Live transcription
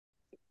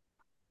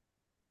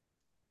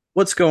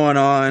What's going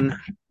on,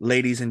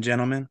 ladies and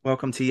gentlemen?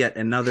 Welcome to yet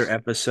another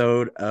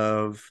episode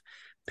of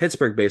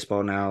Pittsburgh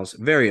Baseball Now's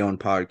very own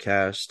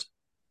podcast,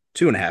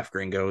 Two and a Half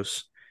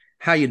Gringos.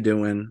 How you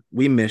doing?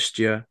 We missed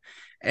you.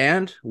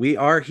 And we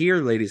are here,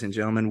 ladies and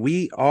gentlemen.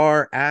 We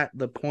are at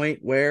the point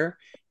where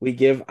we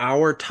give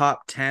our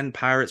top 10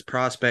 Pirates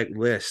prospect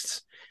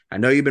lists. I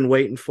know you've been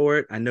waiting for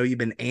it. I know you've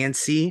been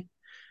antsy,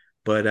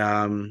 but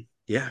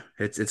yeah,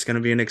 it's going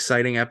to be an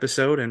exciting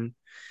episode, and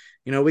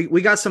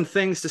we got some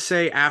things to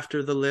say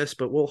after the list,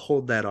 but we'll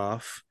hold that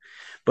off.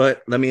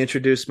 But let me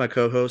introduce my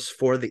co-hosts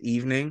for the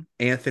evening,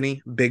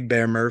 Anthony, Big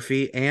Bear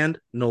Murphy, and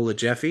Nola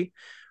Jeffy.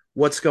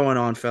 What's going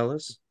on,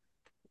 fellas?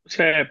 What's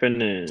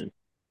happening? I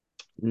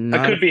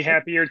Not a could be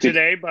happier Good.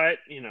 today, but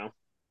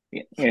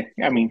Yeah,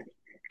 I mean,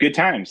 good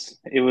times.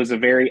 It was a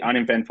very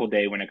uneventful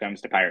day when it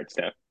comes to pirate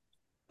stuff.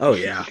 Oh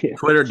yeah.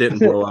 Twitter didn't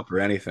blow up or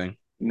anything.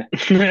 No.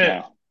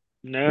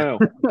 no.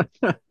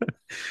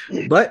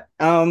 But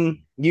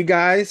you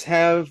guys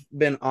have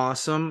been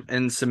awesome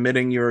in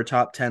submitting your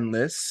top 10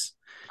 lists.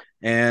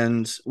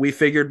 And we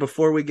figured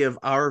before we give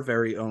our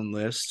very own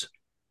list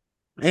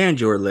and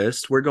your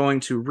list, we're going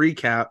to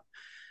recap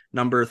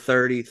number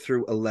 30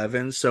 through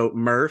 11. So,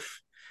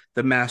 Murph,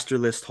 the master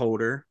list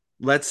holder,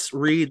 let's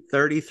read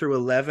 30 through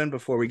 11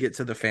 before we get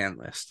to the fan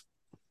list.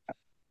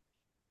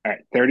 All right,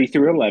 30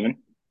 through 11.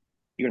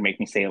 You're going to make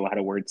me say a lot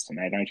of words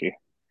tonight, aren't you?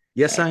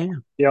 Yes, All I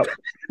am. Yep.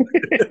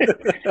 right.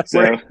 We're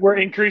So, we're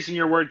increasing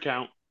your word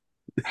count.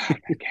 oh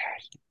my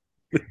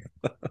gosh.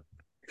 All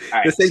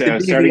right, This ain't the so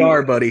starting.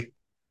 DVR, buddy.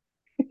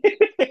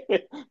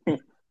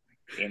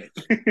 Damn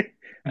it.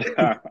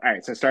 All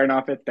right, so starting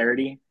off at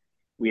 30,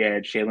 we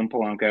had Shalen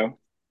Polanco.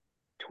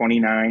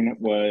 29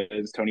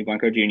 was Tony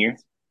Blanco Jr.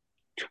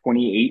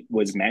 28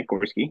 was Matt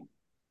Gorski.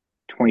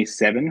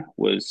 27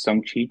 was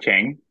Sung Chi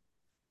Chang.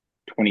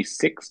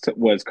 26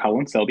 was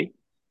Colin Selby.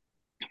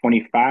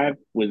 25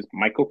 was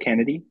Michael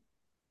Kennedy.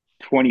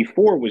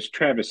 24 was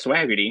Travis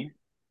Swaggerty,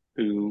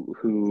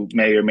 who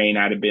may or may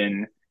not have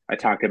been a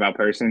talked about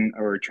person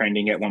or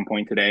trending at one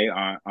point today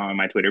on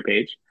my Twitter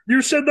page.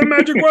 You said the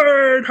magic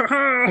word.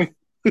 Ha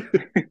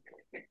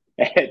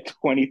At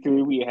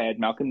 23, we had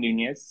Malcolm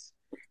Nunez.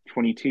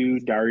 22,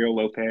 Dario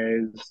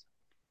Lopez.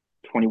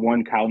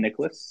 21, Kyle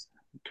Nicholas.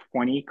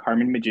 20,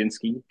 Carmen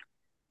Majinski.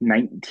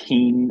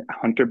 19,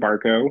 Hunter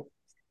Barco.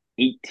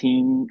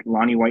 18,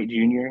 Lonnie White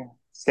Jr.,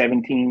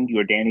 17,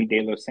 Jordani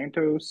De Los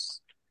Santos,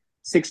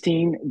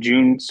 16,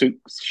 June Suk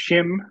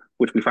Shim,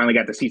 which we finally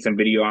got to see some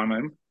video on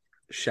him.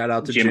 Shout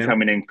out to Jim Jim.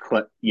 coming in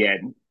clutch. Yeah,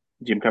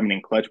 Jim coming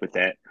in clutch with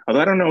that.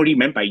 Although I don't know what he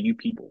meant by you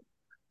people.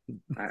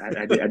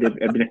 I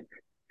did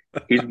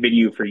his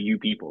video for you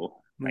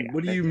people. Like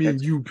What do you that, mean,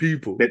 that's you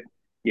people? that.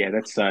 Yeah,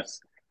 that's sus.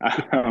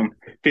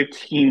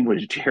 15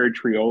 was Jared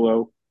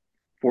Triolo.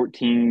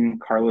 14,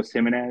 Carlos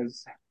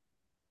Jimenez.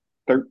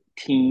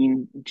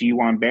 13,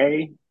 G1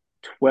 Bay,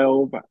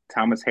 12,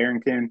 Thomas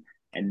Harrington,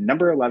 and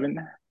number 11,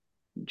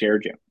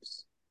 Jared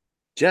Jones.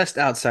 Just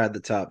outside the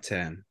top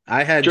 10.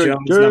 I had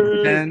Jones number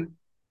JJ. 10.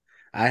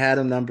 I had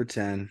him number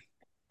 10,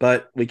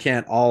 but we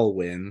can't all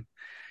win.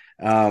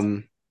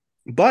 Um,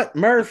 but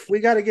Murph, we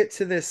got to get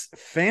to this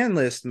fan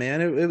list,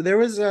 man. There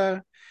was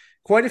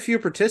quite a few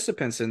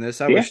participants in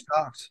this. I was Yeah,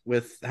 shocked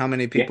with how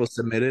many yeah. people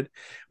submitted.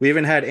 We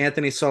even had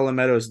Anthony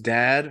Solometto's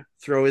dad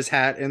throw his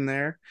hat in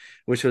there,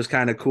 which was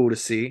kind of cool to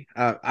see.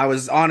 I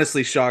was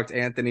honestly shocked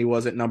Anthony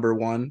wasn't number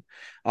one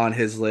on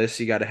his list.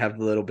 You got to have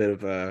a little bit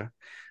of a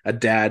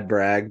dad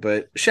brag,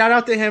 but shout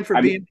out to him for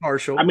I mean, being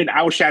partial. I mean,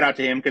 I will shout out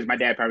to him because my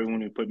dad probably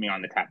wouldn't have put me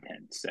on the top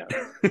 10. So,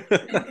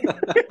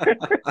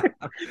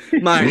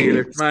 Mine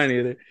either. Mine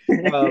either.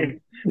 Um,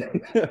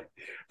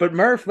 but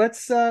Murph,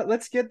 let's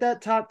get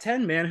that top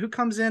 10, man. Who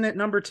comes in at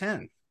number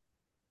 10?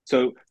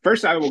 so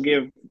first, I will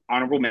give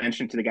honorable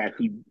mention to the guy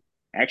who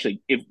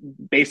actually, if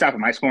based off of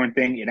my scoring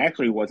thing, it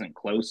actually wasn't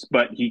close,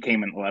 but he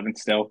came in 11th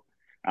still.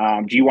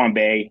 G1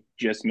 Bay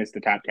just missed the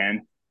top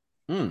 10.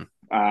 Hmm.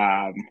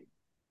 Um,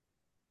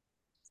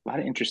 a lot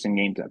of interesting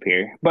names up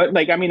here. But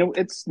like, I mean,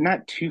 it's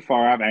not too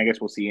far off. And I guess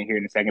we'll see it here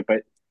in a second.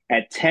 But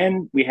at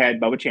 10, we had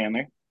Bubba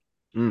Chandler.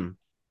 Hmm.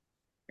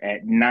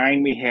 At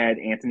 9, we had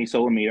Anthony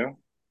Solomito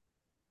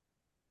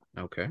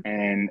Okay.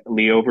 and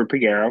Leo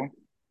Verpigaro,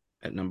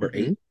 At number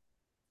Mhm. 8.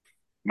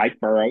 Mike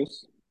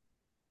Burrows,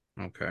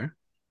 Okay.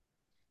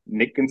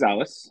 Nick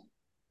Gonzalez,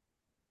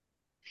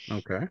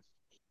 Okay.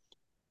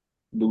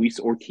 Luis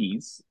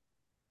Ortiz,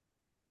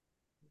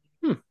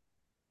 Hmm.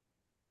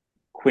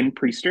 Quinn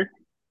Priester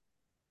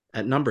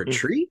At number Mm.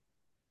 three?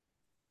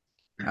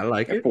 I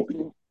like at it. 4.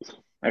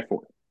 At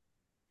 4.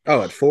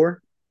 Oh, at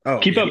 4? Oh,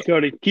 Keep yeah. Yeah. up,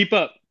 Cody. Keep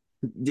up.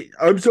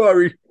 I'm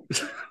sorry.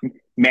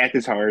 Math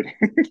is hard.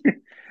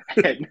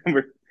 at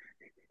number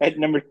at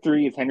number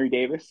 3 is Henry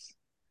Davis.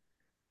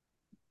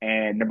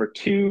 And number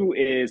 2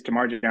 is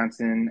Tamar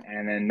Johnson.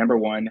 And then number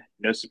 1,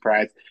 no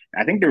surprise.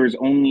 I think there's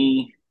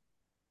only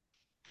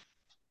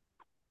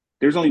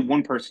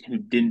one person who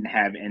didn't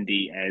have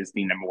ND as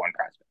the number 1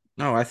 prospect.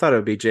 No, I thought it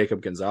would be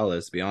Jacob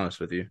Gonzalez, to be honest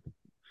with you.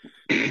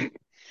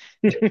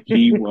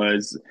 He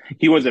was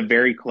a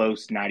very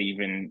close, not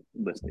even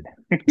listed.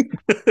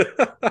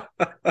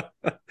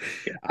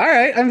 Yeah, All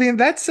right. I mean,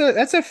 that's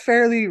a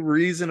fairly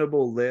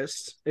reasonable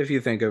list if you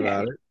think yeah,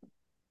 about it.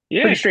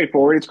 pretty Yeah.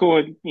 straightforward. It's cool.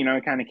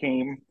 It kind of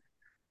came.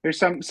 There's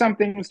some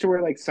things to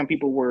where like some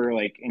people were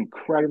like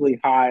incredibly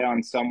high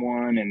on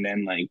someone, and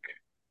then like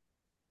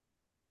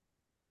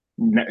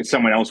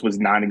someone else was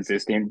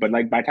non-existent. But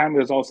like by the time it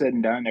was all said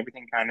and done,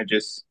 everything kind of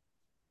just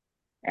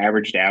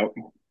averaged out.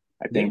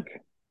 I Yeah. think.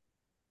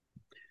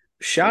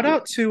 Shout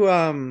out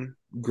to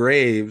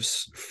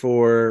Graves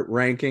for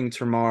ranking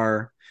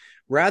Tamar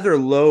rather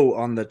low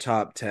on the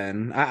top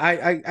 10.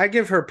 I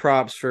give her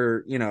props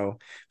for,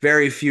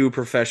 very few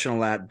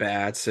professional at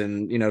bats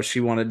and, she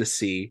wanted to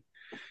see.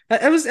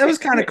 It was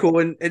kind of cool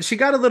and she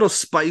got a little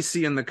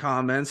spicy in the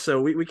comments,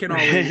 so we can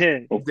always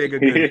dig a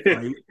good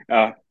fight.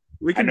 uh,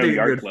 We I can know dig a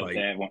Yark good left fight.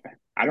 that one.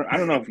 I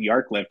don't know if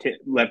Yark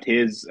left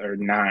his or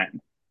not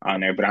on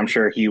there, but I'm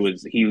sure he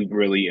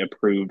really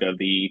approved of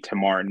the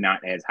Tamar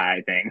not as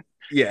high thing.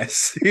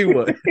 Yes, he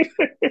would.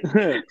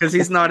 Because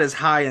he's not as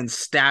high in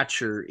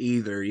stature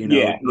either,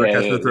 Yeah, York yeah,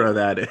 has to yeah, throw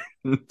that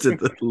into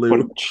the yeah.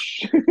 loop.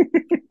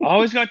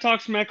 Always got to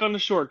talk smack on the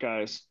short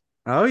guys.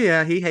 Oh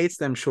yeah, he hates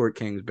them short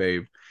kings,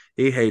 babe.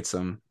 He hates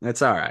them.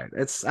 It's all right.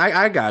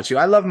 I got you.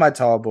 I love my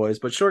tall boys,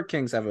 but short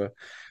kings have a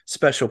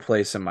special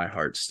place in my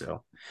heart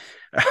still.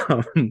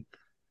 Um,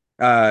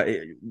 uh,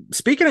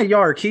 Speaking of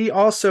Yark, he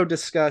also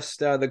discussed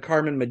the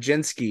Carmen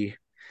Majinsky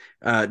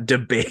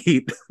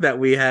debate that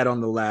we had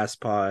on the last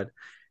pod,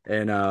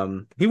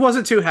 and he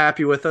wasn't too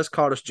happy with us.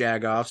 Called us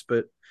jagoffs,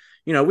 but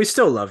we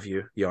still love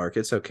you, Yark.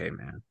 It's okay,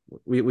 man.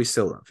 We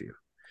still love you.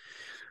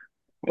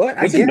 But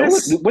I Wasn't Nola?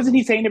 guess, Wasn't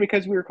he saying it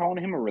because we were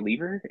calling him a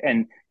reliever?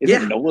 And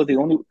isn't yeah. Nola the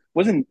only?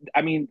 Wasn't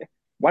I mean,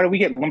 why do we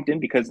get lumped in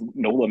because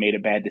Nola made a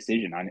bad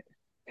decision on it?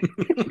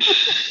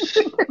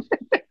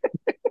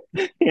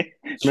 We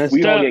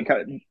Messed all up. get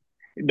cut.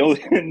 Nola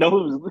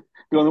was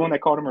the only one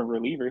that called him a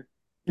reliever.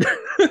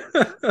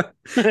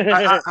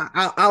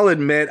 I'll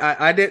admit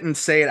I didn't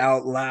say it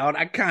out loud.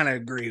 I kind of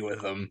agree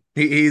with him.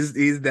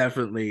 He's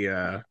definitely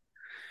I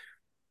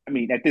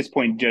mean, at this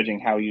point, judging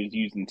how he was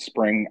using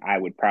spring, I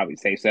would probably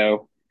say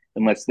so,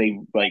 unless they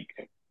like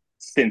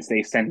since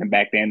they sent him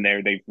back in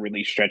there, they've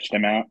really stretched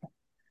him out.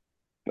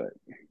 But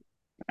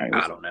I mean,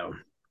 I don't know.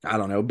 I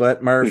don't know, but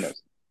who Murph,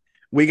 knows?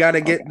 we got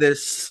to Okay. get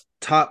this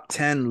top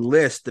 10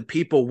 list. The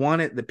people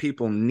want it, the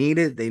people need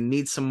it. They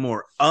need some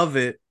more of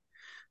it.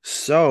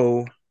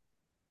 So,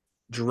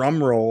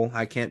 drum roll.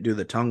 I can't do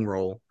the tongue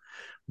roll,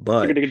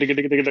 but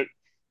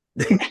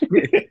All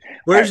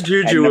where's right. At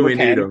Juju when number we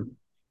need 10, him?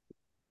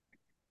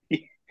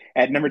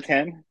 at number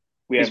 10,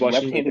 we He's have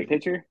watching left-handed movie.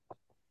 pitcher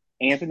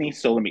Anthony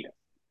Solomita.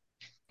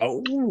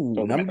 Oh,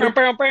 Solomita. number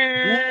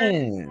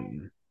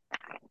 10.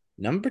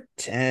 Number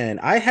 10.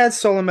 I had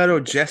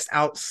Solometo just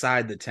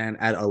outside the 10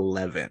 at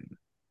 11.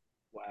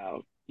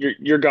 Wow.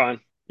 You're gone.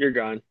 You're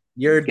gone.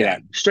 You're Get out.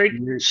 done. Straight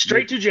You're...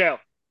 straight to jail.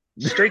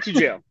 Straight to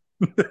jail.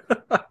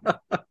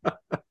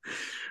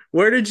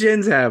 Where did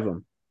Jins have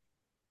him?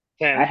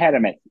 I 10. had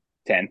him at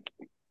 10.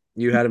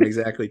 You had him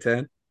exactly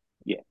 10?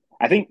 Yeah.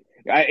 I think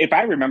if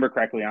I remember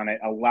correctly on it,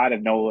 a lot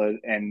of Nola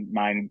and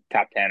mine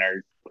top 10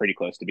 are pretty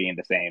close to being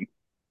the same.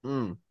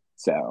 Mm.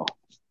 So,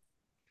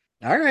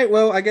 All right.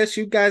 Well, I guess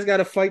you guys got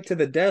to fight to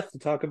the death to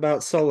talk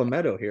about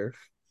Solometo here.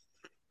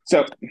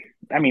 so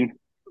I mean,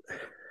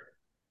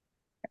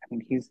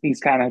 he's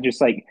kind of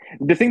just like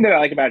the thing that I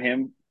like about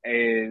him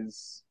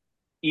is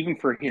even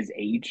for his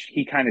age,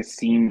 he kind of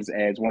seems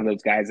as one of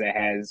those guys that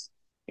has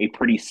a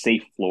pretty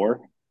safe floor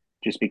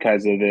just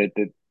because of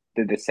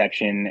the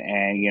deception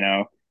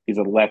and he's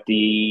a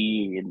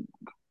lefty and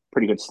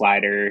pretty good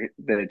slider.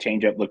 The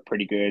changeup looked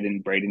pretty good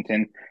in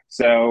Bradenton.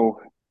 So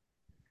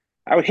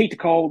I would hate to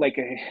call like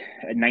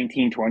a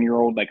 19, 20 year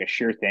old like a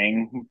sure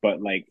thing,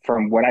 but like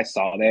from what I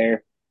saw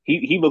there,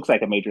 he looks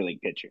like a major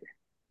league pitcher.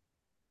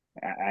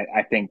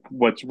 I think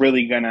what's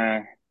really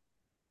gonna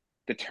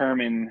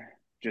determine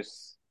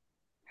just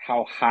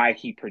how high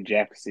he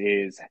projects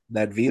is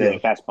That the velo.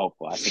 fastball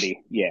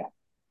velocity. Yeah.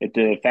 If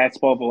the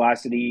fastball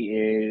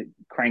velocity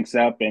cranks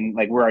up and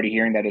like we're already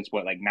hearing that it's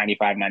what like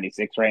 95,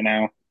 96 right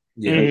now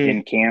Yeah. Hmm.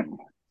 in camp.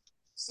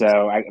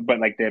 So but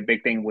like the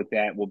big thing with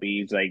that will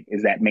be is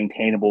that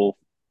maintainable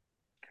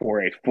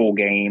for a full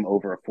game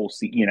over a full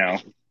season,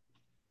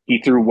 he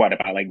threw what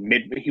about like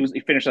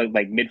he finished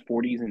like mid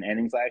 40s in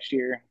innings last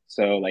year.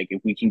 So like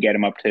if we can get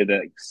him up to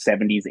the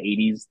 70s,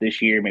 80s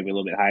this year, maybe a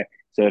little bit high.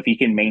 So if he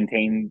can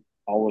maintain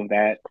all of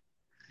that,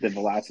 the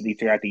velocity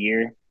throughout the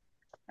year,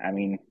 I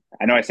mean,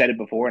 I know I said it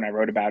before and I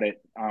wrote about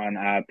it on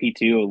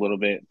P2 a little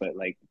bit, but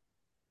like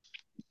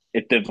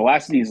if the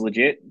velocity is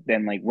legit,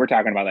 then like we're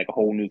talking about like a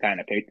whole new kind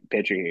of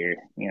pitcher here.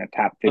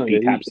 Top Oh, 50,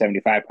 yeah, top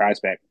 75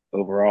 prospect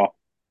overall.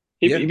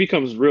 he Yeah.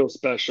 becomes real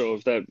special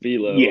if that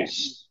Yeah,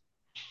 velos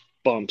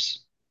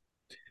bumps.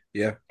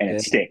 Yeah. and it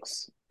And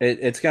sticks.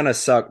 it's going to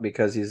suck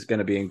because he's going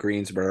to be in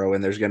Greensboro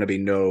and there's going to be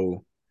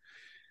no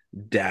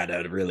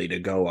data really to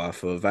go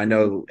off of. I Mhm.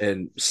 know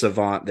in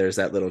Savant, there's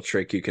that little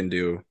trick you can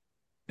do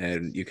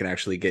and you can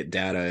actually get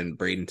data in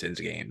Bradenton's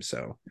game.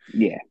 So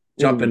Yeah.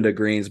 jumping to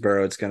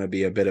Greensboro, it's going to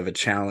be a bit of a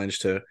challenge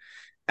to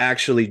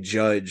actually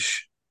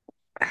judge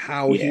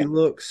how he Yeah.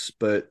 looks.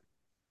 But,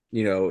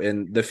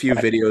 in the few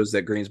videos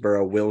that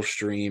Greensboro will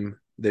stream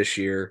this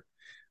year,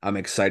 I'm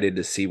excited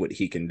to see what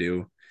he can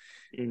do.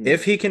 Mhm.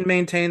 If he can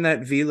maintain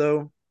that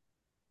velo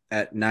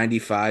at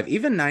 95,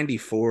 even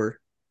 94,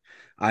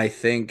 I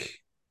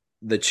think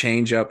the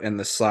changeup and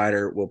the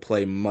slider will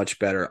play much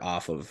better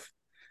off of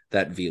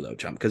that velo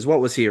jump. Because what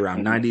was he around,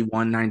 Mhm.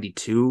 91,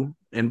 92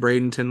 in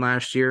Bradenton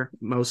last year,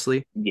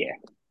 mostly? Yeah.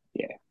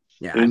 Yeah.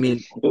 Yeah, It I was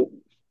mean,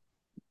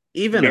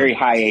 even a very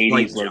high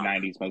slight 80s, low jump.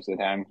 90s most of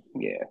the time.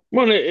 Yeah.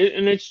 Well,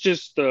 and it's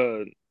just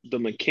the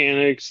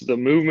mechanics, the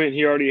movement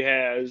he already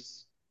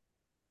has,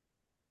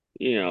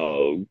 you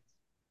know,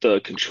 the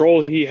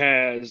control he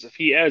has. If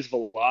he adds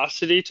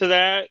velocity to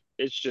that,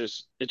 it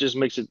just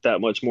makes it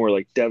that much more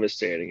like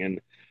devastating.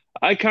 And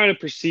I kind of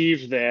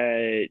perceived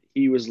that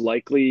he was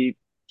likely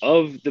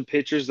of the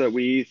pitchers that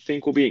we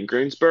think will be in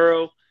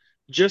Greensboro,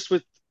 just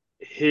with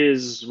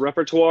his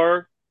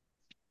repertoire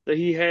that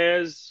he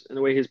has and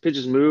the way his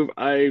pitches move.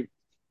 I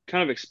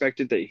kind of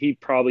expected that he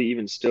probably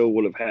even still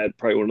would have had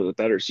probably one of the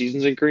better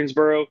seasons in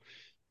Greensboro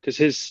because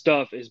his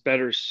stuff is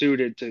better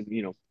suited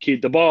to,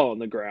 keep the ball on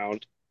the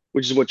ground,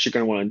 which is what you're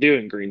going to want to do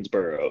in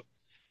Greensboro.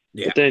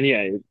 Yeah. But then,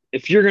 yeah,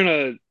 if you're going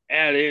to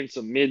add in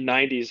some mid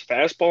 90s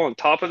fastball on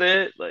top of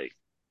it, like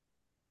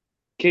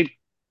kid,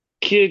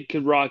 kid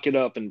could rock it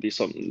up and be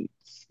something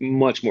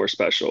much more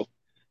special.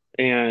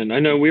 And I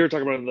know we were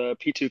talking about in the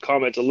P2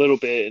 comments a little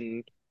bit,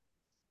 and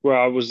where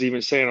I was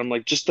even saying, I'm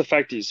like, just the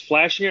fact he's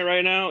flashing it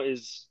right now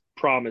is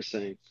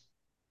promising.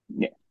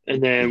 Yeah.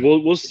 And then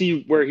we'll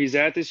see where he's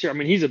at this year. I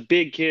mean, he's a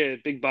big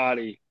kid, big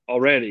body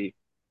already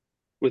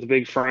with a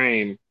big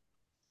frame.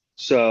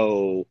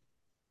 So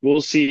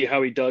we'll see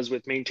how he does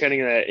with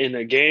maintaining that in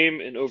a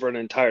game and over an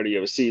entirety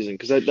of a season.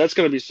 Because that's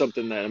going to be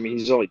something that, I mean,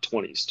 he's only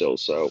 20 still.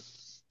 So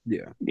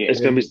Yeah. Yeah.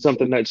 it's going to be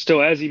something that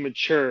still, as he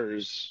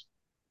matures,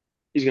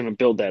 he's going to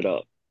build that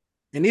up.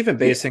 And even Yeah.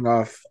 basing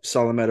off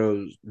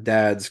Solometo's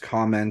dad's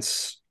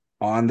comments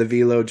on the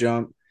velo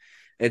jump,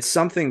 it's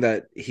something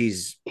that he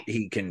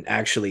can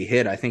actually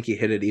hit. I think he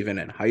hit it even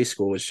in high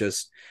school. It's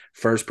just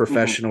first Mhm.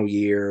 professional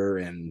year,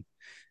 and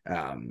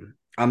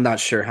I'm not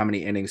sure how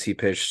many innings he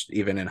pitched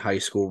even in high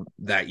school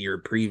that year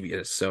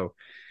previous. So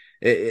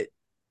it,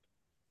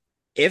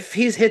 if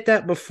he's hit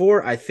that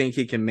before, I think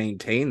he can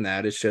maintain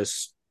that. It's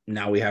just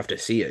now we have to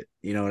see it.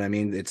 You know what I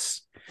mean?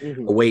 It's a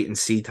Hmm. wait and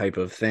see type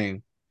of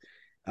thing.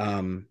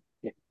 Um,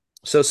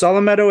 so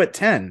Solometo at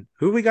 10.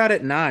 Who we got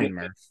at Yeah. 9,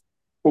 Murph?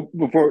 Well,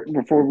 before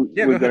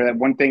Yeah, go we go to ahead. that,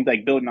 one thing,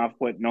 like building off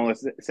what Nola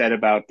said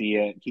about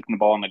the keeping the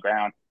ball on the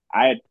ground,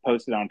 I had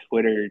posted on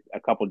Twitter a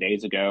couple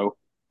days ago.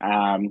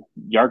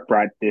 Yark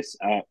brought this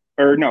up,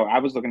 or no, I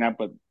was looking up,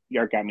 but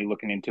Yark got me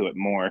looking into it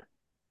more.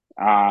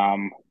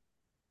 Um,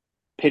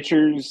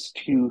 Pitchers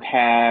to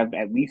have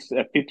at least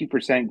a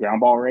 50% ground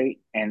ball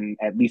rate and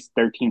at least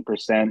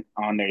 13%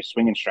 on their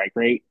swing and strike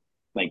rate.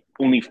 Like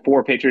only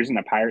four pitchers in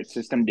the Pirate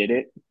system did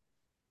it.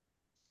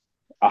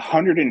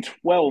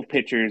 112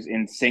 pitchers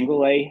in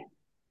single A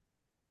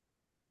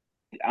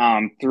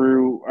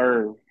through,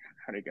 or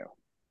how'd it go?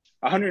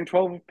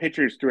 112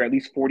 pitchers through at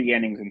least 40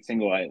 innings in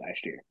single A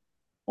last year.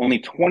 Only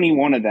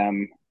 21 of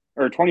them,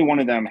 or 21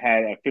 of them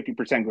had a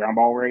 50% ground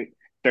ball rate,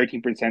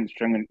 13%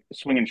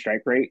 swing and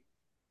strike rate.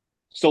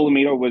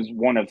 Solomito was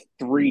one of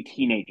three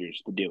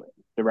teenagers to do it.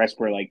 The rest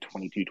were like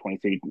 22,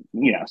 23,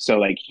 So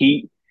like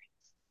if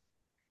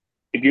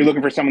you're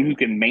looking for someone who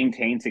can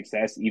maintain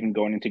success even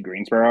going into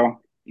Greensboro,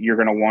 you're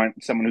going to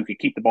want someone who could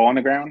keep the ball on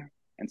the ground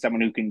and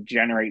someone who can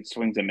generate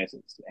swings and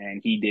misses.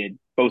 And he did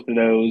both of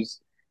those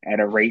at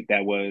a rate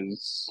that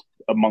was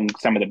among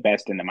some of the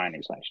best in the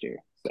minors last year.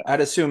 So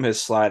I'd assume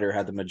his slider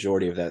had the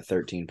majority of that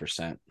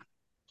 13%.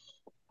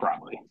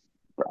 probably,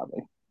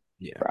 probably,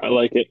 Yeah. I probably.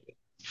 like it.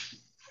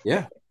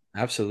 Yeah,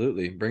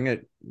 absolutely.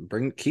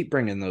 Keep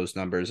bringing those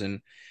numbers.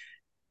 And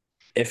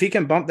if he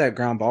can bump that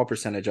ground ball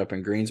percentage up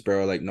in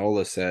Greensboro, like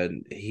Nola said,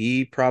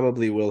 he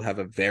probably will have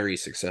a very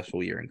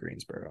successful year in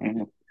Greensboro.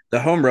 Mm-hmm. The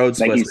home road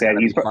Like splits you are said,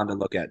 going to be fun to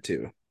look at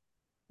too.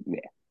 yeah.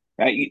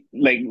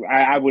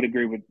 I would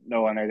agree with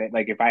Nolan there that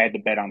like if I had to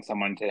bet on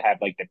someone to have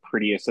like the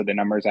prettiest of the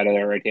numbers out of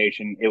their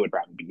rotation, it would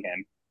probably be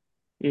him.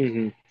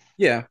 Hmm.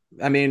 Yeah.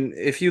 I mean,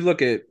 if you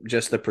look at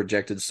just the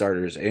projected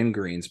starters in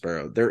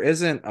Greensboro, there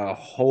isn't a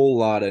whole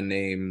lot of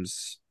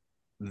names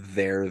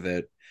there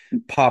that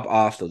pop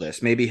off the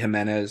list. Maybe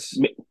Jimenez.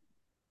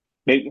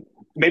 Maybe,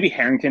 maybe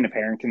Harrington, if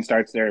Harrington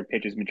starts there,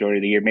 pitches majority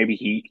of the year, maybe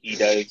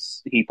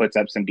he puts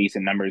up some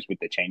decent numbers with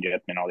the changeup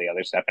and all the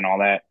other stuff and all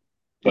that.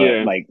 But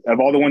Yeah. like of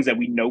all the ones that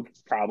we know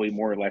probably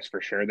more or less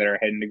for sure that are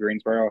heading to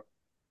Greensboro,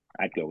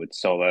 I'd go with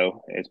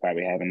Solo as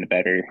probably having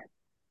the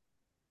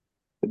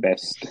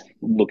best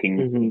looking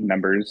Hmm.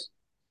 numbers.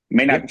 Yeah.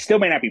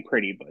 May not be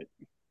pretty, but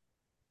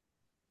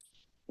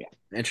yeah,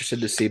 Interested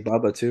to see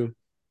Bubba too.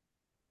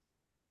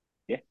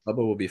 yeah, Bubba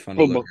will be fun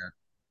to look Football. at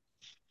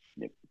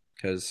yeah.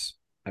 because,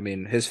 I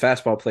mean, his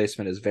fastball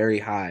placement is very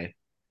high.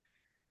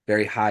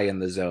 very high in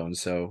the zone.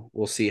 So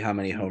we'll see how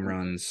many home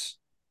runs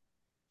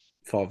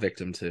fall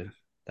victim to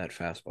that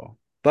fastball.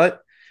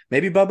 But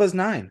maybe Bubba's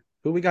 9.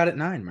 Who we got at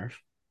 9, Murph?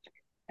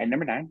 And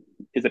number 9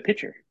 is a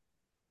pitcher,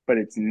 but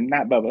it's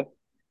not Bubba.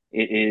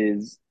 It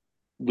is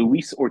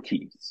Luis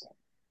Ortiz.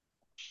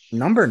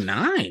 Number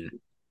 9.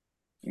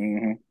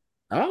 Mm-hmm.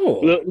 Oh,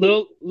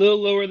 Little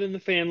lower than the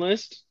fan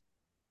list.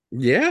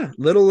 yeah,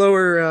 little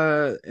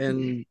lower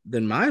than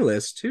my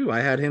list too. I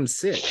had him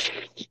 6.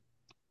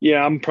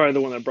 Yeah, I'm probably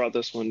the one that brought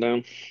this one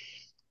down.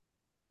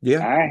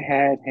 Yeah. I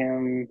had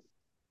him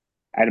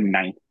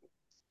ninth,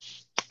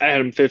 I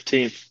had him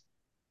 15th.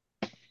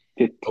 Oh,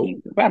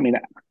 15th. But I mean,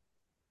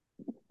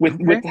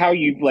 with okay. how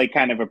you've like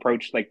kind of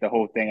approached like the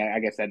whole thing, I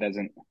guess that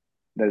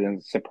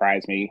doesn't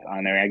surprise me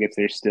on there. I guess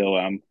there's still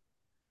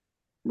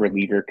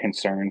reliever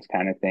concerns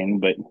kind of thing,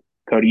 but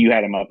Cody, you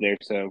had him up there,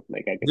 so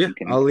like I guess Yeah, you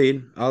can. I'll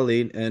lead. I'll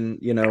lead. And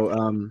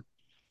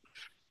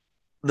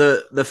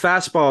the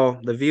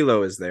fastball, the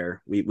velo is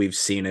there. We've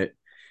seen it,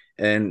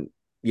 and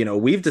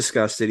we've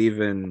discussed it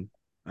even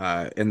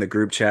in the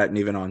group chat and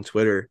even on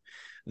Twitter.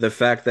 The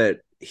fact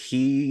that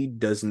he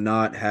does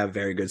not have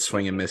very good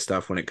swing and miss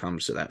stuff when it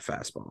comes to that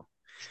fastball,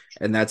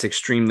 and that's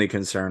extremely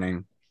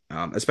concerning,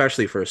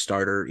 especially for a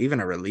starter,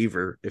 even a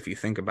reliever, if you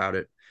think about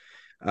it.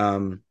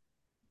 Um,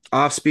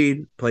 Off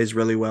speed plays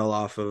really well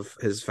off of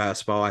his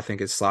fastball. I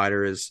think his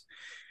slider is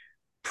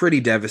pretty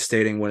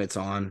devastating when it's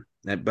on,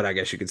 but I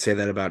guess you could say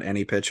that about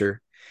any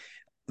pitcher.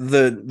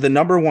 The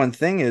number one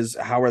thing is,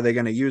 how are they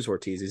going to use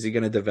Ortiz? Is he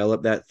going to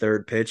develop that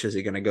third pitch? Is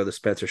he going to go the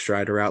Spencer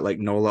Strider route like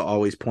Nola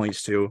always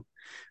points to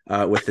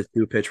with the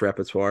 2 pitch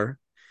repertoire?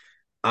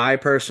 I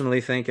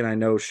personally think, and I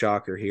know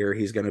shocker here,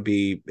 he's going to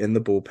be in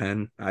the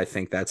bullpen. I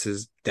think that's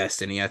his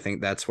destiny. I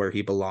think that's where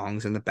he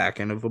belongs, in the back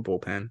end of a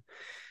bullpen.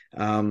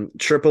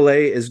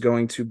 AAA is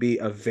going to be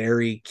a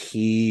very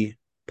key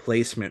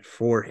placement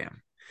for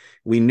him.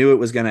 We knew it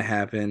was going to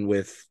happen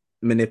with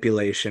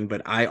manipulation,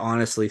 but I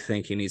honestly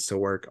think he needs to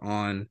work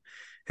on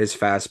his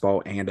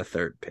fastball and a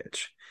third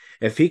pitch.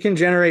 If he can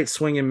generate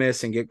swing and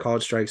miss and get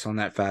called strikes on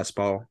that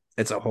fastball,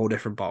 it's a whole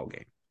different ball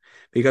game.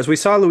 Because we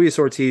saw Luis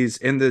Ortiz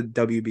in the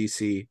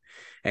WBC,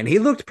 and he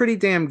looked pretty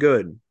damn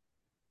good.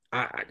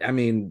 I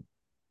mean,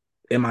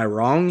 am I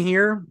wrong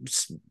here?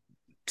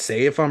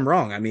 Say if I'm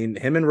wrong. I mean,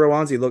 him and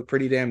Rowanzi look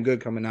pretty damn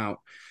good coming out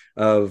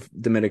of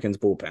Dominican's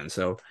bullpen.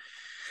 So,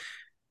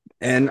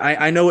 and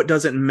I know it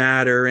doesn't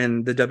matter,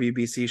 and the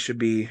WBC should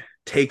be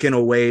taken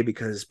away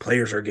because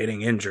players are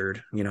getting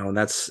injured. And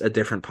that's a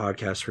different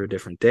podcast for a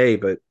different day.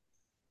 But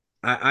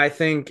I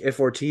think if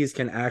Ortiz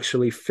can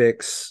actually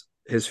fix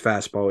his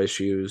fastball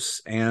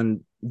issues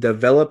and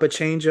develop a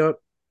changeup,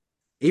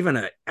 even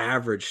an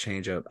average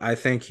changeup, I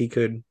think he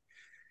could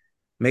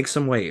make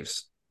some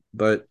waves.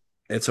 But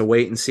it's a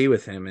wait and see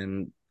with him.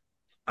 And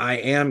I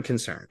am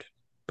concerned,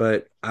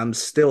 but I'm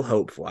still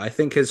hopeful. I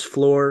think his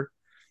floor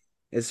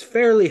is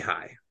fairly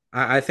high.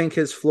 I think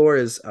his floor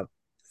is a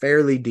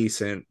fairly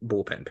decent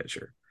bullpen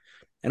pitcher,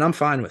 and I'm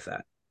fine with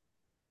that.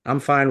 I'm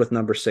fine with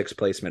number 6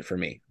 placement for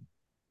me.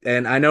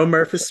 And I know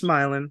Murph is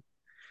smiling.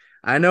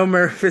 I know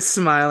Murph is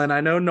smiling.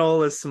 I know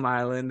Nola's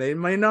smiling. They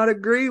may not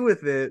agree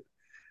with it,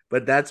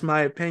 but that's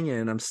my opinion,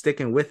 and I'm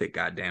sticking with it.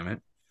 God damn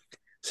it!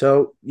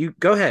 So you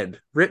go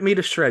ahead, rip me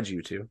to shreds,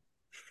 you two.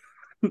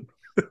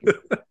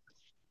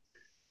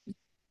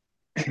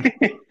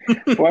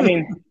 Well,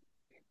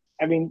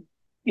 I mean,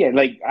 yeah,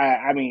 like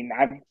I mean,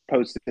 I've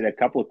posted a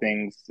couple of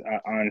things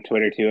on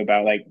Twitter too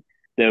about like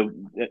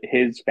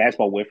his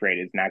fastball whiff rate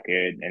is not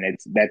good, and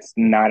that's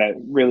not a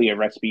really a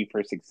recipe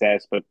for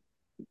success. But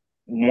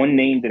one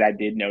name that I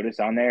did notice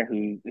on there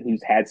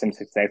who's had some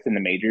success in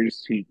the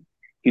majors,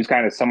 who's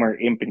kind of somewhere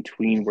in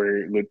between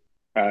where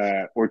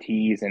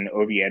Ortiz and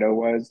Oviedo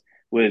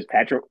was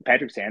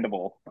Patrick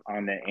Sandoval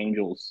on the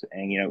Angels,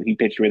 and he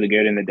pitched really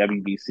good in the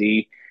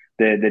WBC.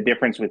 The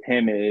difference with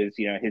him is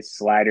his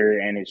slider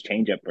and his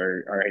changeup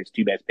are his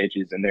 2 best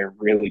pitches, and they're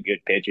really good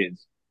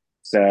pitches.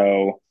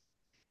 So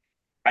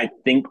I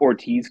think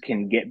Ortiz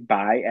can get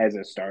by as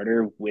a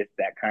starter with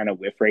that kind of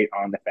whiff rate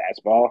on the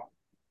fastball,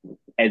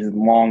 as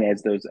long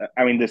as those.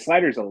 I mean, the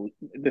slider's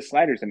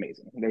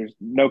amazing. There's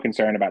no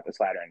concern about the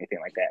slider or anything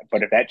like that.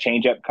 But if that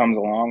changeup comes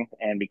along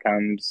and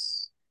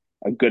becomes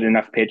a good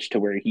enough pitch to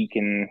where he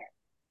can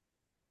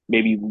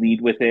maybe lead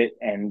with it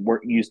and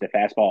use the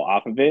fastball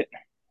off of it,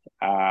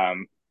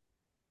 um,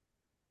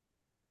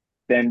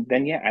 then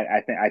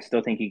yeah, I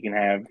still think he can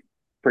have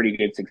pretty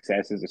good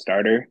success as a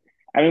starter.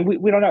 I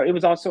mean, we don't know. It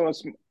was also a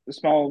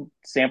small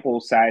sample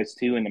size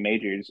too in the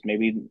majors.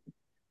 Maybe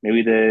I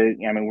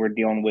mean, we're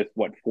dealing with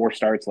what 4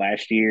 starts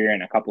last year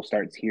and a couple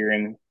starts here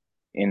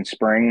in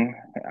spring.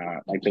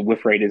 Like the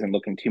whiff rate isn't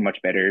looking too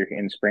much better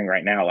in spring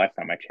right now. Last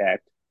time I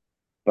checked,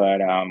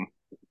 but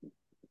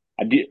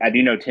I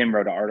do know Tim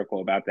wrote an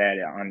article about that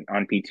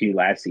on P2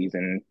 last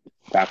season,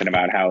 talking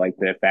about how like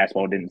the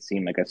fastball didn't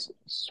seem like a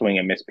swing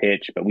and miss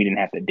pitch, but we didn't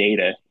have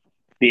the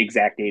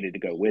exact data to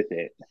go with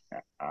it.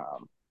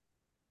 Um,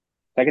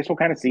 I guess we'll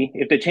kind of see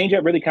if the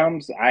changeup really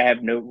comes. I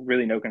have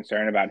no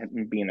concern about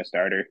him being a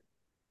starter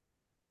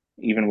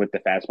even with the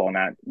fastball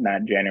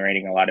not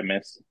generating a lot of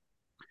miss.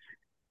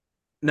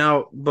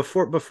 Now,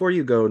 before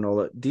you go,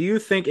 Nola, do you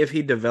think if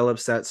he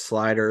develops that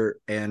slider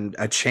and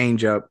a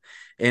changeup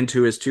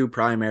into his two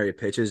primary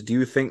pitches, do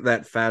you think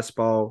that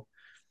fastball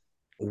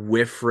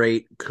whiff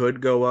rate could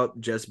go up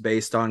just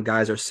based on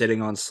guys are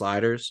sitting on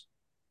sliders?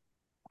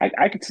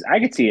 I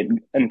could see it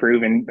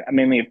improving.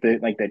 Mainly if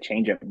the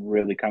changeup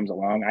really comes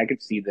along, I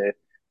could see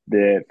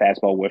the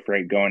fastball whiff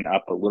rate going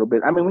up a little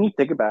bit. I mean, when you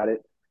think about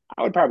it,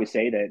 I would probably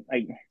say that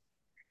like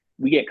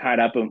we get caught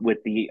up with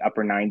the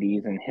upper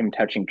 90s and him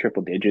touching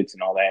triple digits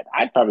and all that.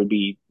 I'd probably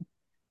be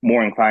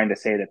more inclined to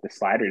say that the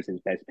slider is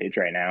his best pitch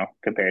right now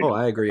compared Oh,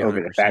 I agree over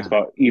the 100%.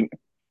 fastball.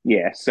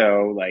 Yeah,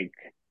 so like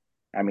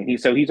I mean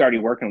he's already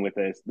working with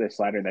the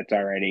slider that's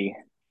already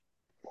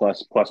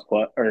plus,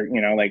 or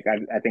like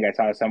I think I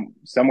saw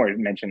somewhere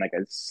mention like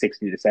a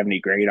 60 to 70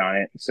 grade on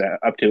it, so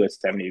up to a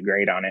 70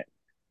 grade on it.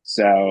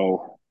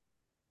 So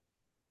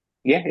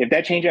yeah, if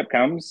that changeup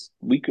comes,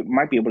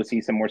 might be able to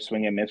see some more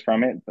swing and miss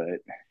from it, but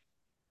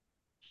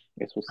I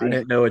guess we'll I see.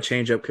 didn't know a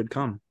changeup could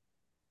come.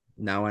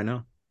 Now I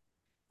know.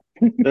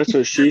 That's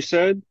what she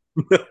said.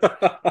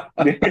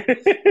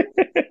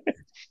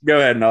 Go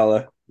ahead,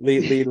 Nala.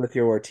 Lead with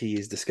your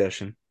Ortiz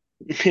discussion.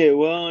 Yeah,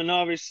 well, and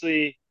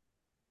obviously,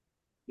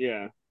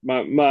 yeah,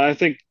 I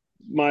think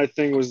my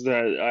thing was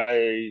that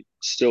I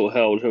still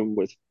held him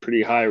with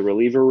pretty high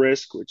reliever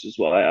risk, which is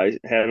why I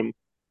had him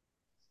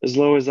as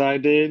low as I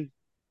did.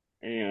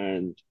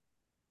 And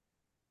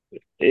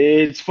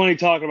it's funny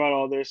talking about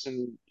all this,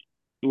 and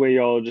the way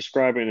y'all are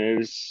describing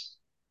it is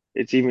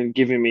it's even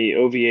giving me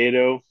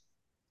Oviedo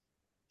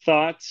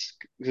thoughts,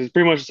 because it's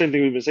pretty much the same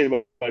thing we've been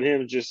saying about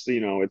him. Just,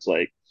 it's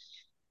like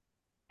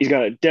he's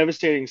got a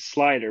devastating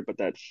slider, but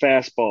that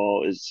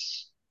fastball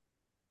is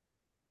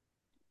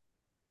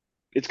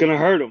it's going to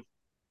hurt him.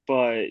 But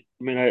I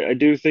mean, I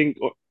do think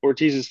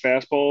Ortiz's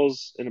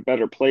fastball's in a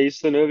better place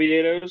than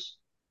Oviedo's.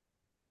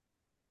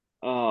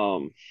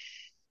 Um,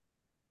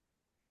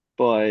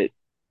 but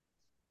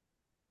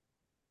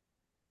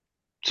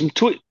some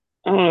tweak.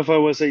 I don't know if I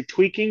want to say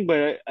tweaking,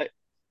 but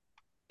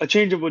a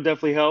changeup would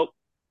definitely help.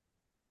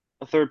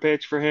 A third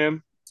pitch for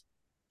him.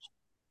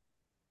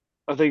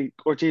 I think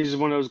Ortiz is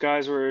one of those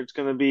guys where it's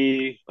going to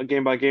be a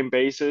game by game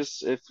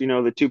basis. If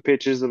the two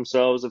pitches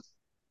themselves, if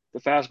the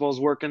fastball's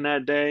working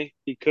that day,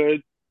 he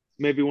could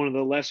maybe one of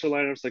the lesser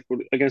lineups like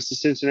against the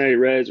Cincinnati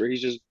Reds, where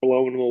he's just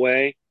blowing them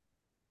away.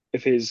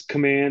 If his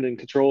command and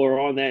control are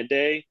on that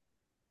day,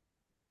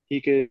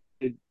 he could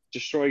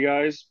destroy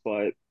guys.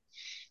 But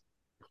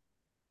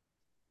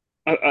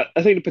I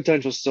think the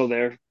potential's still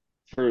there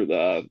for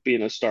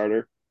being a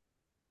starter.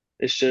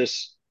 It's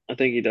just I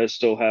think he does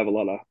still have a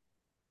lot of,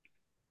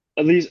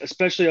 at least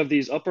especially of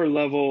these upper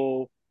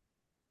level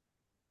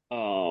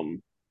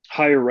um,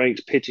 higher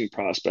ranked pitching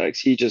prospects.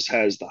 He just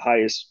has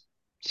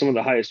some of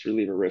the highest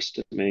reliever risk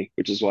to me,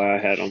 which is why I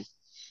had him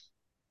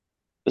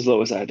as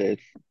low as I did.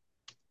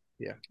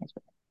 Yeah.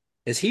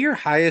 Is he your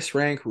highest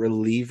rank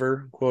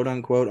reliever, quote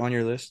unquote, on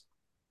your list?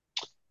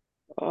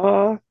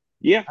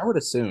 Yeah. I would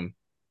assume.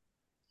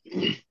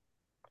 Of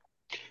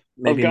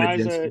Maybe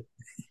guys that,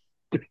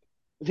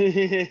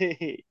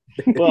 Majinski.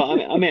 well,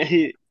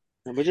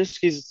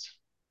 Majinski's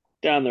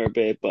down there a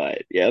bit,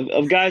 but yeah,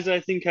 of guys that I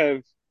think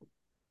have,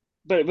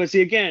 but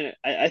see again,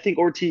 I think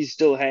Ortiz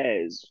still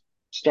has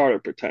starter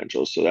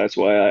potential, so that's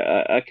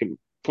why I can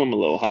put him a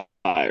little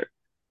higher.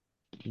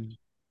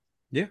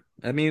 Yeah.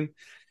 I mean,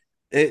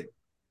 it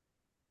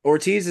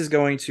Ortiz is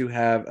going to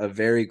have a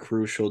very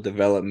crucial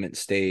development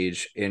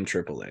stage in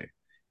AAA.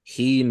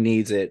 He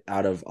needs it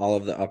out of all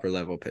of the upper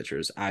level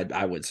pitchers.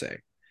 I would say.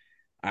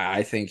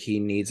 I think he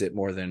needs it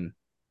more than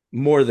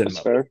That's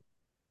most. fair.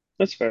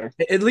 That's fair.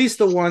 At least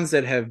the ones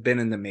that have been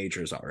in the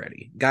majors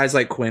already. Guys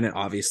like Quinn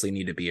obviously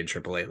need to be in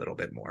AAA a little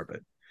bit more,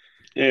 but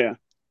Yeah.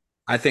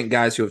 I think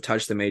guys who have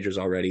touched the majors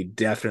already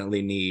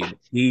definitely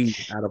he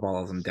out of all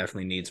of them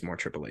definitely needs more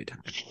AAA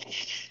time.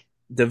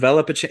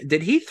 Develop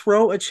did he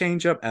throw a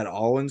changeup at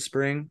all in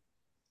spring?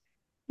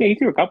 Yeah, he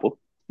threw a couple.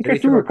 Did he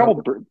Threw throw a a couple.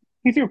 couple?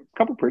 He threw a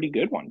couple pretty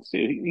good ones too.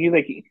 He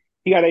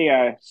got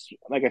a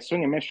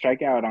swing and miss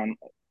strikeout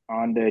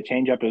on the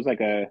changeup. It was like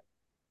a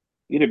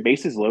either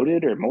bases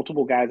loaded or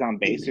multiple guys on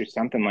base or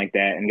something like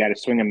that, and got a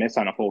swing and miss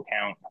on a full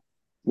count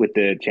with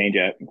the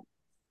changeup.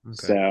 Okay.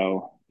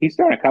 So he's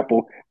thrown a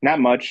couple, not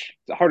much.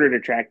 It's harder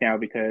to track now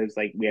because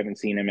like we haven't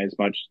seen him as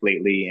much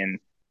lately. And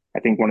I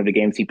think one of the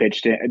games he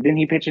pitched in, didn't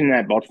he pitch in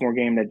that Baltimore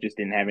game that just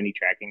didn't have any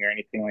tracking or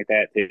anything like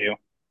that too?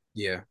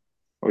 Yeah.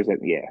 Or was it?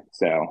 Yeah.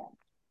 So,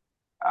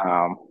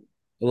 um,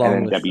 and Along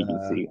then with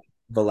WBC.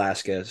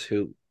 Velasquez,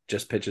 who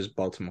just pitches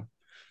Baltimore.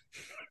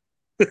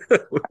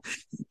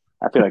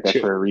 I feel like that's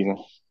for a reason,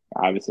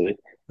 obviously.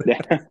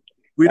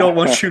 We don't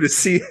want you to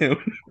see him.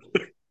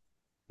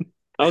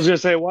 I was gonna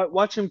say,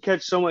 watch him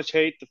catch so much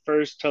hate the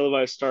first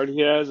televised start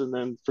he has, and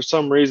then for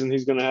some reason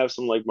he's gonna have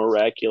some like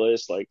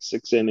miraculous like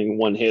 6 inning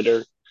one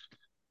hitter,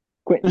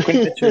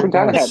 Pitcher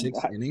Quintana going had 6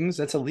 innings?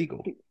 That's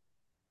illegal.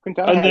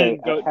 Quintana and had then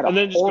go had a and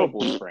then just go.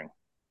 horrible spring.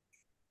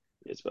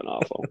 It's been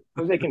awful.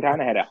 Jose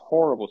Quintana had a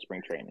horrible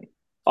spring training.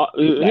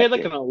 He had last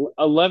like year. an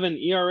 11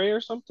 ERA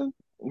or something.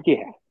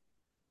 Yeah,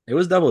 It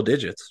was double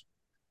digits.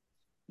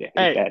 yeah, it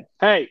was Hey, bad.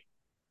 hey,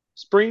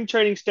 spring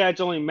training stats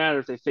only matter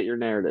if they fit your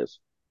narrative.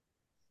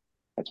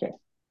 That's right.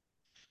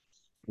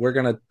 We're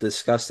gonna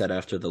discuss that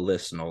after the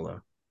list,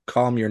 Nola.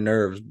 Calm your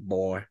nerves,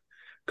 boy.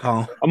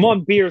 Calm. I'm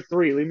on beer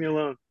three. Leave me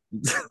alone.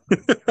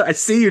 I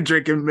see you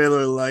drinking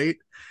Miller Lite.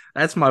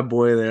 That's my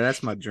boy there.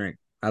 That's my drink.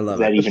 I Is love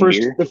that it. The even first,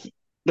 beer?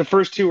 the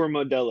first two are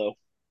Modelo.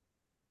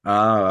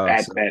 Oh,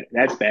 That's so better.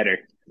 That's better.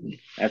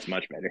 That's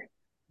much better.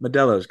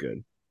 Modelo's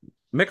good.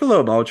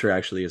 Michelob Ultra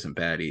actually isn't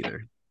bad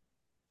either.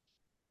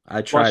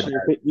 I tried Watching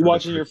your that you for the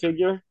watching your first time.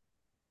 figure.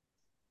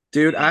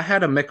 Dude, I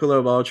had a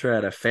Michelob Ultra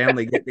at a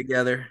family get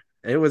together.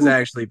 It was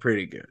actually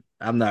pretty good.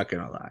 I'm not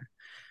gonna lie.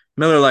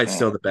 Miller Lite's Mm.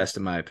 still the best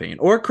in my opinion.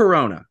 Or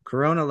Corona.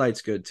 Corona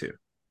Light's good too.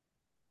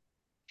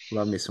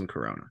 Love me some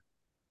Corona.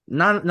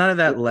 None of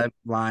that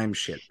lime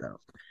shit though.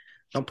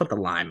 Don't put the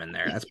lime in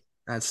there.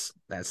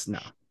 That's no.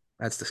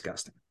 That's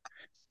disgusting.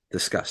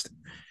 Disgusting.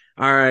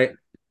 All right.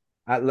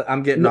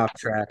 I'm getting No, off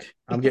track.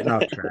 I'm getting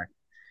off track.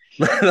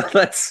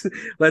 let's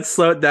let's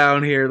slow it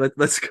down here.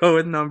 Let's go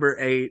with number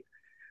 8.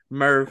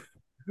 Murph,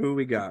 who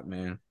we got,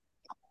 man?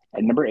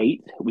 At number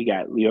 8, we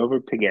got Liover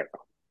Piguero.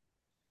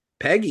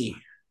 Peggy.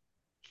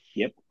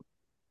 Yep.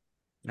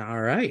 All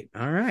right.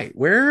 All right.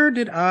 Where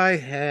did I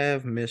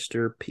have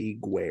Mr.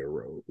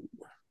 Piguero?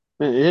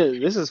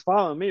 this is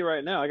following me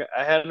right now.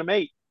 I had him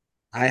eight.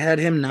 I had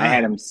him I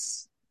had 9. him.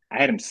 I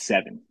had him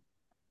 7.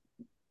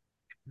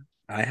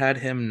 I had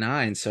him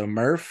 9. So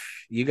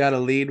Murph, you got to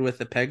lead with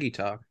the Peggy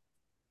talk.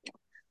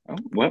 Oh,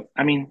 well,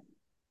 I mean,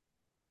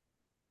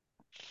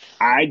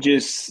 I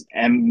just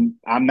am.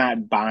 I'm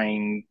not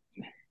buying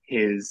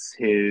his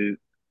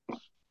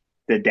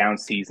the down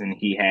season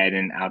he had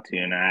in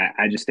Altoona.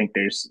 I just think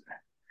there's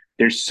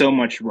so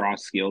much raw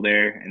skill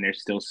there, and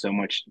there's still so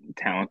much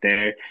talent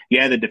there.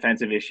 Yeah, the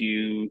defensive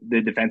issue,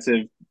 the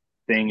defensive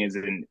thing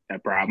isn't a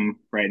problem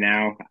right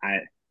now.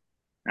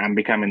 I'm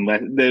becoming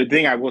less. The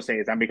thing I will say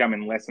is I'm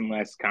becoming less and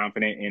less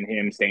confident in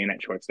him staying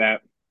at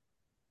shortstop.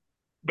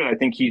 But I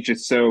think he's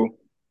just so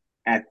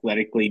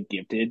athletically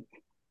gifted,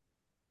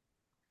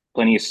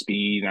 plenty of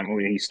speed. I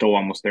mean, he stole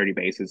almost 30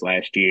 bases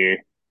last year.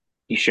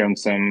 He's shown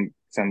some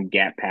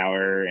gap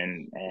power,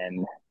 and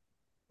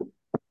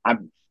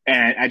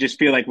I just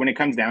feel like when it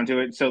comes down to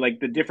it, so like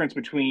the difference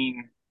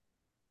between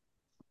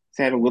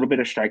I had a little bit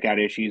of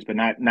strikeout issues, but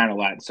not a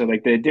lot. So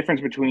like the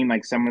difference between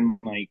like someone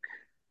like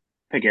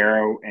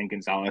Piguero and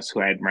Gonzalez,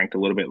 who I had ranked a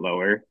little bit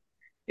lower,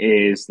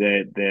 is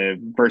the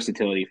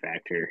versatility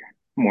factor,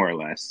 more or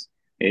less.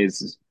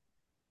 Is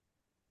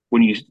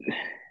when you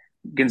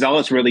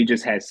Gonzalez really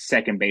just has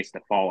second base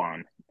to fall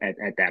on at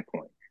that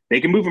point.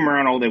 They can move him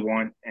around all they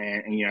want,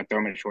 and throw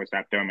him at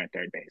shortstop, throw him at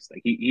third base.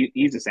 Like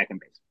he's a second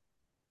base.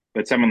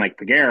 But someone like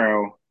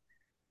Piguero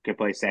could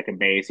play second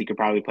base. He could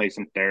probably play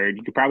some third.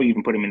 You could probably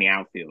even put him in the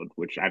outfield,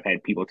 which I've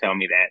had people tell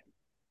me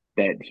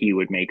that he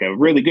would make a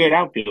really good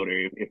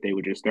outfielder if they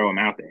would just throw him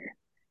out there.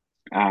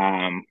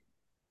 Um,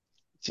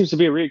 Seems to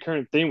be a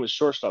recurring theme with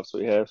shortstops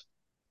we have.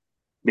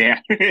 yeah,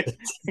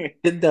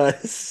 It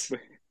does.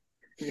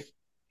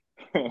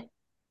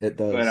 It but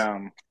does.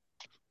 so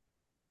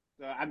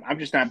I'm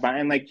just not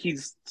buying. Like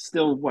he's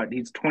still what?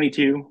 He's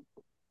 22.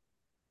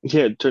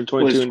 Yeah, turned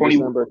Was 22 in 20.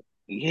 December.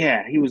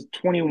 Yeah, he was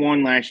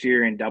 21 last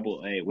year in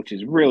Double A, which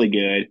is really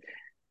good.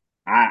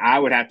 I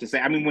would have to say.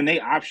 I mean, when they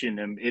optioned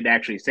him, it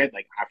actually said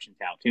like option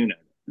to Altoona,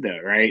 though,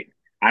 right?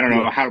 I don't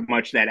know Yeah. how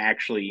much that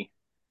actually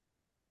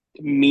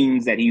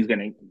means that he's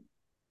going to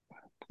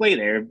play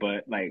there,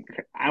 but like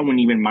I wouldn't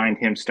even mind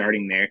him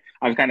starting there.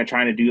 I was kind of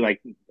trying to do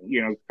like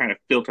kind of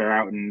filter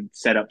out and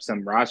set up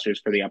some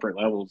rosters for the upper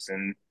levels,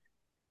 and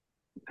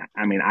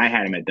I mean I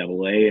had him at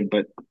Double A,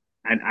 but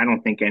I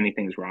don't think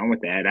anything's wrong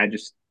with that.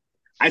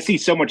 I see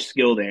so much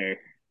skill there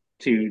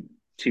to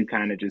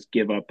kind of just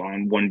give up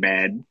on one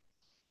bad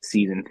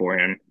season for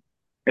him,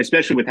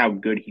 especially with how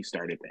good he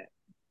started that.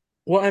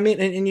 Well, I mean,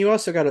 and you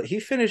also got he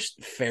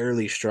finished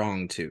fairly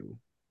strong too.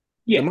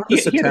 The Yeah, month of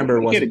September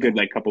he had a wasn't bad. good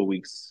like couple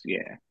weeks,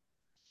 yeah,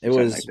 It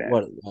something like was that.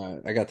 what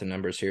I got the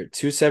numbers here: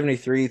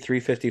 273,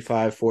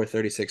 355,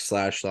 436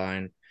 slash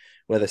line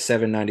with a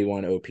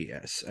 791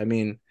 OPS. I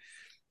mean,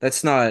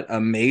 that's not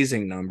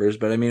amazing numbers,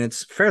 but I mean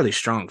it's fairly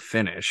strong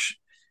finish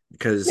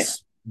Yeah,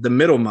 because the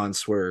middle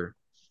months were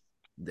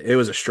it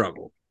was a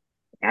struggle.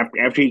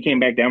 after he came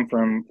back down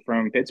from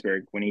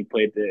Pittsburgh when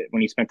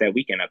he spent that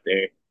weekend up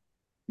there,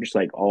 just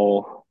like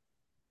all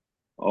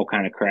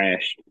kind of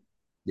crashed.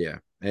 Yeah,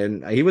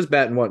 and he was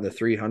batting what in the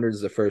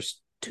 300s the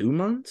first 2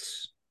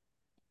 months.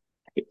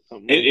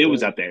 Something like It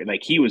was that. up there,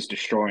 like he was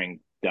destroying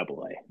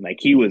Double A, like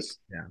he was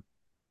Yeah.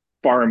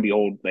 far and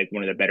behold like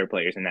one of the better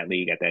players in that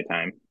league at that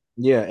time.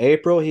 Yeah,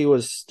 April he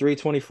was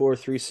 324,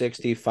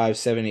 360,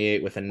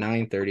 578 with a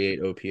 938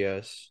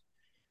 OPS.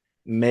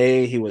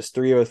 May he was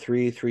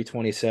 303,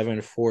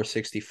 327,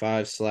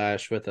 465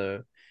 slash with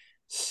a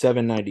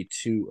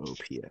 792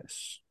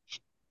 OPS.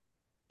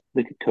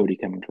 Look at Cody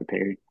coming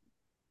prepared.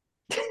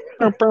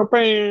 Bow, bow,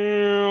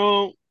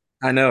 bow.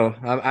 I know.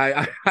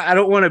 I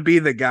don't want to be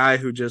the guy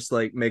who just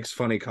like makes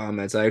funny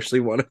comments. I actually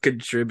want to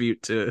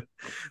contribute to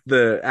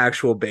the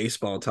actual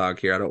baseball talk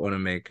here. I don't want to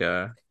make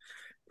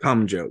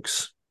cum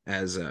jokes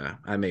as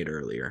I made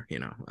earlier.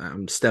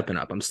 I'm stepping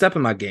up. I'm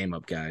stepping my game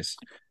up, guys.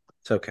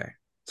 It's okay.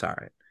 It's all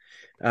right.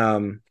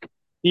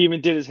 He even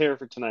did his hair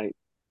for tonight.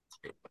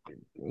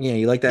 Yeah,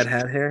 you like that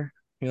hat hair?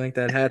 You like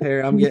that hat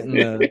hair? I'm getting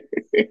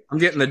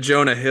the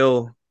Jonah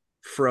Hill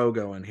fro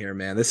going here,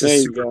 man. This There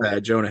is you super go.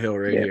 bad Jonah Hill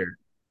right Yep. here.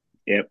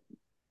 Yep.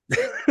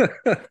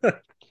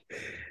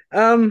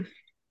 um,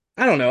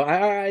 I don't know.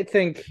 I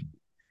think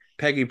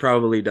Peggy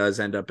probably does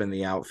end up in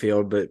the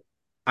outfield, but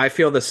I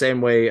feel the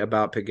same way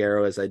about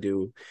Piguero as I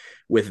do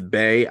with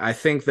Bay. I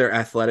think they're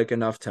athletic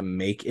enough to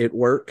make it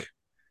work.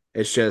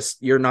 It's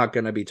just you're not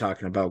going to be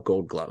talking about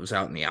Gold Gloves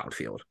out in the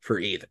outfield for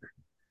either.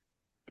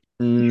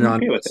 I'm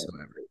None okay with that.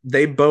 whatsoever.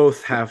 They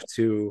both have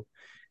to,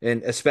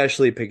 and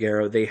especially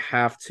Piguero, they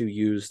have to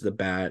use the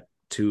bat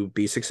to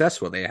be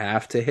successful. They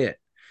have to hit.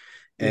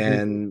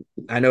 Hmm. And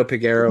I know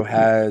Piguero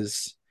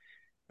has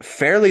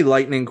fairly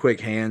lightning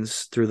quick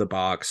hands through the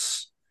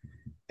box.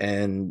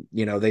 And,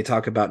 they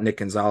talk about Nick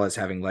Gonzalez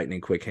having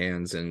lightning quick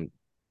hands. And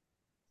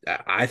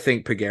I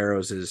think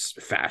Piguero's is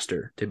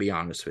faster, to be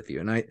honest with you.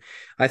 And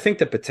I think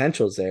the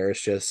potential's there.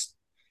 It's just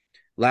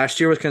last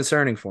year was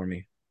concerning for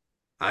me.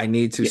 I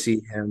need to Yeah.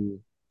 see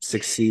him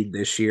succeed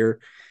this year.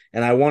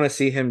 And I want to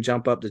see him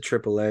jump up to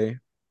AAA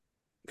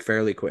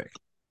fairly quick.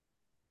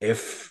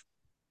 If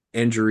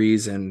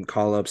injuries and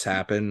call ups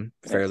happen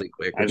fairly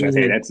quick, I was which gonna I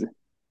say think.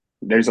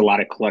 there's a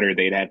lot of clutter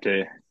they'd have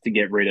to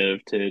get rid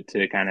of to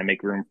kind of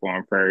make room for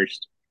him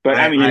first. But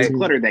I I, mean, I it's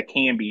clutter that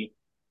can be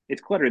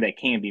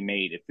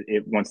made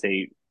if once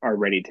they are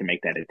ready to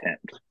make that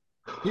attempt.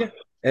 Yeah.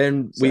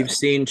 And So we've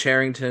seen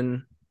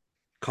Charrington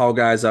call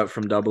guys up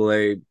from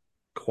AA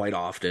quite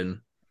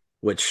often,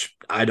 which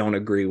I don't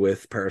agree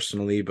with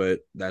personally,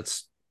 but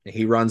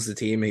he runs the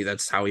team.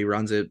 That's how he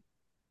runs it.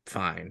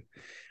 Fine.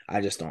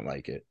 I just don't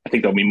like it. I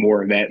think there'll be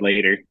more of that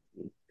later,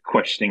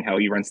 questioning how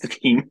he runs the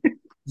team.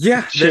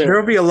 Yeah, Sure.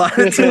 there'll be a lot.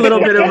 It's a little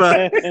bit of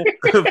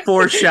a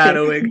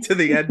foreshadowing to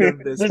the end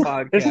of this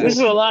This is podcast.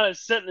 a lot of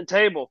setting the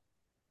table.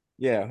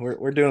 Yeah,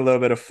 we're doing a little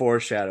bit of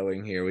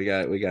foreshadowing here. We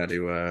got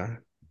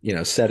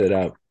to set it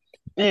up.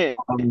 Yeah,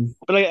 Um,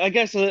 but I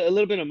guess a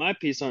little bit of my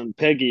piece on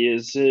Peggy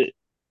is a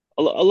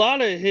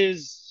lot of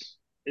his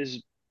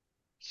is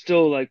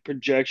still like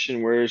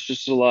projection, where it's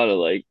just a lot of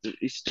like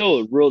he's still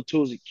a real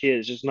toolsy kid.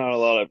 It's just not a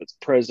lot of it's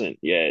present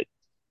yet.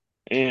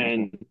 Mhm.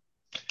 And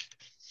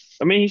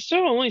I mean, he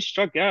still only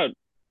struck out.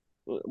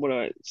 What am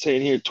I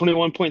saying here?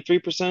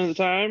 21.3% of the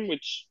time,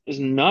 which is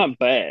not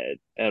bad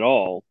at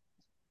all.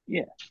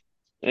 Yeah,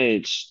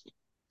 It's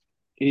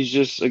he's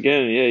just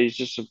again, yeah, he's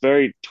just a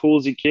very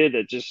toolsy kid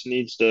that just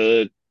needs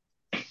to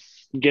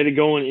get it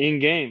going in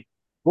game.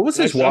 what was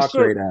And his I walk still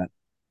rate at?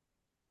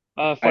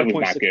 it five was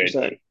point not six good.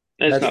 percent.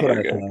 It's That's not what very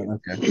I good. thought.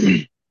 Okay.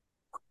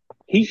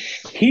 He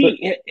But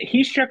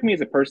he struck me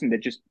as a person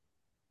that just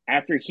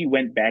after he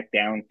went back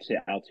down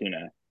to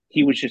Altoona,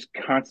 he was just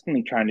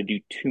constantly trying to do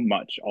too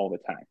much all the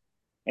time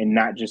and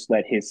not just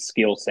let his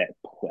skill set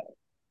play.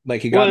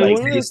 Like he well, got and the Like,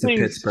 one of the taste of things,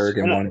 Pittsburgh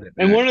and wanted it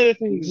and back.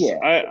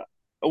 yeah,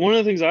 one of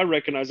the things I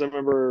recognize, I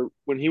remember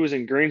when he was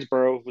in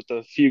Greensboro with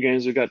the few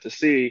games we got to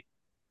see.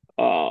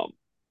 Um,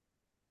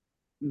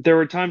 there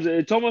were times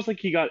it's almost like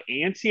he got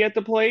antsy at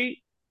the plate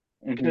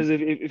hmm because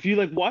if you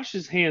like watch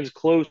his hands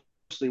closely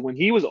when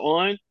he was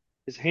on,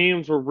 his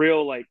hands were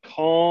real like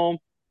calm.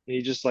 And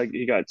he just like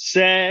he got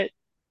set,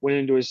 went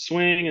into his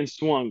swing and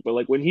swung. But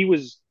like when he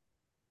was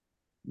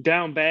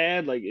down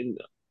bad, like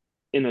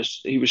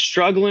he was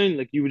struggling,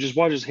 like you would just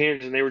watch his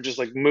hands and they were just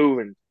like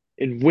moving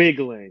and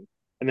wiggling.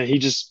 And then he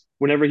just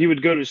whenever he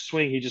would go to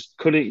swing, he just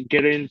couldn't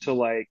get into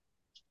like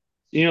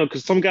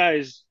because some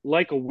guys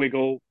like a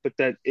wiggle, but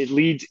that it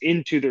leads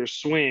into their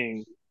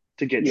swing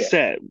to get yeah,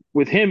 set.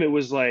 With him, it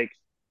was like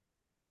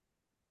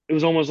it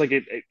was almost like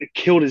it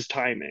killed his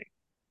timing.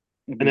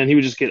 And hmm then he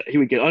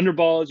would get under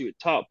balls, he would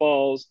top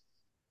balls.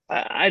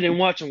 I didn't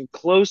watch him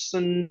close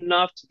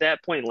enough to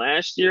that point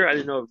last year. I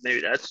didn't know if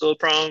maybe that's still a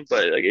problem,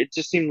 but like it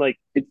just seemed like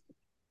it,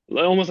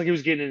 almost like he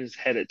was getting in his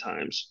head at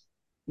times.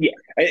 yeah.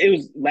 It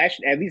was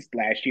at least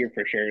last year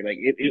for sure. Like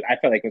I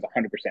felt like it was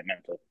 100%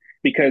 mental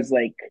because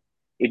like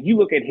if you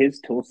look at his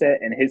tool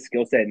set and his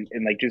skill set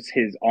and like just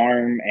his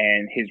arm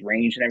and his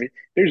range and everything,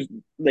 there's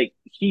like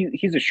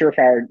he's a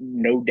surefire,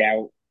 no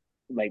doubt,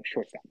 like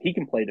shortstop. He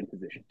can play the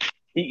position.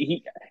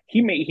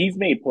 He's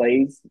made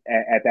plays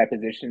at that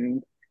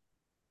position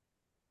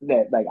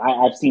that like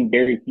I've seen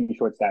very few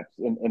shortstops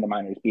in the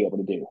minors be able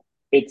to do.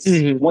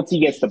 It's Mm-hmm. once he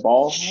gets the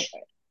ball,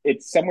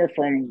 it's somewhere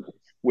from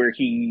where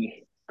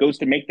he goes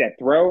to make that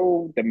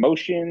throw, the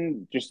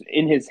motion just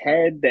in his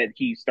head that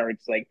he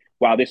starts like,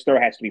 wow, this throw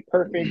has to be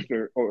perfect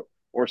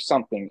or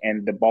something,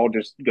 and the ball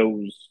just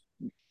goes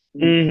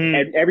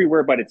Mm-hmm.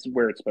 everywhere, but it's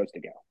where it's supposed to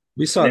go.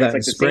 We And saw then that it's in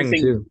like the same spring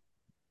thing. too.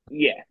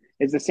 Yeah,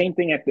 it's the same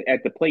thing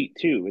at the plate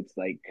too. It's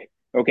like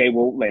okay,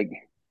 well, like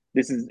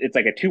it's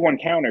like a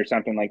 2-1 count or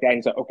something like that.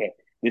 He's like, okay,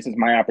 this is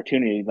my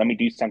opportunity. Let me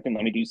do something.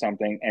 Let me do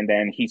something. And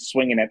then he's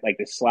swinging at like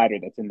this slider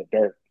that's in the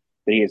dirt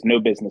that he has no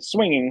business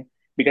swinging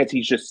because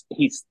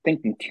he's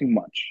thinking too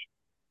much.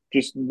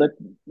 Just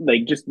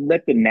just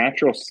let the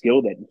natural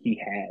skill that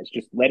he has,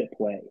 just let it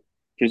play.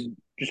 Just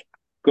just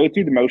go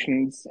through the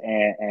motions,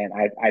 and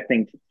I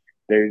think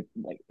there's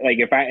like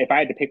if I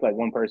had to pick like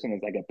one person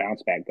as like a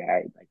bounce back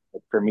guy,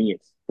 like for me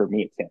it's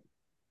him.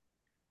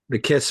 The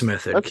Kiss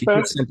method. That's Keep fair.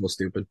 it simple,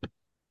 stupid.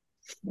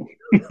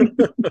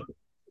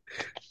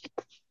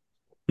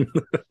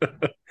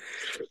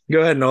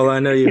 Go ahead, Nola. I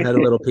know you had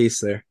a little piece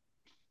there.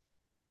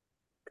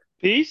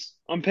 Piece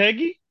on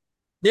Peggy.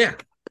 Yeah.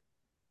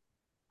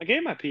 I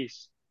gave my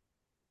piece.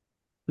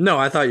 No,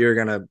 I thought you were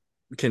gonna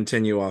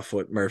continue off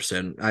what Murph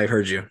said. I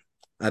heard you.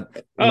 I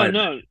Oh might have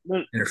no,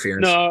 no,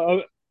 interference.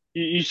 no.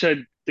 You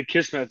said the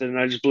kiss method, and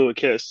I just blew a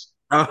kiss.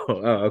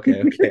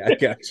 Okay, okay. I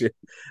got you.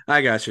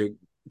 I got you.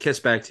 Kiss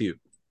back to you.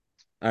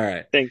 All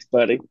right. Thanks,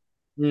 buddy.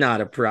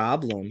 Not a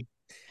problem.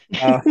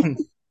 Um,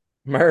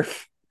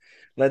 Murph,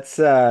 let's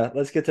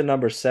get to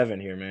number 7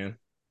 here, man.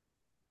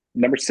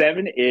 Number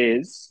 7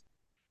 is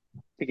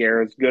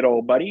Figueroa's good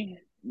old buddy,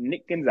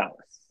 Nick Gonzalez.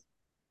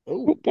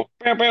 Oh, Bow,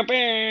 bow,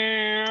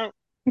 bow.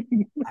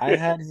 I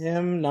had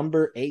him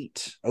number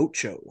 8,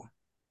 Ocho,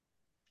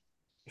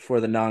 for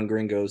the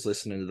non-gringos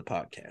listening to the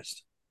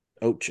podcast.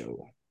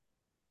 Ocho.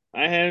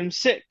 I had him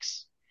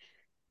 6.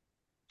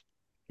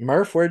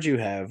 Murph, where'd you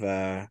have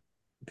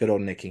good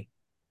old Nicky?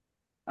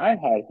 I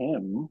had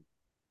him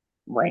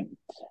ranked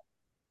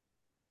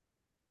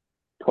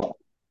 12.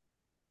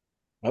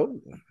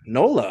 Oh,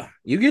 Nola,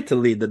 you get to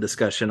lead the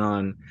discussion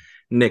on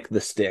Nick the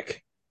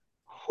Stick.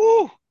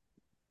 Whew.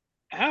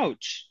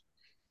 Ouch.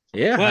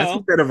 Yeah, that's a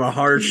Well, bit of a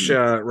harsh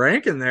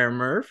ranking there,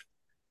 Murph.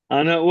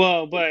 I know.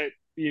 Well, but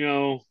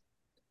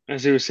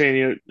as he was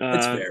saying,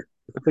 It's fair.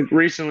 I think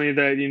recently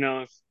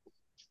that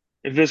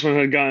if this one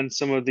had gotten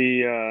some of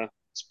the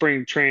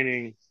spring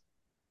training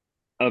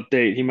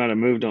update, he might have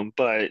moved him.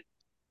 But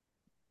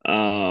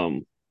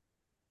um,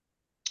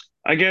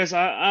 I guess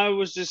I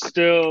was just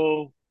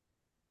still.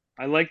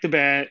 I like the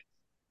bat.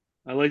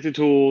 I like the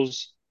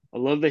tools. I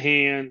love the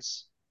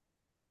hands.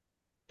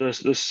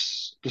 The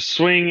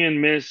swing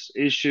and miss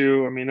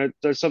issue. I mean,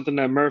 that's something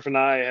that Murph and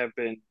I have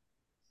been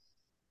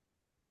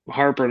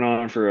harping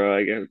on for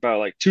about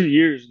like 2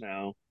 years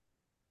now.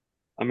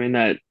 I mean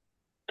that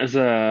as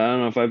I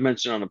don't know if I've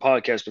mentioned on the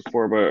podcast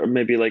before, but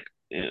maybe like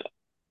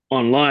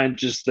online,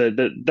 just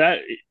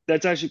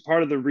that's actually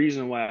part of the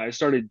reason why I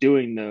started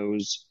doing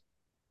those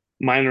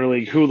minor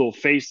league Hulu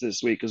face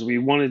this week because we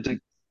wanted to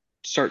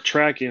start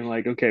tracking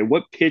like, okay,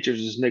 what pitchers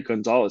is Nick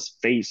Gonzalez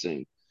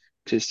facing?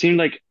 Because it seemed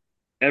like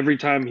every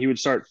time he would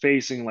start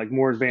facing like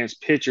more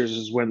advanced pitchers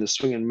is when the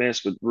swing and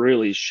miss would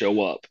really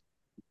show up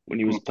when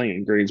he was playing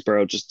in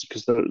Greensboro, just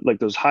because like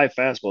those high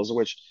fastballs,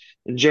 which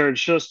and Jared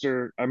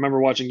Schuster, I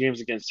remember watching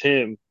games against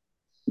him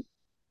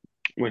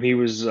when he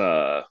was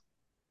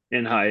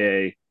in high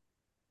A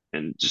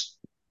and just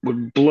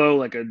would blow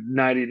like a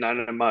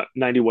 91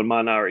 mile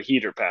an hour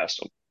heater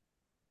past him.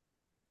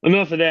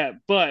 Enough of that,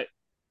 but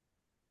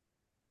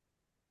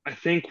I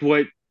think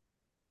what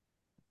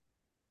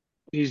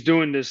he's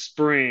doing this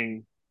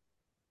spring,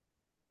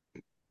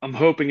 I'm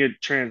hoping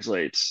it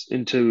translates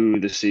into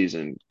the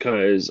season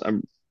because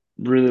I'm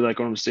really like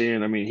what I'm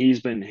seeing. I mean, he's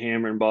been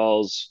hammering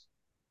balls,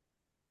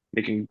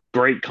 making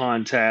great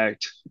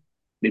contact,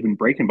 They've been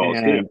breaking balls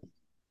too. and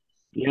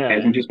yeah,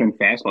 Hasn't just been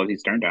fastballs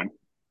he's turned on.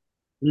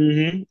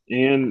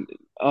 and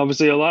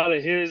obviously a lot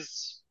of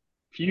his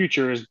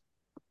future is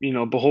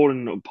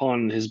beholden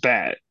upon his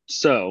bat.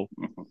 So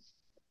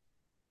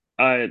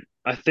I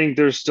think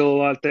there's still a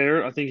lot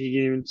there. I think he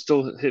can even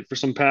still hit for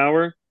some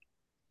power.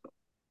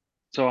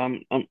 So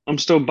I'm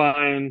still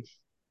buying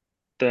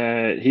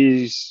that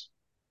he's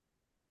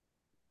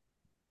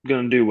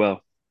gonna do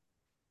well.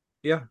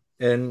 Yeah.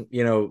 And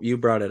you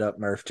brought it up,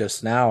 Murph,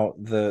 just now.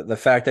 The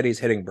fact that he's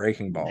hitting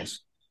breaking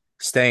balls,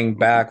 staying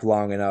back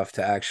long enough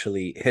to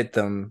actually hit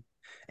them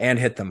and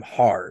hit them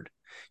hard.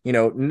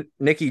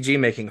 Nicky G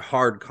making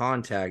hard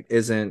contact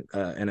isn't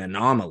an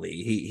anomaly.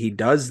 He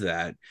does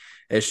that.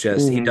 It's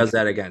just he Mhm. does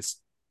that against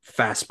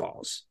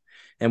fastballs,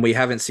 and we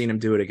haven't seen him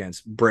do it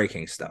against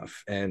breaking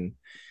stuff. And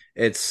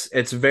it's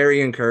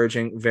very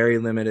encouraging. Very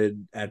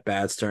limited at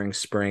bats during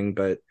spring,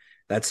 but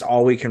that's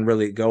all we can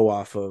really go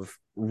off of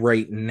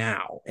right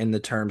now in the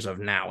terms of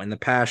now. In the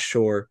past,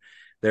 sure,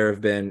 there have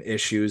been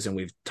issues, and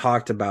we've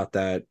talked about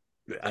that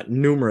a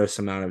numerous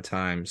amount of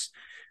times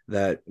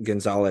that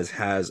Gonzalez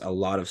has a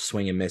lot of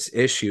swing and miss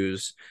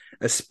issues,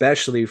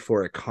 especially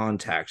for a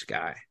contact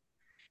guy.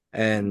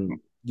 And,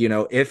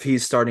 if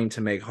he's starting to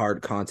make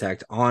hard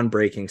contact on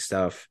breaking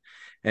stuff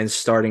and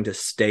starting to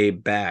stay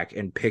back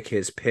and pick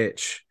his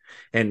pitch,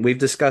 and we've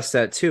discussed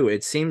that too.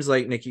 It seems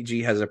like Nicky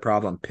G has a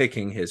problem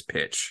picking his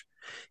pitch.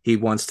 He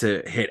wants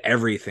to hit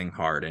everything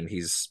hard, and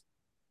he's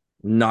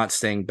not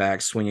staying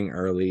back, swinging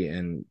early,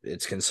 and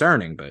it's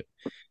concerning. But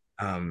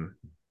um,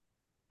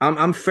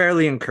 I'm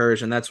fairly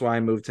encouraged, and that's why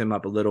I moved him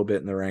up a little bit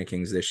in the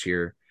rankings this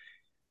year.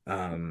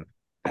 Um,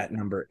 at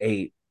number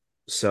 8.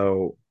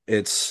 So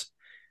it's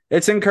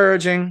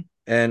encouraging,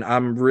 and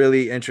I'm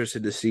really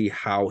interested to see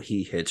how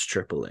he hits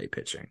AAA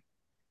pitching,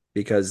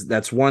 because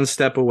that's one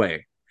step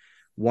away,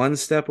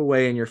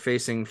 and you're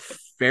facing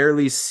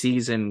fairly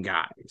seasoned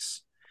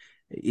guys,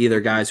 either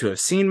guys who have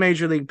seen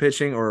major league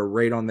pitching or are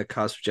right on the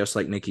cusp, just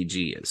like Nikki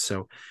G is.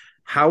 So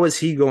how is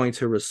he going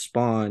to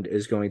respond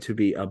is going to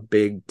be a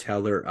big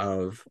teller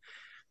of,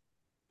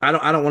 I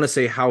don't want to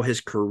say how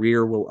his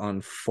career will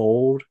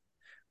unfold,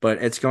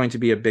 but it's going to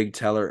be a big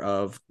teller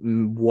of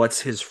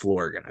what's his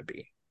floor going to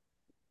be.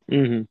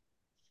 Mm-hmm.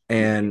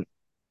 And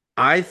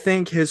I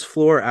think his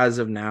floor as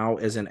of now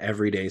is an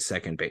everyday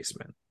second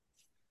baseman.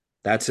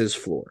 That's his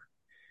floor.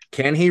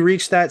 Can he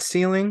reach that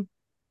ceiling?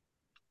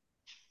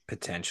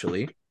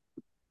 Potentially.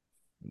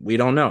 We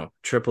don't know.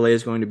 AAA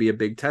is going to be a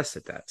big test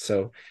at that.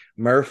 So,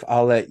 Murph,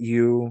 I'll let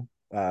you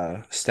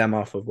stem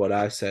off of what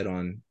I said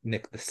on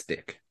Nick the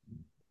Stick.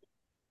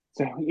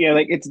 So yeah,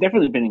 like it's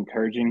definitely been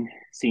encouraging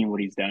seeing what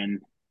he's done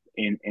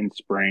in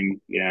spring.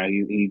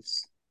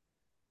 He's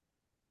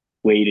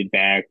weighted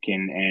back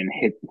and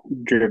hit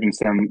driven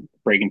some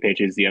breaking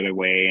pitches the other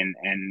way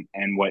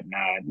and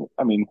whatnot.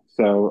 I mean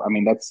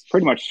that's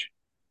pretty much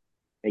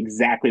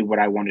exactly what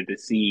I wanted to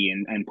see,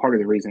 and part of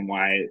the reason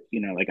why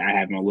like I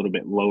have him a little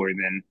bit lower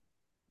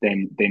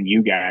than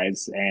you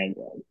guys. And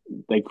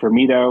like for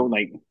me though,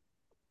 like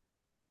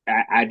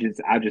I'll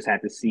just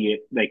have to see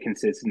it, like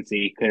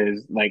consistency,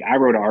 because like I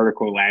wrote an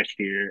article last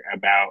year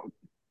about,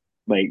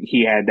 like,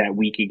 he had that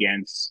week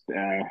against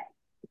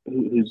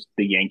who's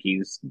the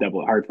Yankees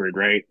double Hartford,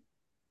 right?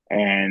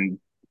 And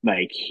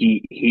like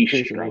he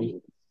Cincinnati.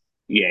 struggled.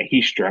 Yeah,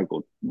 he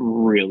struggled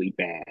really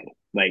bad.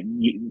 Like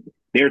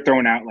they're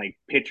throwing out like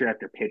pitcher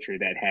after pitcher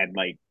that had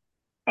like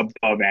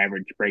above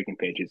average breaking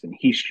pitches, and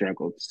he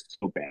struggled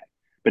so bad.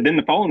 But then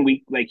the following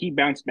week, like he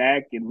bounced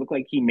back. It looked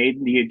like he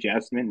made the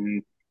adjustment,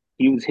 and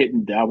he was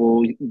hitting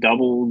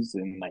doubles,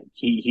 and like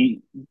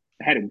he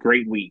had a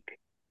great week.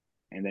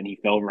 And then he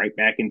fell right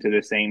back into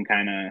the same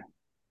kind of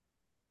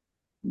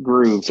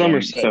groove. And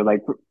Somerset. so, like,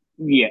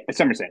 yeah,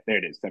 Somerset. There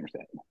it is,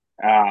 Somerset.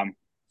 Um,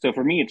 so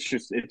for me,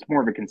 it's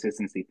more of a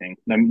consistency thing.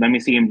 Let me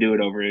see him do it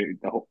over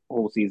the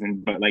whole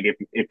season. But like,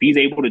 if he's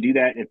able to do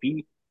that, if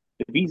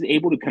he's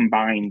able to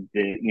combine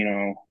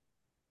the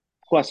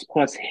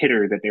plus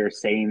hitter that they're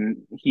saying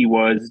he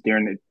was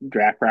during the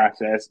draft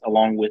process,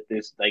 along with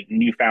this like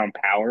newfound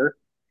power,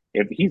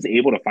 if he's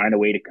able to find a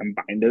way to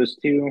combine those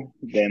two,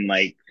 then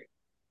like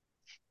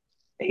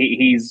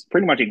he's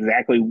pretty much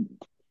exactly,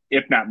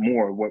 if not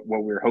more, what we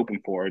were hoping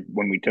for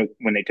when they took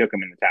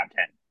him in the top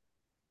 10.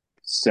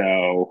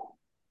 So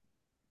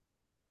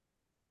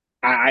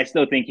I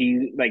still think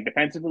he, like,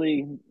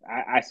 defensively,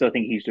 I still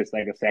think he's just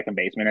like a second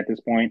baseman at this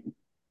point.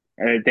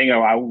 The thing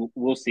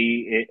we'll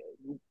see it.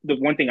 The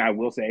one thing I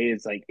will say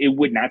is, like, it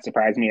would not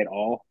surprise me at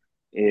all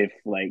if,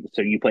 like,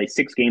 so you play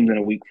 6 games in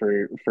a week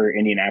for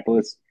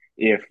Indianapolis,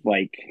 if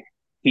like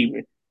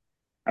he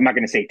I'm not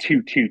going to say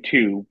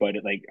 2-2-2, but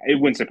it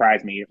wouldn't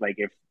surprise me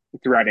if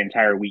throughout an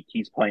entire week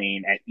he's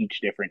playing at each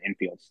different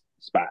infield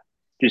spot,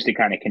 just to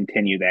kind of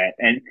continue that.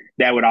 And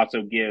that would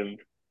also give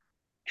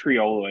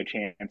Triolo a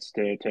chance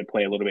to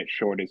play a little bit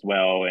short as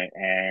well,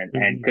 and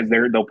Mm-hmm. because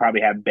they'll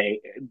probably have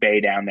Bay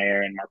down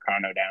there and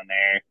Marcano down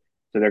there,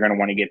 so they're going to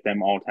want to get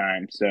them all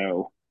time.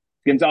 So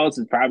Gonzalez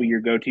is probably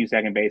your go-to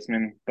second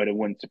baseman, but it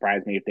wouldn't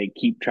surprise me if they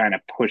keep trying to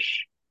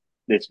push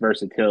this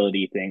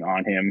versatility thing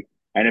on him.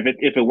 And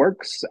if it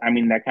works, I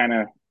mean, that kind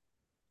of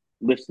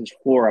lifts his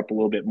floor up a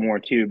little bit more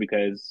too,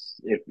 because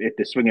if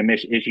the swing and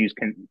miss issues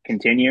can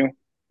continue,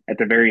 at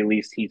the very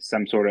least he's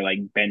some sort of like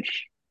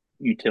bench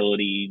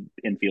utility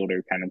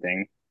infielder kind of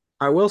thing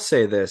I will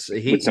say this.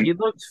 with He some.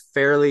 looked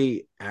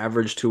fairly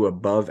average to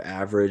above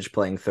average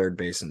playing third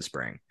base in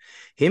spring.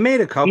 He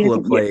made a He couple has,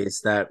 of yeah.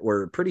 plays that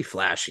were pretty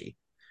flashy.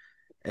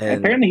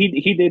 And Apparently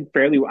he did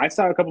fairly well. I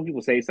saw a couple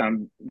people say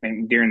something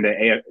during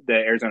the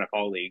Arizona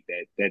Fall League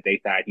that they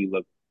thought he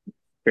looked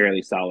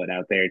fairly solid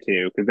out there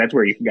too, because that's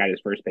where he got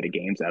his first bit of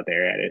games out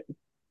there at it.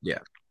 yeah.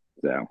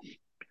 So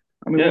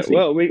I mean, we'll Yeah, see.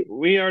 well,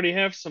 we already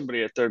have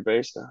somebody at third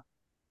base now.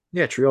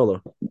 Yeah,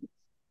 Triolo.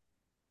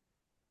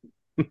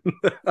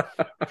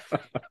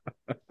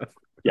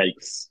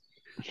 Yikes,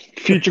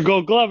 Future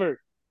Gold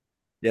Glover.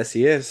 Yes,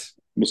 he is.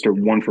 Mister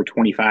 1 for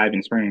 25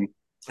 in spring.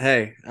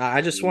 Hey,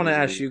 I just want to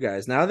ask you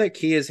guys, now that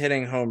Key is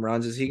hitting home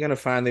runs, is he going to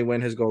finally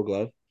win his gold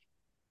glove?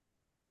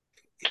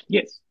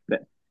 Yes,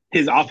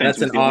 his offense That's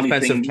was an the only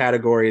offensive thing.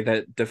 category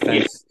that Yeah,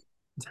 defense.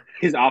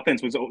 his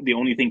offense was the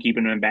only thing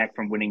keeping him back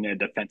from winning a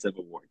defensive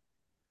award.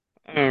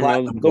 I don't know.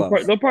 Platinum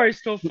glove. They'll probably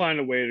still find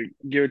a way to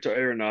give it to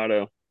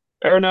Arenado.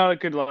 Arenado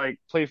could like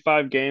play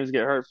 5 games,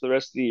 get hurt for the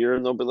rest of the year,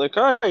 and they'll be like,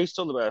 "All right, he's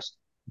still the best.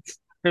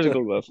 Here's a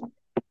Gold Glove."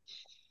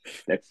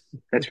 That's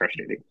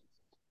frustrating.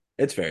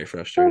 It's very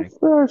frustrating. That's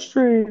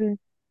frustrating.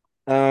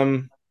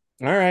 Um,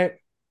 all right.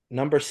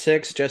 Number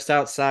 6, just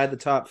outside the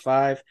top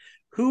 5.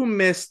 Who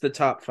missed the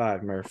top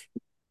 5, Murph?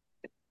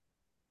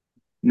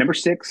 Number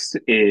 6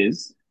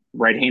 is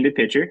right-handed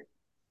pitcher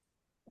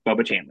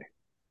Bubba Chandler.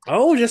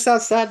 Oh, just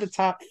outside the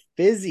top.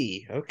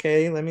 Fizzy.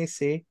 Okay, let me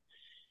see.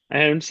 I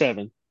had him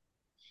 7.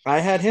 I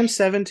had him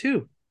 7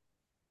 too.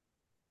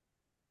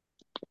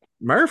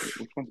 Murph,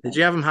 Which one's did my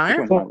you have him which higher?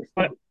 one's my list?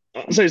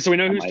 So we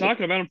know I who's might have.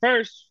 talking about him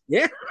first.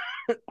 Yeah.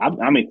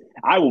 I mean,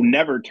 I will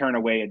never turn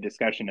away a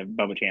discussion of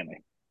Bubba Chandler.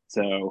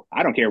 So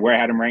I don't care where I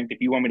had him ranked.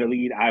 If you want me to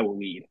lead, I will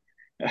lead.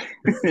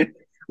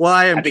 Well,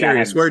 I I am think I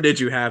curious. had Where did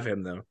you have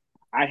him though?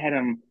 I had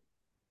him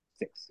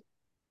 6.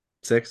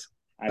 6.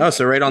 Oh,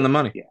 so right on Yeah, the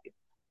money. yeah,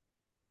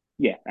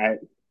 yeah.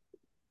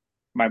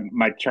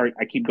 My chart.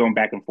 I keep going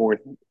back and forth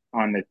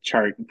on the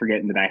chart,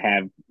 forgetting that I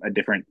have a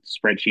different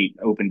spreadsheet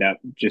opened up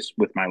just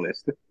with my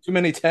list Too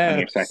many on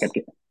here. So I tabs. kept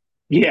getting.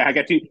 Yeah, I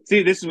got to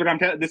see. This is what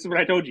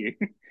I told you.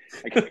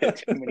 I got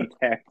too many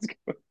tabs.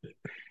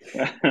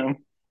 um,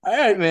 All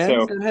right, man.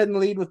 so Go ahead and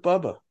lead with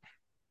Bubba.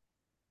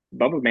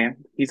 Bubba, man,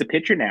 he's a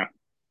pitcher now,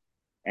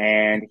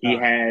 and he Uh,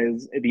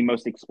 has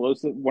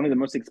one of the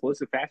most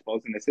explosive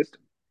fastballs in the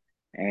system.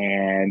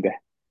 And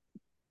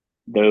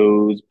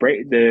the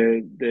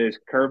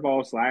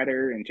curveball,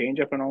 slider, and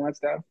changeup and all that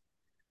stuff,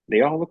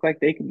 they all look like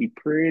they could be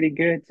pretty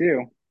good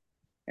too.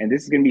 And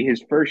this is going to be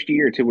his first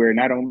year to where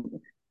not only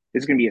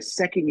this is going to be a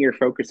second year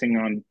focusing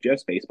on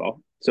just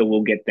baseball, so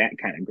we'll get that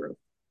kind of growth.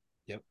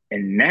 yep.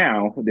 And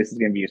now this is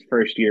going to be his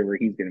first year where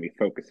he's going to be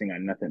focusing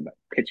on nothing but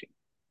pitching.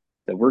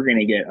 So we're going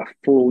to get a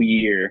full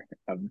year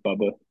of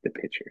Bubba the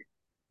pitcher,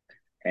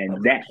 and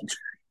Bubba. that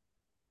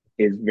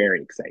is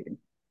very exciting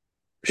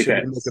Should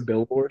we make a because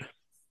billboard?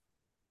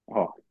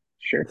 oh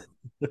sure,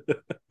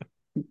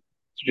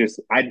 it's just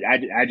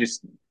I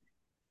just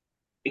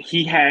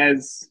he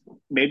has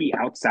maybe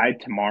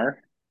outside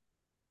Tamar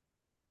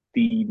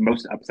the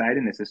most upside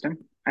in the system.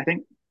 I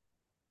think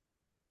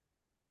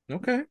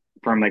Okay.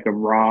 from like a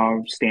raw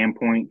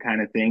standpoint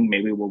kind of thing,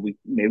 maybe what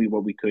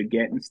we could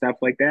get and stuff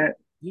like that.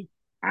 Yeah.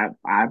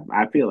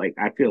 I feel like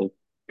I feel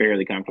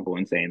fairly comfortable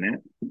in saying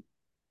that.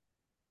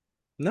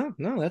 No,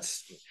 no,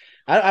 that's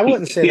I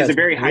wouldn't say He has a that's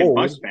very high bold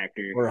bust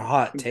factor, or a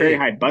hot very take.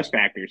 high bust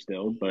factor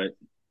still, but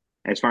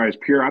as far as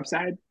pure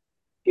upside,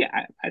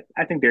 yeah,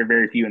 I think there are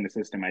very few in the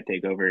system I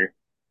take over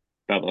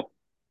Bubba.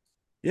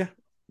 Yeah.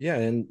 Yeah.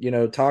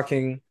 And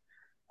talking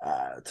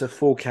to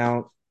Full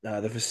Count,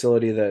 the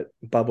facility that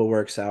Bubba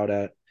works out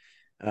at,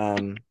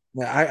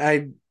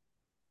 I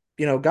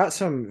got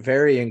some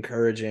very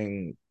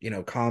encouraging,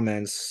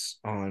 comments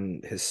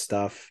on his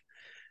stuff.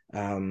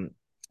 Um,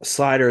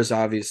 Slider is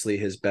obviously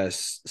his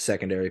best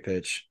secondary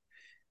pitch.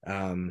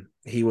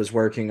 He was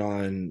working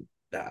on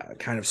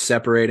kind of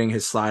separating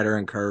his slider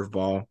and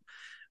curveball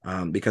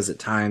because at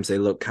times they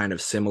look kind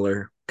of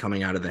similar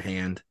coming out of the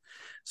hand.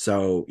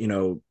 So,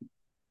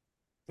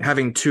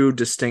 having two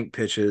distinct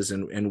pitches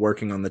and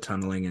working on the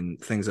tunneling and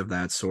things of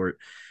that sort.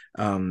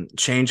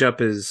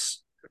 Changeup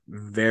is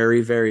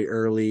very, very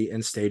early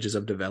in stages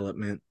of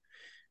development.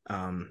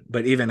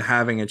 But even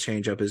having a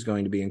changeup is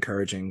going to be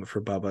encouraging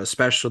for Bubba,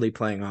 especially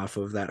playing off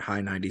of that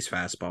high 90s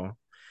fastball.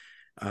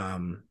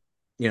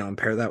 And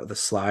pair that with a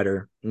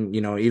slider.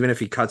 Even if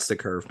he cuts the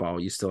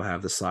curveball, you still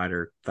have the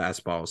slider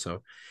fastball.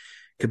 So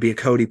could be a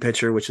Cody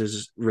pitcher, which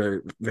is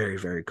very, very,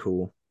 very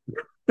cool.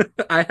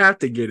 I have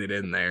to get it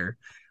in there.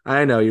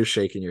 I know you're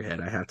shaking your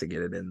head. I have to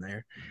get it in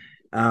there.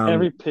 Um,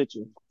 Every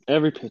pitcher.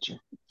 Every pitcher.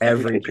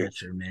 Every every pitcher.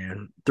 pitcher,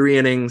 man. 3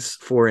 innings,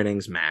 4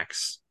 innings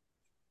max.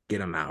 Get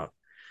them out.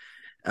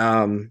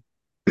 Um,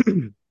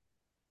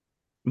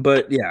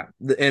 but yeah,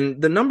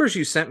 and the numbers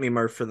you sent me,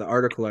 Murph, for the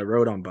article I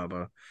wrote on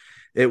Bubba,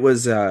 it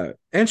was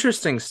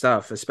interesting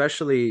stuff,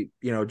 especially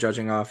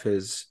judging off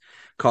his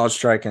college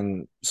strike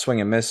and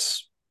swing and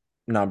miss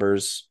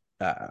numbers.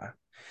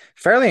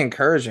 Fairly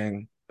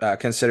encouraging,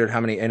 considered how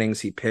many innings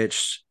he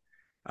pitched.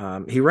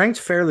 He ranked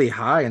fairly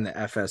high in the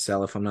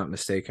FSL, if I'm not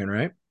mistaken,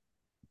 right?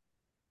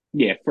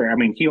 Yeah, I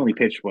mean, he only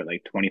pitched what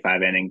like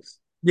 25 innings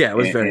Yeah, it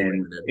was very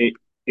in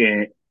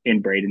limited.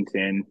 in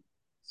Bradenton,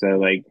 so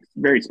like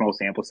very small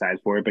sample size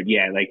for it. But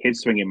yeah, like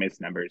his swing and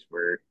miss numbers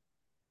were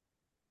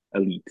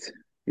elite,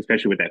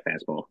 especially with that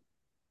fastball.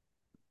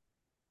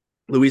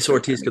 Luis First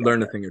Ortiz time he could got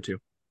learn a that. thing or two.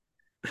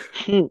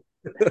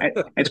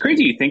 It's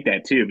crazy you think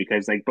that too,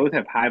 because like both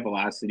have high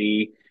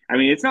velocity. I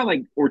mean, it's not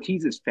like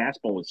Ortiz's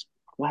fastball is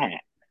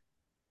flat.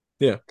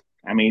 Yeah,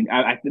 I mean,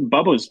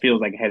 Bubba's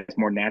feels like it has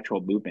more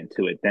natural movement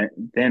to it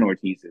than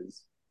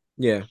Ortiz's.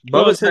 yeah.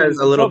 Well, Bubba's it's has because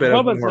a little bit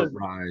of Bubba's more has,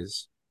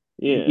 rise.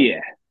 yeah.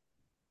 Yeah,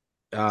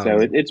 so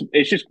Um,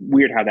 it's just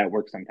weird how that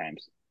works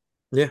sometimes.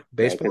 yeah, So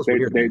baseball because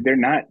is weird, man. they're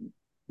not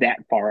that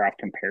far off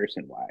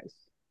comparison wise.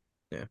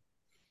 Yeah,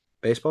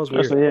 baseball is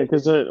weird. So yeah,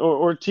 because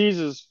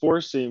Ortiz's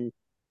four seam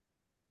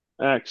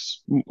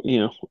acts.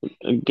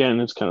 Again,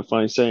 it's kind of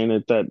funny saying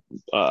it that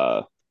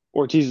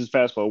Ortiz's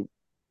fastball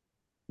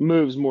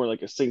moves more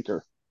like a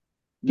sinker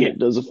than Yeah, it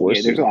does a four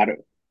yeah. There's seam.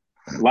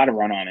 a lot of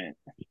run on it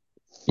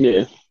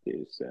Yeah.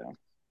 too. So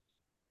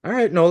All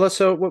right, Nola.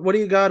 So what do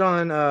you got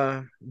on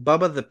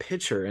Bubba the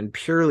pitcher and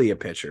purely a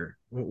pitcher?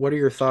 What are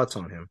your thoughts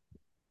on him?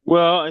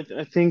 Well,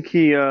 I think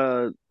he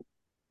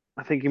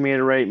made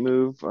a right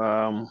move.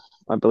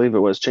 I believe it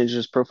was changing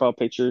his profile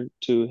picture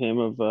to him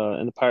of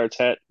in the Pirates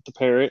hat, the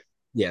parrot.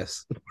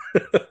 Yes.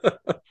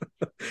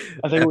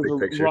 Epic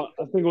picture. I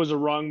think it was a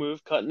wrong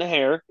move cutting the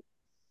hair.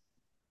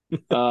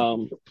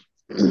 Um,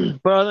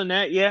 but other than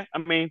that, yeah, I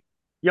mean,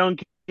 young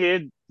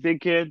kid,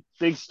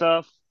 big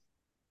stuff.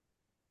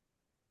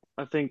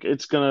 I think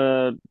it's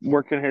gonna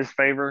work in his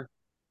favor,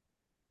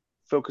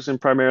 focusing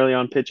primarily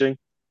on pitching.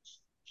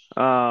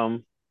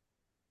 Um,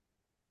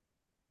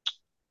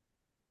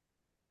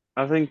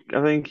 I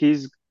think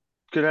he's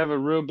could have a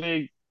real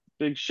big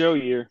show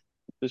year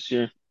this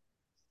year.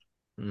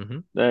 Hmm.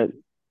 That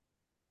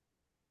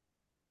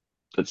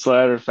that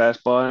slider,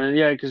 fastball, and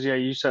yeah, because yeah,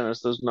 you sent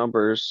us those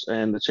numbers,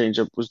 and the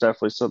changeup was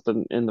definitely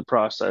something in the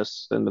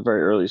process in the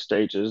very early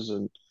stages,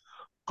 and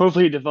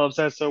hopefully he develops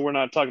that. So we're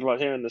not talking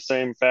about him in the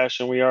same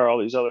fashion we are all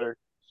these other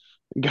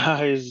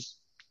guys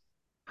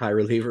High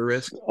reliever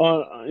risk.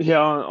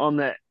 on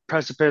that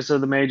precipice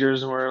of the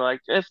majors, and we're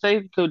like, if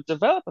they could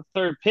develop a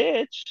third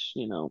pitch,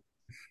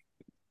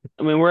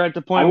 I mean, we're at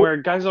the I point would. where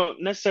guys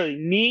don't necessarily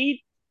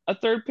need a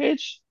third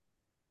pitch.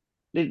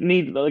 They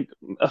need like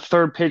a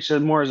third pitch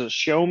more as a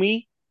show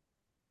me,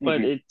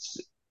 but Mhm. it's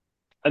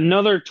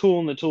another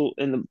tool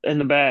in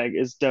the bag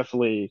is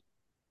definitely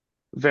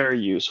very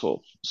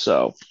useful.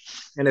 So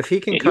And if he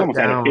can Yeah, he cut almost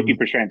had a fifty down,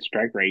 percent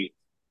strike rate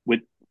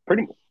with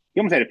pretty. He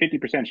almost had a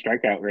 50%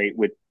 strikeout rate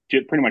with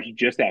pretty much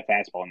just that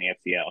fastball in the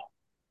FCL.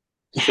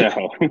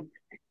 So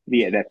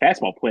yeah, that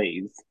fastball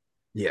plays.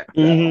 yeah,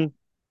 So hmm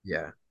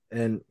yeah.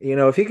 And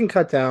if he can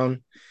cut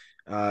down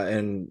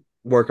and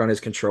work on his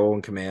control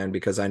and command,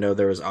 because I know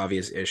there was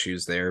obvious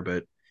issues there,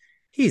 but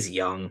he's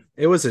young.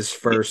 It was his yeah.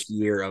 first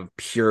year of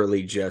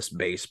purely just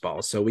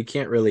baseball, so we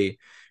can't really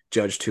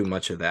judge too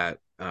much of that.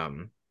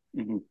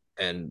 Mhm.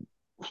 And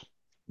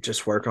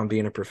just work on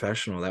being a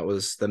professional. That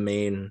was the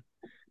main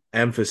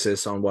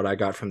emphasis on what I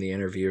got from the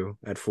interview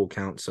at Full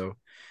Count. So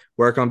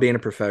work on being a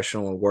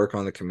professional and work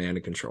on the command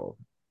and control.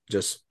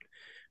 Just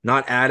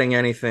not adding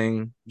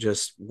anything,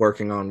 just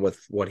working on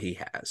with what he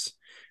has.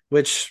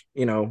 Which,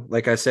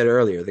 like I said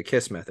earlier, the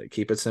KISS method,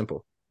 keep it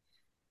simple.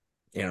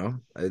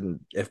 And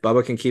if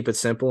Bubba can keep it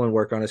simple and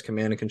work on his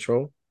command and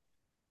control,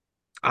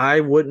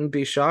 I wouldn't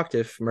be shocked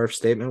if Murph's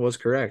statement was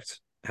correct.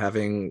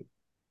 Having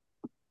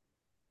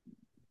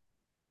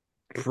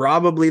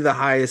probably the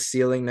highest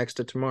ceiling next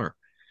to Tamar.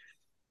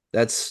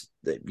 It's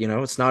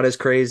not as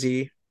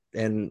crazy.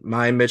 And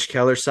my Mitch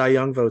Keller Cy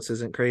Young votes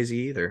isn't crazy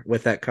either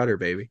with that cutter,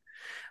 baby.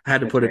 I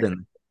had to That's put it fair.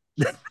 in.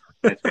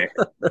 That's fair.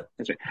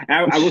 That's fair.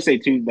 I will say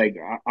too, like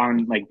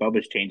on like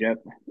Bubba's changeup,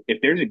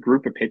 if there's a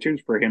group of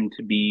pitchers for him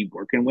to be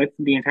working with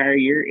the entire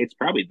year, it's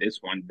probably this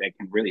one that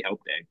can really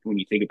help that when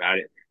you think about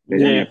it.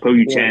 Because Yeah,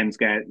 Poyu yeah. Chen's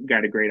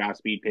got a great off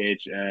speed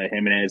pitch.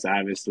 Jimenez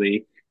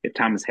obviously. If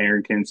Thomas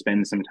Harrington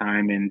spends some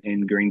time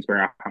in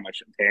Greensboro, how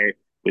much there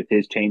with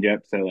his changeup.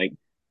 So like,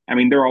 I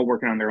mean, they're all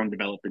working on their own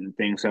development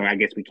thing. So I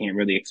guess we can't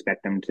really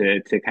expect them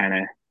to kind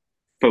of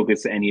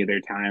focus any of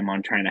their time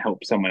on trying to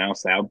help someone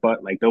else out,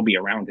 but like they'll be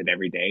around it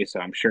every day.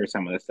 So I'm sure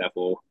some of the stuff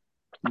will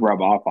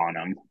rub off on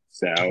them.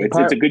 So it's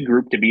Pir- a good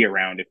group to be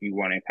around if you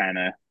want to kind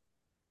of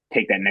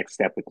take that next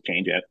step with the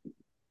changeup.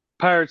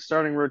 Pirates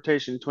starting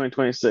rotation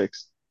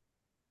 2026.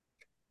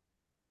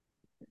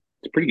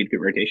 It's a pretty good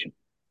rotation.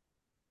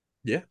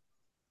 Yeah.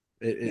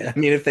 Yeah. I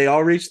mean, if they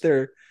all reach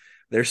their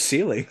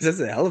ceilings, that's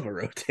a hell of a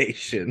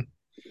rotation.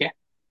 Yeah.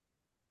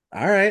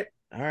 All right.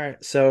 All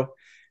right. So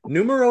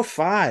numero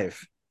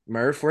 5,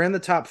 Murph, we're in the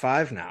top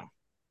 5 now.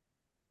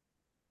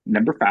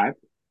 Number 5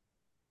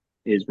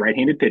 is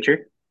right-handed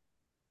pitcher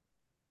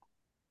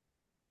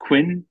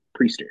Quinn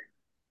Priester.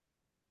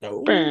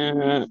 Oh.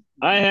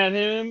 I had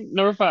him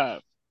number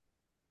 5.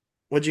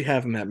 What'd you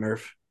have him at,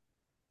 Murph?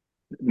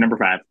 Number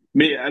 5.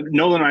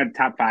 Nolan and my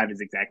top 5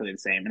 is exactly the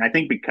same, and I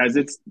think because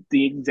it's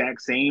the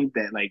exact same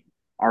that like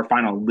our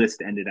final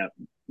list ended up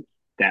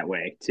that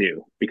way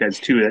too, because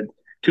two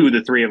of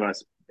the three of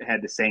us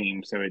had the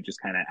same, so it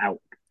just kind of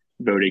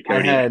outvoted I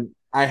Cody. had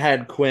I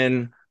had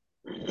Quinn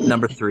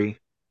number 3.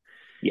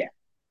 Yeah,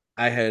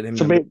 I had him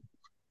So, number.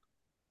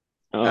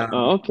 oh,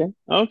 Um,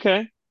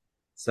 okay.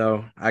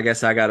 so I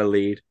guess I got a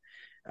lead.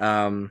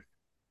 Um,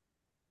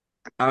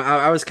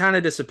 I was kind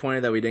of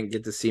disappointed that we didn't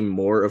get to see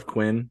more of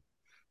Quinn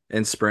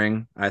in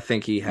spring. I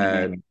think he mm-hmm.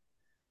 had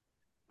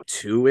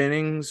 2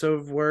 innings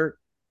of work,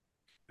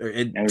 or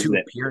That was two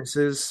it.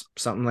 appearances,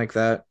 something like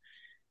that.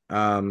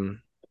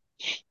 Um,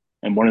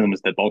 And one of them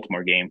was the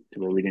Baltimore game, to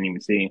where we didn't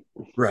even see.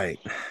 right.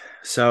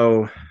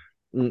 So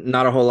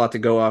not a whole lot to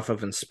go off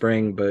of in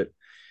spring, but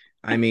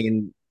I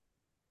mean,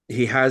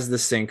 he has the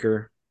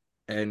sinker,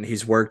 and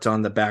he's worked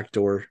on the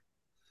backdoor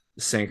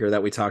sinker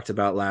that we talked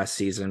about last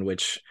season,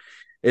 which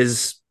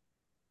is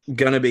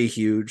gonna be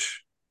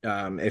huge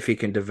if he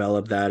can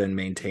develop that and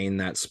maintain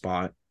that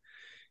spot.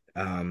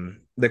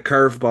 The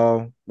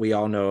curveball we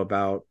all know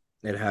about.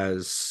 It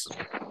has,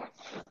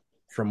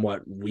 from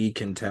what we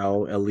can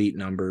tell, elite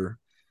number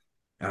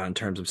in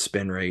terms of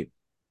spin rate.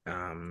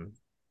 Um,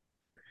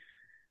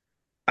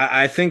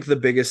 I think the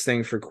biggest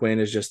thing for Quinn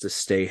is just to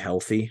stay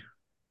healthy.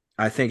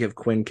 I think if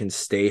Quinn can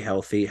stay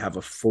healthy, have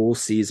a full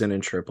season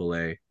in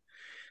AAA,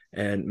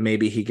 and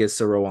maybe he gets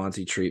the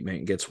Rowanzi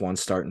treatment, gets one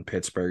start in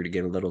Pittsburgh to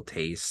get a little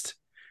taste,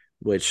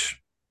 which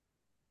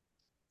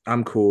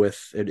I'm cool with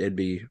it. It'd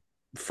be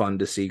fun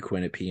to see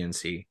Quinn at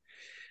PNC.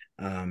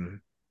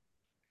 Um,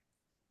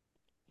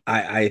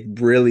 I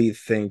really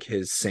think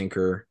his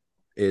sinker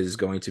is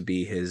going to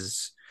be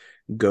his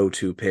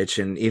go-to pitch,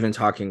 and even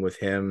talking with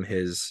him,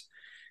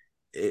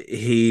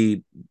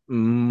 he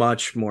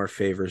much more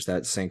favors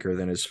that sinker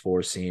than his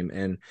four seam.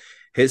 And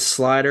his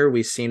slider,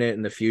 we've seen it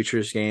in the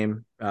futures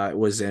game. It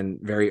was in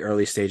very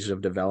early stages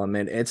of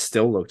development. It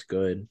still looked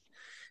good.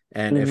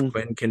 And if Hmm.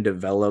 Quinn can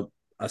develop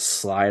a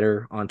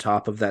slider on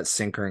top of that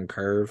sinker and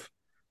curve,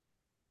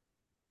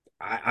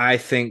 I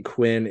think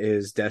Quinn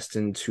is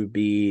destined to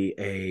be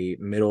a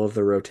middle of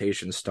the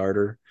rotation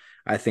starter.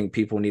 I think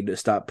people need to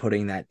stop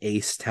putting that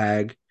ace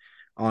tag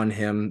on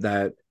him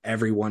that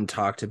everyone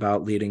talked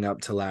about leading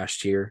up to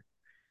last year.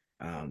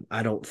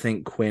 I don't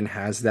think Quinn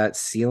has that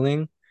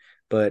ceiling,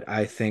 but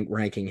I think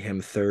ranking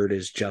him third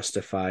is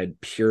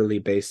justified purely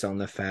based on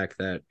the fact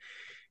that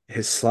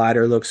his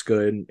slider looks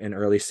good in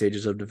early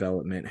stages of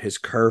development. His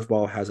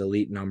curveball has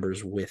elite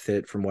numbers with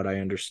it, from what I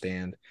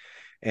understand.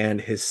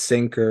 And his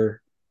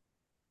sinker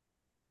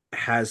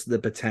has the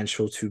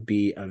potential to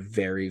be a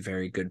very,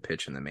 very good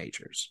pitch in the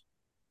majors.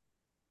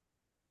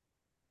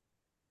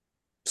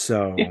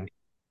 Yeah, So,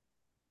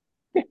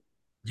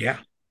 yeah.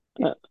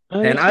 Uh,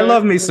 And I okay.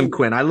 love me some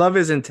Quinn. I love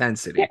his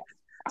yeah. intensity.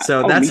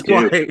 So Oh, that's me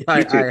why too.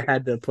 Me too. I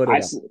had to put I it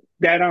up. s-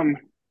 that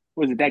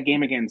was it that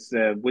game against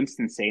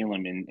Winston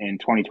Salem in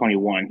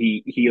 2021.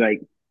 He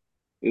like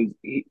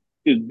it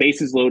was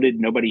bases loaded,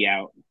 nobody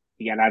out.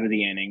 He got out of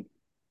the inning.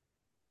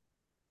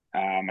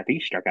 I think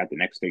he struck out the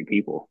next three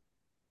people,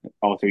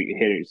 all three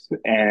hitters.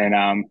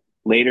 And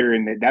later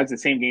that was the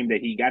same game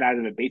that he got out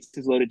of the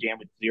bases loaded jam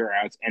with zero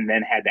outs, and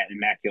then had that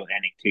immaculate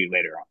inning too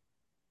later on.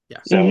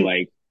 Yeah. So Hmm.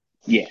 like,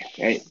 yeah,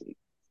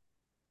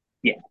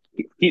 yeah,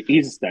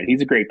 he's a stud.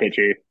 He's a great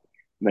pitcher.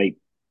 Like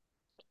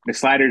the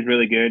slider is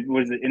really good.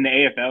 Was in the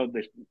AFL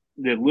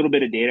the little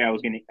bit of data I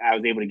was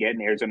able to get in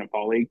the Arizona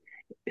Fall League,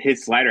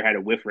 his slider had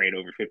a whiff rate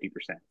over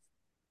 50%.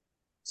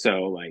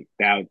 So like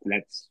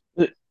that's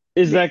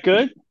Is yeah, that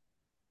good?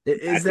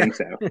 I Is that think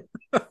so.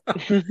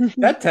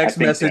 that I text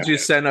think so. message you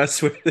sent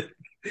us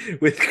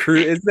with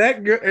crew? Is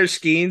that good? Or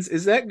Skeens?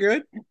 Is that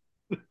good?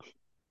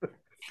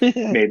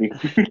 Maybe.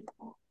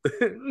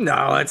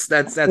 No,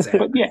 that's But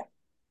average. yeah,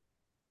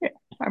 yeah.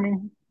 I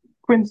mean,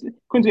 Quinn's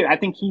good. I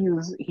think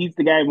he's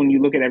the guy when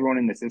you look at everyone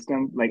in the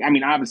system. Like, I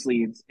mean,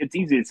 obviously it's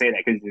easy to say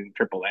that because he's in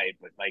AAA,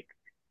 but like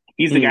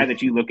he's the guy Mm.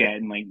 that you look at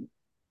and like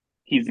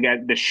he's the guy,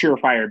 the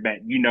surefire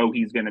bet. You know,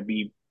 he's going to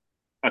be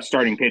a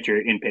starting pitcher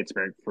in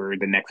Pittsburgh for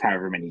the next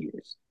however many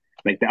years.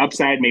 Like the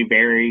upside may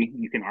vary.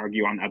 You can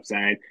argue on the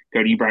upside.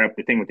 Cody, you brought up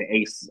the thing with the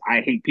ace.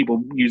 I hate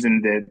people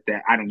using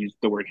the I don't use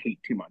the word hate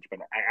too much, but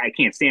I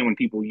can't stand when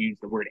people use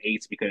the word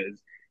ace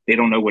because they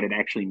don't know what it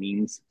actually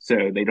means.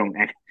 So they don't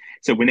act,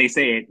 so when they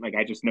say it, like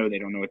I just know they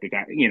don't know what they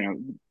got, Yeah.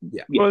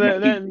 yeah, Well, no,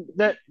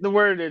 that the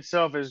word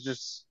itself is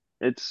just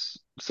it's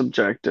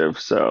subjective.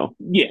 So,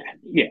 yeah,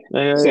 yeah.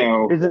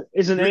 So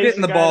is an You're ace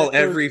getting a the guy ball that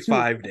throws every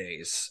two? 5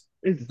 days.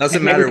 Is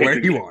Doesn't every matter where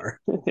pitcher's you are.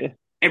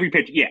 every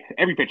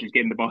pitcher's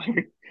getting the ball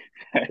every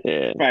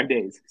yeah, 5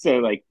 days. So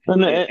like,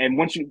 and and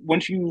once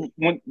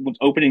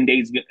opening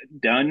days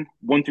done,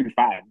 1 through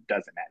 5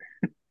 doesn't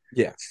matter.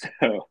 Yeah.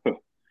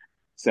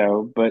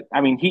 So but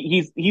I mean,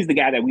 he's the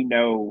guy that we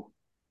know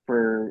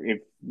for if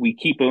we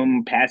keep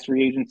him past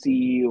free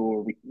agency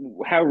or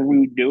however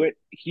we do it,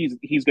 he's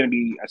going to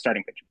be a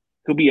starting pitcher.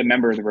 He'll be a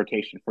member of the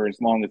rotation for as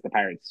long as the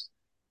Pirates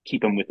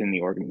keep him within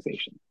the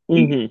organization.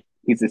 hmm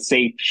He's a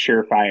safe,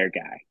 surefire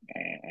guy,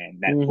 and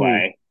that's hmm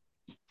why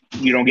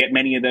you don't get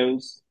many of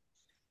those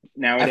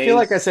I feel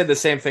like I nowadays. said the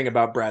same thing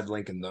about Brad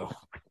Lincoln, though.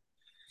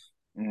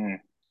 Mm,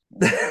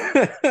 mm,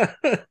 Yeah,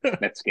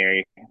 that's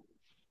scary.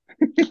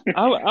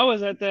 I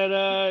was at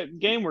that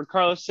game where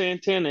Carlos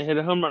Santana hit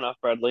a home run off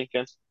Brad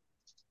Lincoln.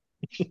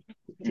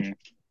 Mm,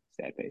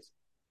 sad face.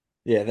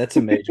 that's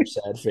a major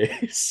sad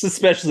face,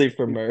 especially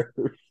for Murph.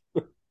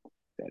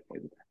 Sad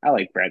face. I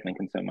like Brad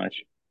Lincoln so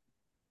much.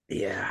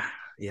 Yeah.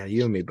 Yeah,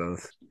 you and me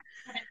both.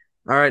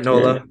 All right,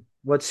 Yeah. Nola.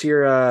 What's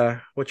your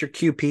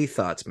QP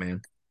thoughts,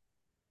 man?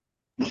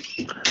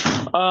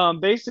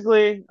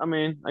 Basically, I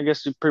mean, I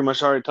guess you pretty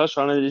much already touched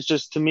on it. It's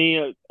just to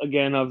me,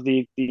 again, of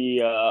the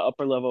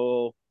upper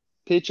level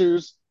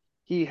pitchers,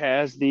 he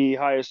has the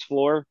highest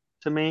floor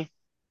to me,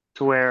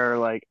 to where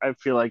like I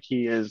feel like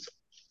he is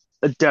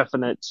a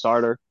definite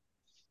starter,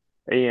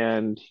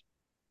 and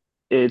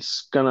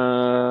it's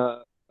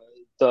gonna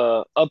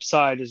the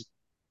upside is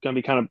gonna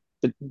be kind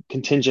of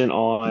contingent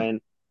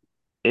on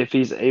if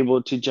he's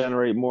able to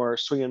generate more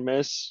swing and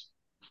miss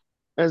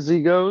as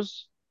he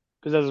goes.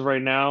 Because as of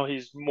right now,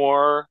 he's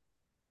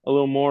a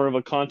little more of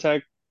a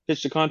contact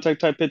pitch to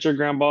contact type pitcher,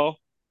 ground ball,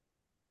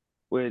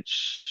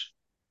 which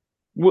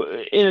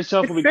in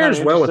itself It will be kind of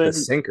fares well with a interesting.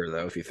 sinker,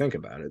 though, if you think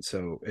about it.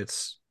 So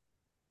it's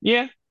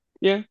Yeah,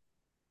 yeah,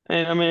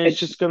 and I mean it's It,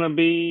 just gonna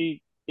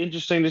be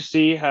interesting to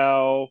see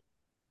how.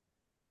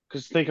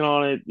 Because thinking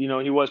on it,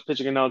 he was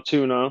pitching in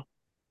Altoona,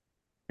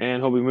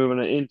 and he'll be moving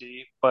to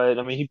Indy. But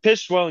I mean, he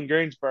pitched well in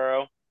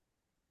Greensboro,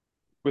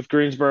 with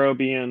Greensboro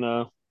being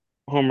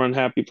home run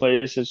happy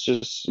place. It's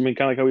just, I mean,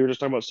 kind of like how we were just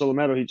talking about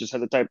Solometo. He just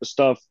had the type of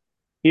stuff.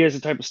 He has the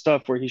type of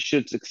stuff where he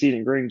should succeed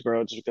in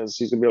Greensboro just because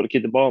he's gonna be able to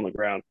keep the ball on the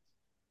ground.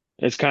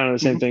 It's kind of the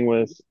same Mhm. thing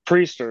with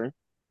Priester,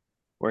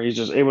 where he's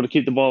just able to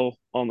keep the ball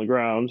on the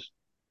ground.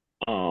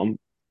 Um,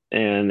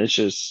 and it's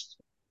just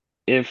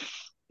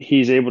if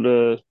he's able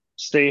to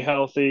stay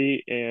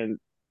healthy and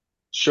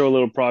show a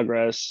little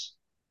progress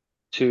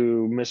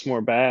to miss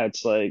more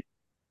bats, like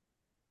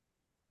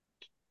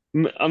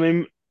I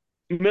mean,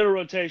 middle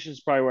rotation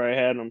is probably where I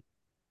had him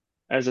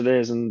as it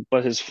is, and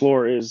but his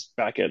floor is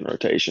back end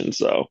rotation.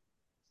 So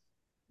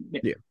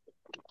Yeah. Yeah.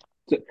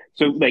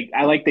 So like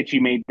I like that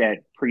you made that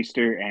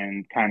Priester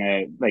and kind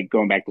of like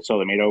going back to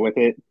Solomato with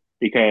it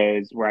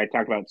because where I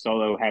talked about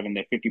Solo having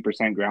the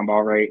 50% ground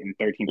ball rate and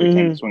 13%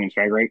 hmm swing and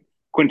strike rate,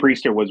 Quinn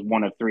Priester was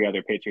one of three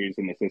other pitchers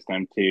in the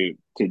system to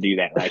do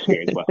that last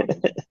year as well.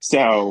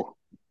 So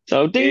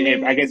so ding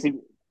if ding I ding. guess if,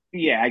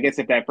 yeah, I guess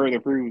if that further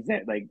proves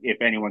that like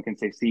if anyone can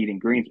succeed in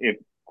Greens, if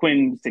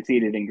Quinn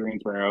succeeded in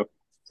Greensboro,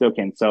 so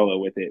can Solo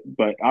with it.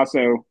 But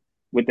also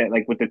with that,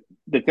 like with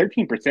the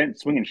 13%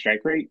 swing and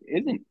strike rate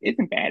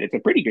isn't bad. It's a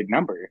pretty good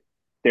number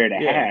there to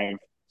Yeah. have.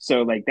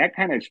 So like that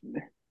kind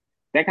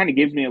of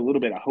gives me a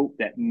little bit of hope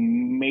that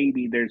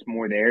maybe there's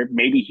more there.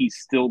 Maybe he's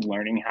still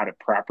learning how to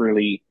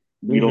properly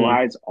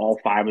hmm utilize all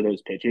five of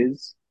those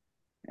pitches.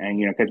 And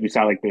because we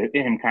saw like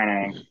him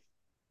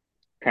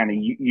kind of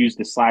use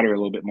the slider a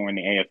little bit more in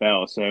the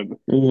AFL. So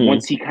hmm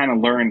once he kind of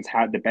learns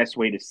how the best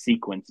way to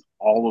sequence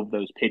all of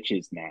those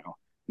pitches now,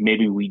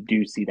 maybe we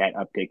do see that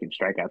uptick in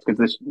strikeouts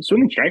because the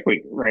swinging strike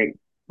rate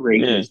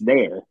Yeah. was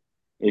there.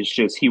 It's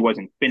just he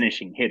wasn't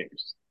finishing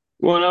hitters.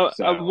 Well,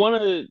 I So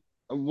want to.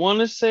 I want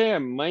to say I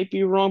might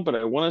be wrong, but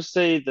I want to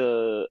say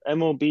the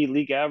MLB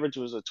league average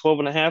was a 12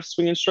 and a half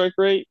swing and strike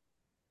rate.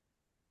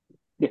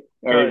 yeah,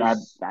 or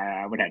Because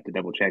I would have to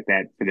double check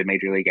that for the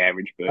major league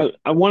average, but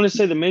I want to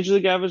say the major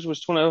league average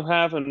was 20 and a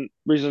half, and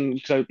reason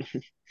because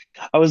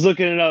I was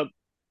looking it up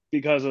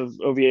because of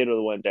Oviedo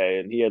the one day,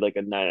 and he had like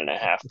a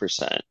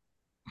 9.5%.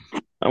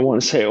 I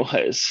want to say it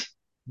was.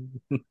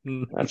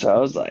 That's why I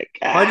was like,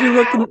 Why'd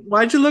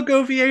you look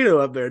Oviedo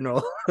up there,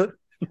 Noel?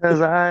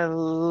 because I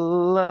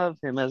love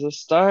him as a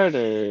starter.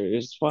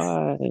 Is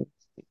why.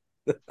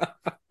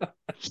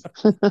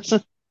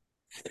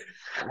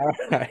 All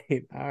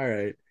right. All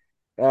right.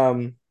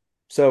 Um,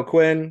 so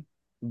Quinn,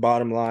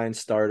 bottom line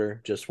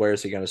starter, just where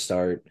is he gonna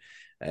start?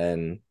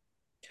 And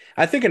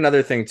I think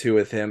another thing too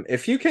with him,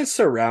 if you can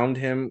surround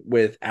him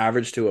with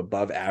average to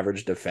above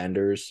average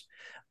defenders,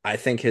 I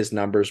think his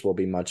numbers will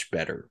be much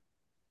better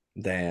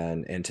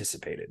than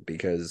anticipated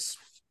because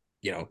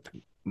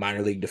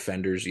minor league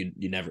defenders, you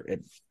never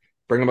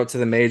bring them up to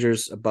the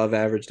majors, above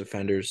average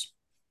defenders,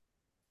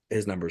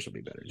 his numbers will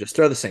be better. Just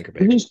throw the sinker,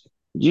 baby.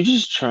 You're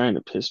just trying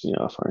to piss me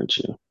off, aren't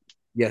you?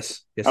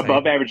 Yes, yes, I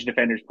above am. average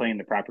defenders playing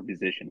the proper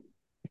position.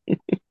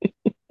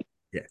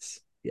 Yes,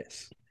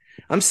 yes.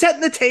 I'm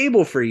setting the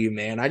table for you,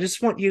 man. I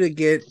just want you to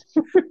get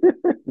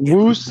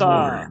Woosa.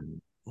 more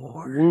and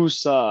more.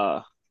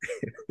 Woosa.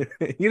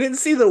 You didn't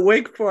see the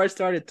wink before I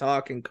started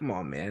talking. Come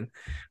on, man.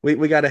 We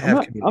got to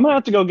have I'm gonna communication.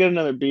 have to go get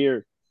another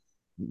beer.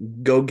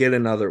 Go get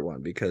another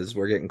one because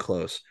we're getting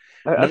close.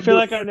 I feel Number,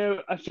 like I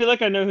know. I feel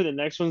like I know who the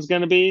next one's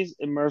gonna be,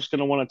 and Murph's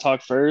gonna want to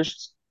talk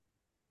first.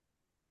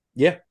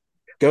 yeah,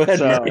 go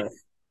ahead, Murray. So,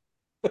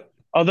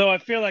 although I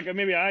feel like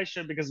maybe I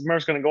should because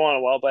Murph's gonna go on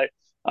a while, but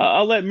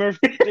I'll let Murph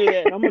do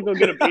that, and I'm gonna go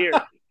get a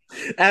beer.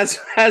 As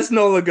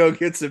Nola go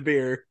gets a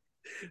beer,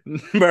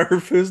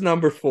 Murph, who's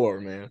number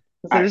 4, man?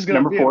 All So right, this is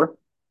gonna be a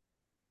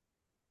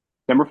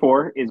number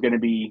four is going to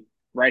be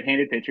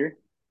right-handed pitcher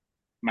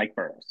Mike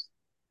Burrows.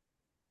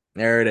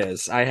 There it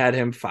is. I had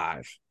him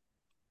 5.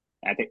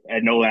 I think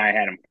Nolan and I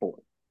had him four.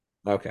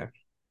 Okay.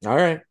 All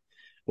right.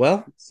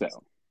 Well,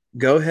 So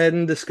go ahead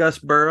and discuss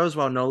Burrows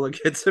while Nola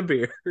gets a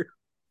beer.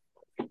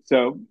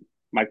 so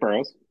Mike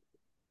Burrows,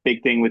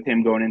 big thing with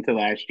him going into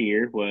last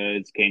year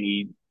was can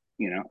he,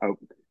 you know,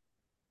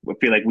 I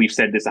feel like we've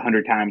said this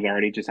 100 times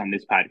already just on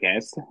this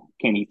podcast.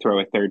 Can he throw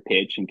a third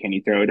pitch and can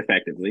he throw it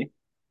effectively?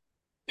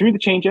 Threw the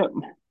changeup.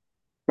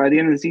 By the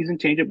end of the season,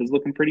 changeup was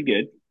looking pretty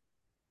good.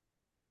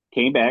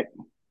 Came back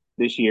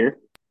this year,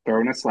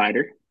 throwing a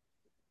slider.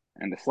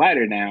 And the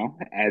slider now,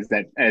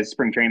 as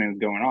spring training is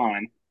going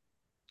on,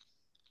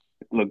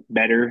 looked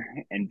better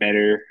and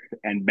better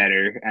and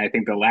better. And I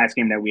think the last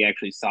game that we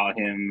actually saw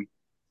him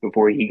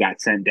before he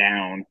got sent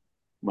down,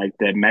 like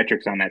the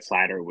metrics on that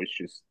slider was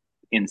just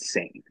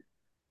insane.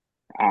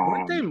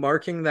 Weren't they Um,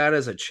 marking that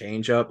as a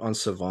changeup on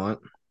Savant?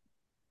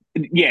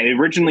 yeah,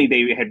 originally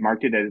they had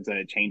marked it as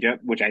a changeup,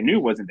 which I knew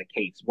wasn't the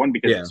case. One,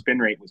 because the Yeah. spin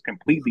rate was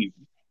completely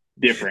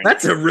different,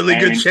 That's a really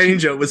good and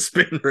two, changeup with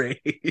spin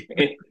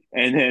rate.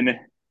 and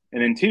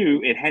then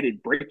two, it had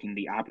it breaking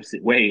the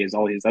opposite way as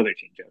all his other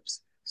changeups.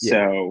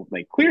 Yeah. So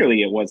like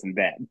clearly it wasn't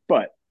that,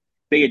 but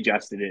they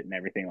adjusted it and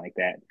everything like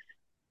that.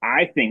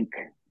 I think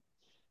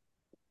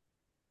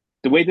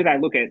the way that I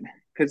look at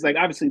because like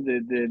obviously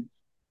the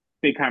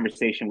big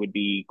conversation would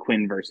be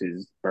Quinn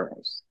versus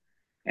Burrows,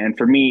 and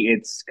for me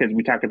it's because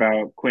we talked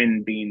about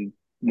Quinn being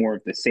more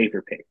of the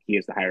safer pick. He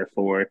has the higher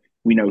floor.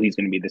 We know he's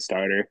going to be the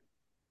starter.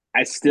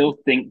 I still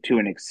think to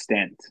an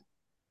extent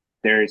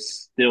there's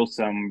still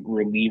some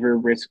reliever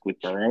risk with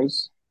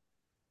Burrows,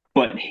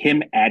 but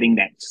him adding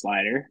that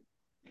slider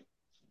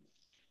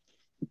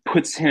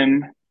puts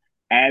him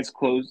as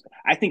close.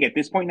 I think at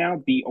this point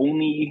now, the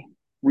only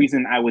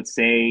reason I would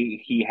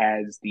say he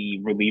has the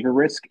reliever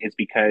risk is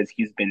because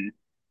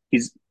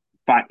he's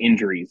fought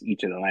injuries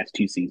each of the last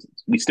 2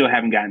 seasons. We still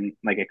haven't gotten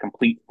like a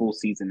complete full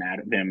season out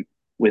of him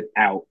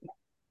without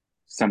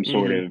some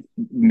sort Hmm. of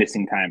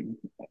missing time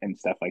and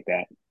stuff like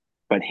that.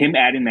 But him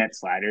adding that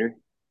slider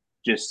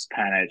just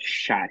kind of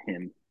shot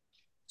him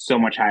so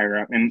much higher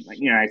up. And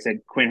I said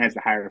Quinn has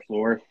the higher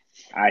floor.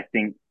 I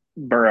think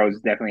Burrows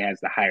definitely has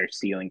the higher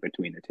ceiling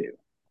between the two,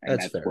 and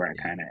That's that's fair. where I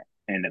Yeah. kind of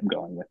end up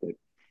going with it.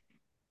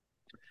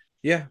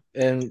 Yeah.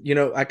 And,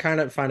 I kind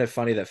of find it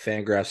funny that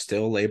Fangraphs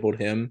still labeled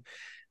him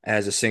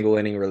as a single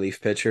inning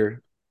relief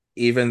pitcher,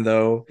 even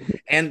though,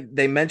 and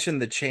they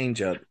mentioned the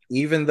changeup,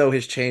 even though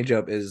his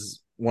changeup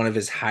is one of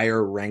his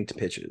higher ranked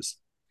pitches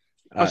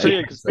Oh, so in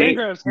yeah, because terms of It,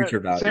 Fangraphs future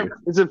value.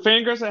 is it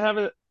Fangraphs that have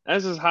it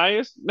as his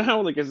highest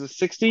now? Like, is it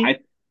 60? I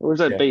Or is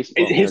that Yeah.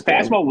 baseball? Okay. his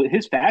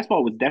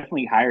fastball was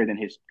definitely higher than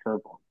his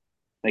curveball.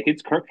 Like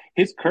his curve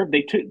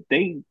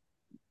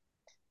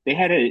they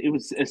had it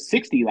was a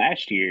 60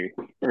 last year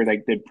or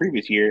like the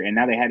previous year, and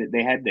now they had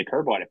the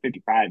curveball at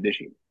 55 this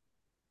year.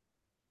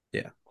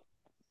 Yeah.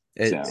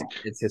 So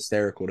It's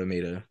hysterical to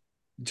me to Well,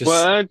 just,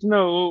 I don't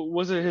know.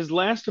 Was it his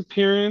last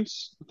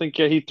appearance? I think,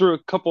 yeah, he threw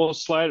a couple of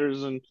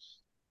sliders and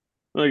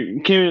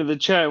like came into the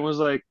chat and was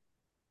like,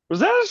 "Was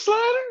that a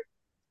slider?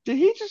 Did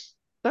he just?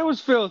 That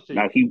was filthy.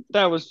 now he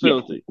That was yeah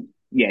filthy."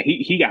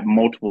 he got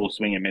multiple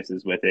swing and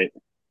misses with it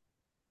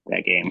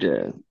that game.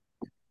 Yeah.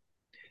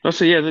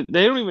 Also, yeah,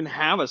 they don't even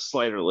have a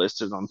slider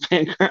listed on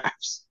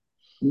Fangraphs.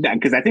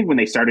 Because I think when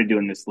they started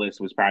doing this list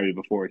was probably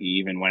before he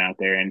even went out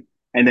there, and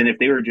then if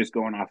they were just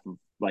going off of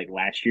like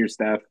last year's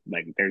stuff,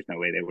 like there's no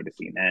way they would have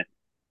seen that.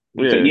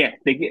 So Yeah. yeah,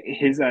 they get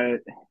his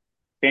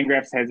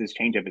Fangraphs has his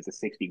changeup as a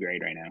 60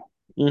 grade right now,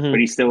 but Hmm.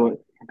 he's still.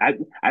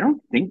 I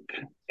don't think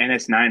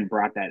NS9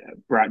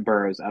 brought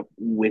Burrows up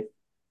with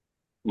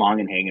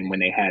Longenhagen when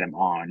they had him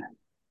on,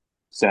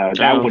 so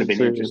that Oh, would have been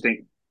so,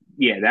 interesting.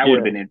 Yeah, that would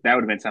have yeah. been that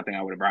would have been something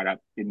I would have brought up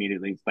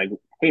immediately. It's like,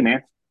 hey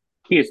man,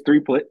 he has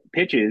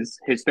pitches.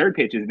 His third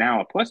pitch is now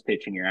a plus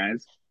pitch in your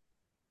eyes.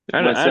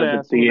 I'd ask them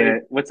what they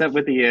What's up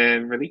with the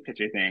relief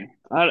pitcher thing?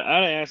 I'd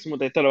ask them what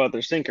they thought about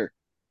their sinker.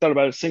 Thought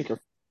about his sinker.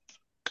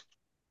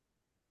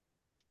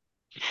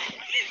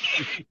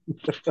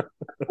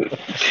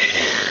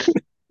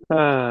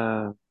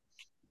 Uh,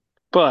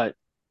 but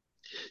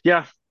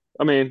yeah,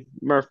 I mean,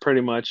 Murph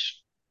pretty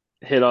much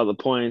hit all the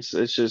points.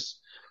 It's just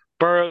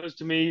Burrows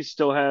to me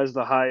still has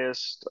the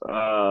highest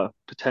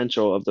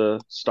potential of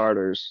the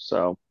starters.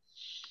 So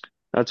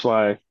that's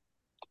why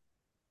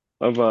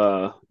of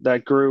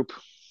that group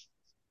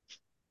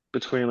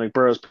between like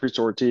Burrows, Priest,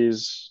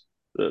 Ortiz,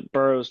 the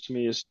Burrows to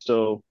me is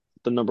still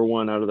the number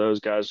one out of those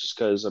guys, just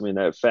because I mean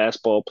that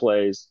fastball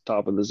plays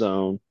top of the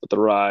zone with the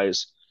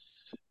rise.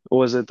 What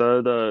was it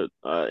the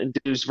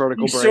induced you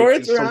vertical sure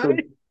breaks it's is something?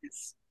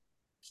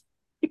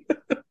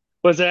 right?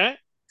 Was that?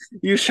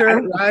 You I sure it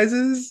don't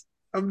rises?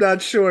 I'm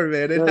not sure,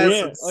 man. It has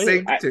some Yeah. Oh yeah.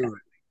 sink I, to it.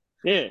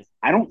 Yeah.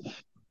 I don't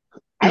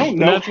I don't And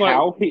know that's why.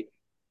 how he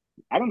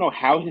I don't know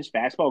how his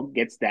fastball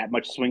gets that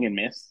much swing and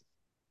miss.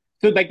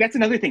 So like that's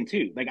another thing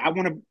too. Like I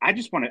want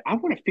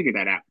to figure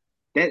that out.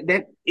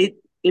 That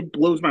it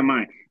blows my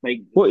mind.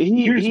 Like Well,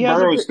 here's he has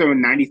a Burrows bit.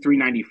 throwing 93,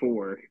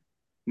 94,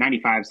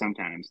 95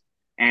 sometimes.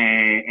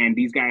 And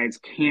these guys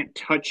can't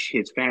touch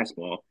his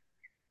fastball.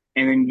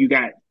 And then you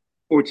got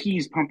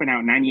Ortiz pumping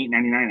out 98,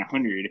 99,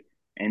 100,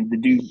 and the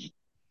dude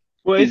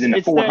Well, is in the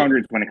it's that.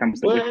 400s when it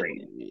comes to whip Well,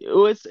 rate.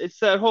 it's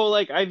that whole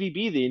like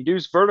IVB, the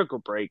induced vertical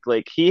break.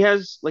 Like he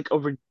has like a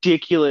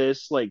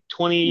ridiculous like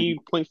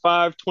Mm-hmm.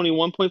 20.5,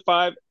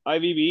 21.5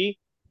 IVB.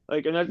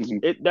 Like, and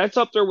Mm-hmm. that's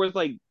up there with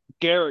like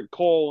Garrett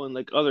Cole and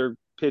like other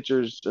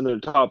pitchers in their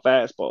top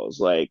fastballs.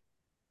 Like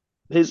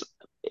his,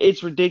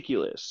 it's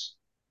ridiculous.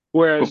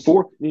 Whereas,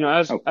 Before,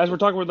 oh, as we're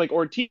talking with like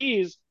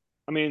Ortiz,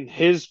 I mean,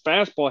 his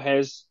fastball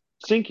has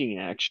sinking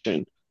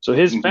action, so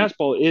his mm-hmm.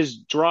 fastball is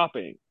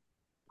dropping.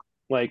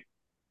 Like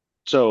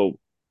so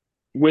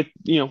with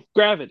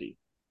gravity.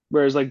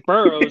 Whereas like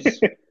Burrows,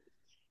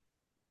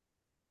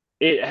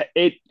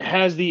 it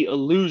has the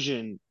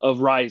illusion of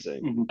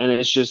rising, Mm-hmm. and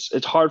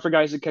it's hard for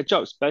guys to catch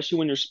up, especially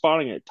when you're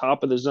spotting it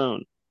top of the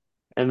zone.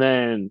 And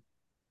then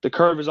the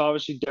curve is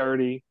obviously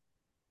dirty.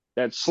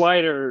 That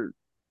slider,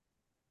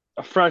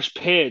 a fresh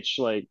pitch,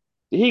 like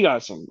he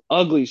got some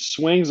ugly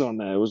swings on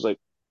that. It was like,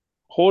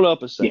 hold up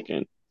a Yeah,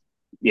 second.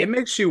 yeah. It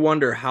makes you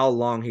wonder how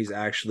long he's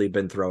actually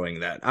been throwing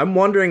that. I'm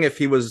wondering if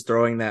he was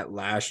throwing that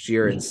last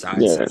year in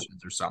side Yeah.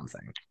 sessions or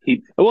something.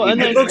 Well, He and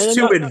It might then have. looks and then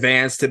too not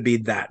advanced to be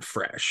that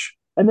fresh.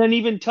 and then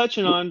even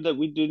touching on that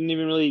we didn't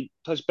even really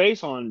touch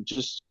base on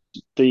just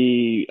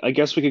the I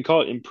guess we could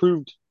call it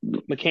improved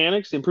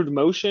mechanics, improved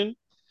motion.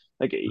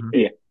 Like Mhm.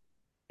 Yeah,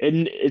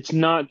 and it's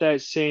not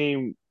that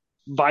same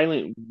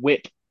violent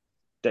whip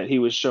that he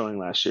was showing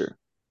last year.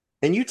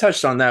 And you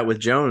touched on that with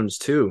Jones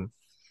too.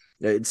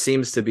 It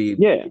seems to be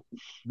Yeah.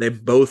 they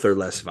both are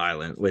less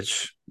violent,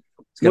 which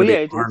is going Well, to be yeah,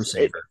 an arm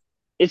saver.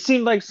 it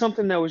seemed like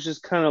something that was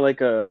just kind of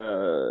like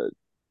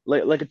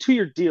like a 2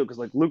 year deal because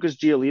like Lucas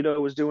Giolito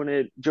was doing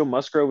it, Joe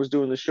Musgrove was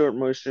doing the short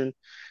motion.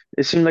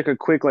 It seemed like a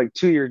quick like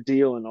 2 year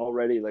deal, and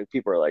already like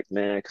people are like,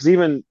 man, because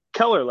even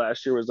Keller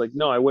last year was like,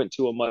 no, I went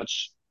to a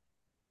much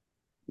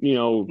you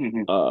know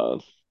Hmm. uh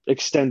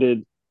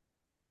extended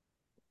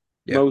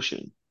Yeah.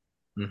 motion.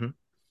 hmm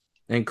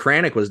And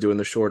Kranick was doing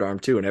the short arm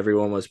too, and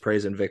everyone was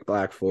praising Vic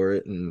Black for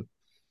it, and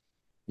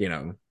you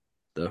know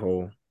the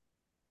whole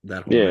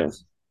that whole Yeah.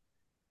 mess.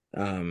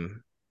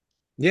 Um,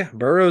 yeah,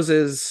 Burrows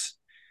is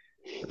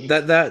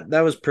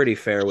that was pretty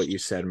fair what you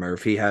said,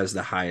 Murph. He has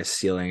the highest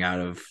ceiling out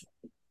of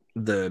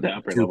the The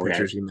upper two level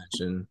pitchers guys. you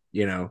mentioned.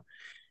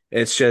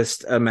 It's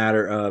just a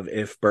matter of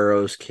if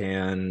Burrows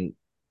can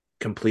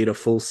complete a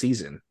full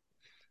season.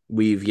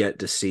 We've yet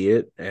to see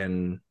it,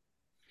 and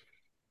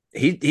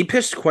he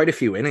pitched quite a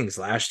few innings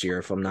last year,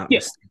 if I'm not Yeah,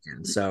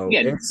 mistaken. So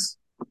yeah. it's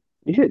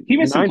He hit He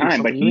missed some 90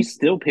 time, but something, he didn't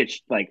still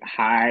pitched like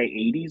high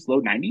 80s,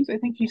 low 90s. I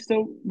think he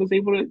still was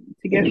able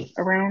to get he?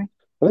 around.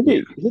 I think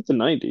yeah. he hit the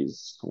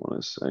 90s, I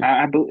want to say.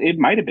 It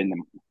might have been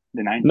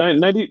the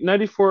 90s.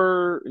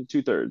 94 and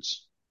two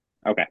thirds.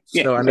 Okay,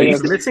 yeah. So I So mean And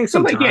he's that's missing so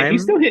some like yeah, he time,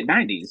 still hit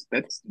 90s.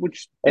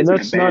 Which and isn't a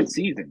that's not bad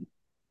season.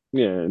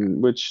 yeah,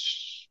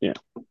 which yeah.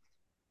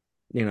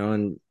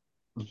 and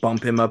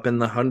bump him up in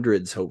the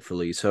hundreds,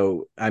 hopefully.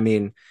 So I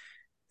mean,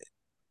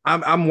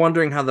 I'm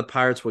wondering how the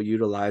Pirates will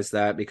utilize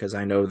that because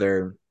I know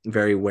they're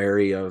very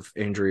wary of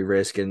injury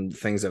risk and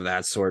things of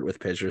that sort with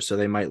pitchers, so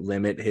they might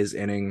limit his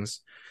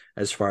innings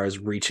as far as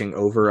reaching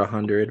over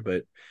 100.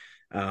 But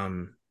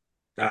um,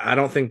 I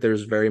don't think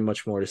there's very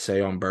much more to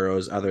say on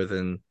Burrows other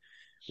than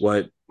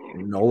what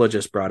Nola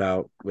just brought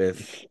out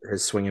with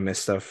his swing and miss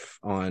stuff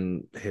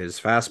on his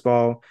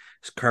fastball,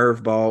 his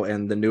curveball,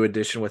 and the new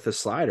addition with the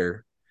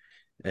slider.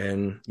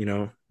 And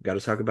got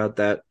to talk about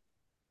that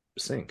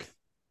sink.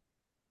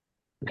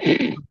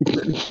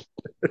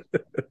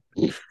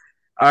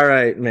 All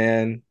right,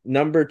 man.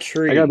 Number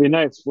I gotta three. be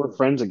nice. We're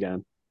friends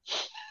again.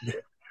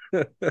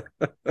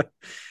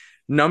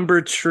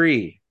 Number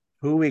three.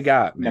 Who we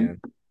got, Num-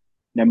 man?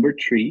 Number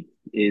three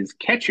is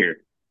catcher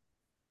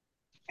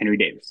Henry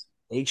Davis.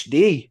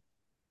 HD.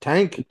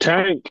 Tank.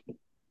 Tank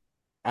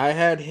I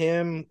had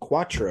him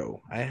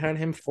quattro. I had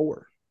him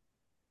four.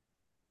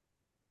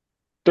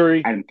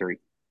 three. I had him three.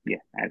 Yeah,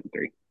 I had him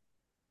three.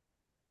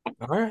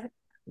 All right.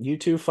 You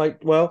two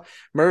fight. Well,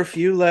 Murph,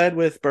 you led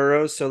with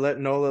Burrows, so let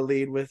Nola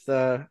lead with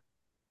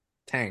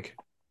Tank.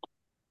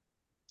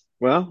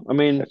 Well, I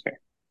mean, That's fair.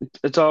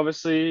 it's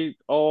obviously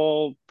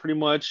all pretty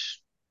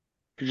much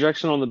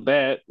projection on the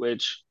bat,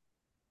 which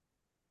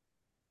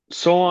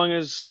so long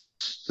as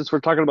since we're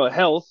talking about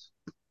health,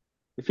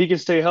 if he can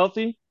stay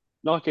healthy,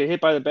 not get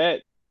hit by the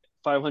bat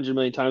 500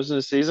 million times in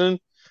a season.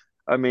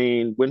 I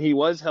mean, when he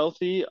was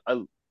healthy,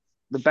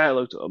 the bat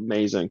looked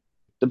amazing.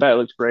 The bat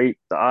looked great.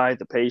 The eye,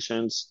 the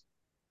patience.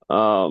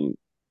 Um,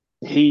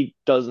 he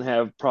doesn't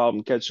have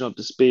problem catching up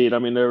to speed. I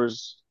mean,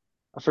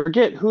 I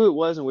forget who it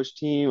was and which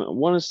team. I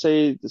want to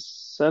say the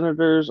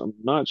Senators. I'm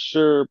not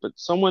sure, but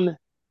someone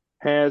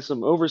had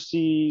some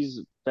overseas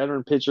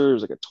veteran pitcher. It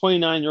was like a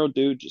 29-year-old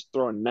dude just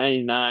throwing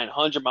 99,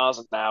 100 miles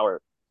an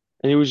hour,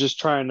 and he was just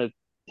trying to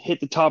hit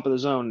the top of the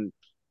zone.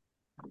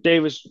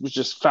 Davis was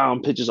just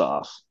fouling pitches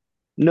off,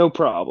 no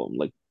problem,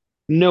 like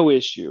no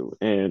issue.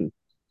 And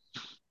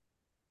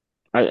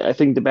I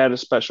think the bat is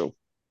special.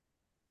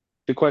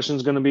 The question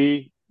is going to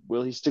be,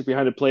 will he stick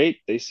behind the plate?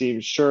 They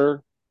seem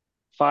sure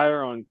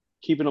fire on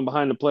keeping him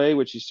behind the plate,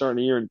 which he's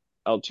starting a year in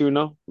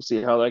Altoona. We'll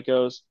see how that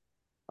goes.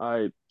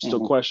 I still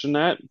Hmm. question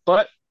that,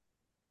 but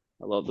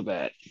I love the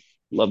bat.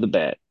 Love the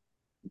bat.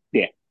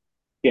 Yeah,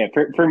 yeah.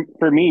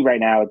 For me right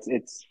now,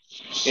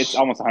 it's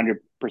almost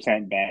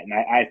 100% bet, and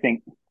I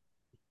think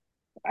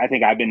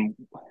I've been.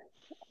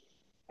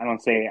 I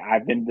don't say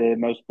I've been the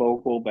most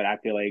vocal, but I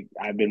feel like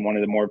I've been one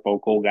of the more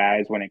vocal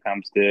guys when it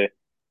comes to,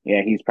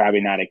 yeah, he's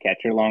probably not a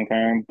catcher long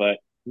term, but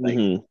like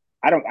Mm-hmm.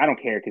 I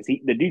don't care because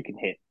the dude can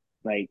hit.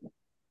 Like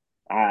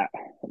I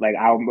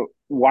I'm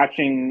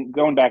watching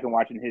going back and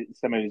watching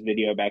some of his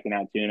video back in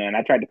Altoona, and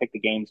I tried to pick the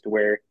games to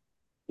where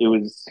it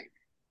was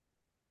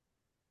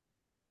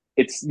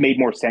it's made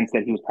more sense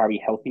that he was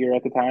probably healthier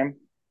at the time.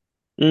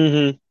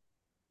 Mm-hmm.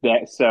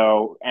 That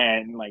so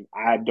and like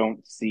I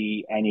don't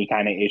see any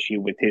kind of issue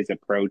with his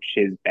approach,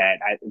 his bat.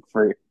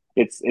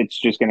 It's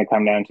just going to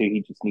come down to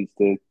he just needs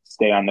to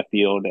stay on the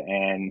field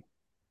and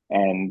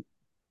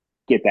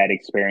get that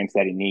experience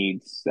that he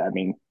needs. I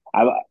mean,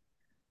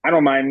 I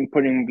don't mind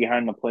putting him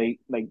behind the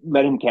plate, like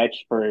let him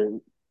catch for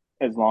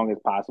as long as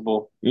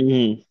possible.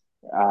 Mm-hmm.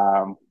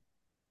 Um,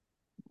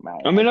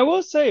 I mean, I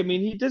will say, I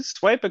mean, he did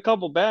swipe a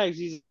couple bags.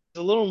 He's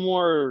a little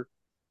more,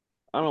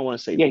 I don't want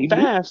to say yeah, he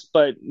moved. fast,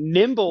 but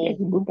Yeah, nimble.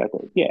 he moved out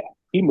there. Yeah,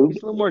 he moved.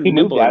 He's a little more He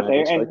moved nimble than out I've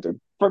there, and expected.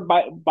 for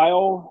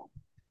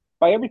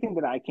by everything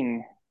that I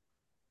can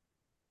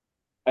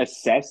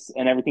assess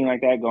and everything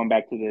like that, going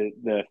back to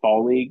the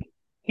fall league,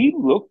 he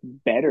looked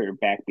better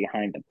back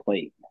behind the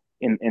plate.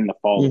 in the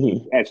fall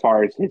Hmm. as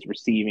far as his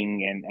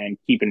receiving and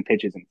keeping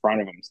pitches in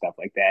front of him, stuff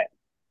like that.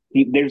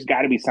 There's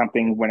got to be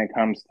something when it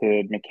comes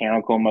to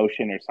mechanical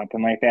motion or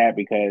something like that,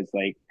 because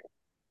like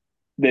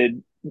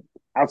the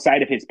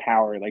outside of his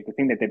power, like the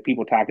thing that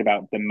people talked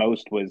about the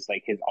most was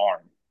like his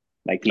arm.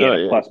 Like he had Oh a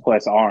yeah,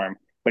 plus arm,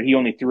 but he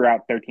only threw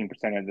out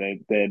 13% of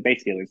the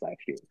base stealers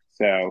last year.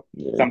 So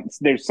yeah.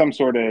 there's some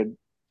sort of,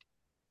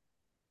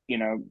 you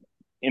know,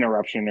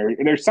 interruption, or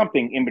there's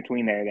something in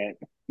between there, that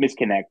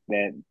misconnect,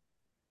 that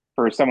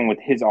for someone with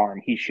his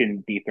arm, he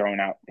shouldn't be throwing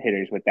out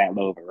hitters with that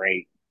low of a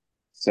rate.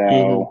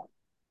 Hmm. So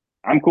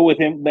I'm cool with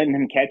him letting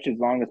him catch as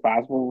long as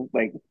possible.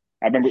 Like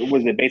I remember,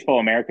 was it Baseball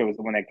America was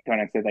the one that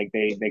kind of said like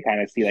they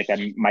kind of see like a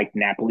Mike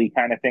Napoli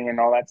kind of thing and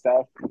all that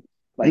stuff.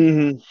 Like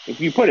Hmm. if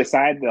you put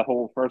aside the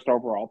whole first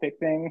overall pick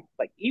thing,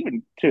 like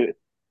even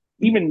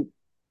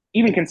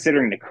even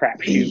considering the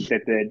crapshoot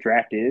that the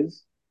draft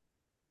is,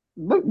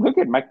 look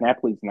at Mike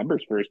Napoli's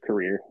numbers for his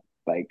career.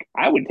 Like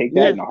I would take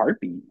that Yeah, in a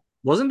heartbeat.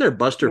 Wasn't there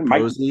Buster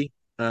Mike, Posey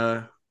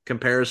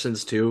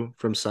comparisons too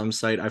from some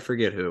site? I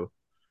forget who.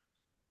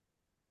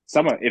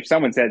 someone if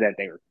someone said that,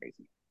 they were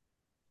crazy.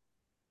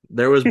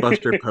 There was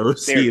Buster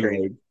They were Posey.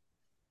 Like crazy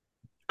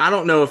I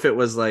don't know if it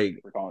was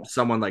like for calling.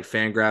 someone like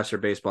Fangraphs or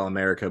Baseball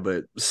America,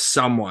 but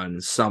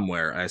someone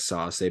somewhere I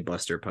saw say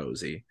Buster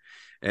Posey,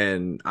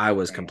 and I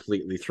was Right.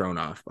 completely thrown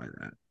off by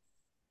that.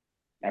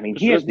 I mean,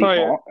 he it's has the probably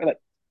arm. Like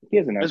he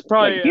has enough. it's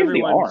Like probably he has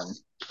the arm.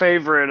 everyone's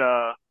favorite.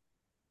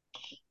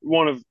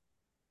 One of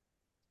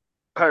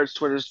Pirates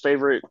Twitter's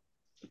favorite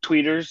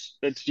tweeters.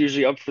 That's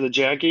usually up for the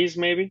Jackies,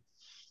 maybe.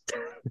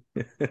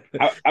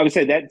 I would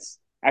say that's.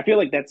 I feel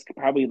like that's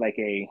probably like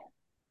a.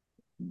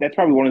 That's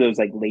probably one of those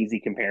like lazy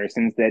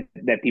comparisons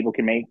that people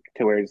can make,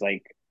 to where it's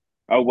like,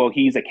 oh well,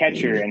 he's a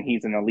catcher and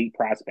he's an elite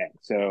prospect.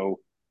 So,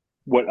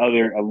 what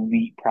other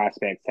elite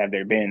prospects have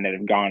there been that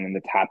have gone in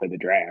the top of the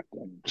draft?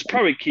 It's And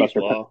probably Keith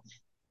Buster. Law.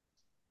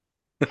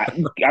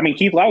 I mean,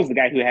 Keith Lau was the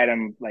guy who had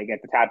him like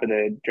at the top of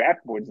the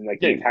draft boards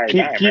like the Yeah, entire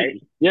time, right?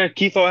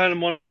 Keith Law had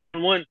him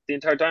 1-1 the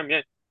entire time.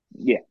 Yeah,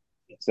 Yeah.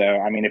 So,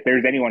 I mean, if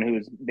there's anyone who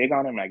was big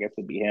on him, I guess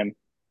it'd be him.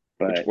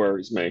 which But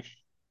worries me.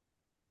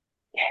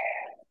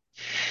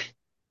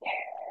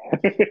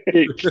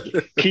 Yeah,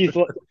 Keith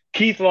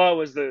Keith Law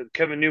was the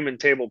Kevin Newman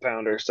table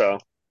pounder, so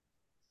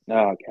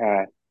oh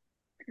god,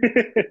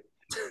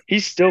 he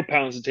still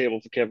pounds the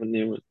table for Kevin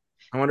Newman.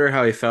 I wonder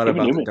how he felt Kevin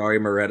about the Newman. Dario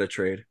Moreta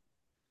trade.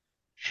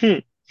 Hmm.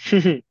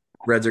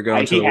 Reds are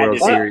going to He the had World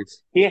to take.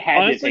 Series. He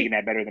had to have Honestly, taken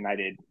that better than I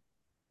did.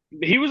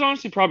 he was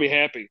honestly probably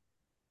happy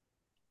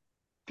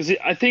because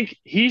I think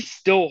he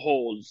still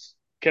holds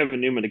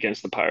Kevin Newman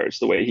against the Pirates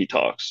the way he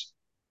talks.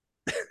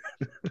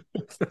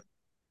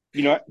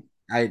 You know what?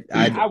 I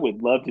I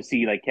would love to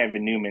see like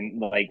Kevin Newman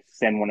like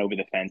send one over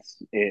the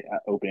fence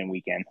opening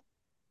weekend,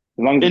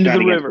 as long as it's Into not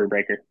the against river.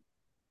 Brewbreaker.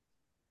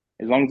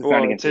 As long as it's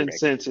not Well, it's against in Brewbreaker.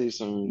 Cincy,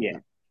 so Yeah,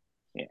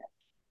 yeah.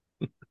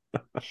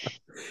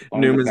 As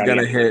long as it's Newman's not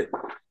gonna against hit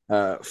Brewbreaker.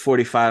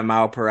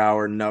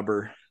 45-mile-per-hour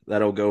nubber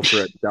that'll go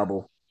for a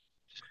double.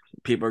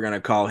 People are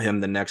gonna call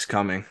him the next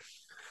coming.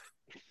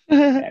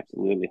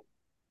 Absolutely.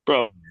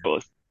 bro.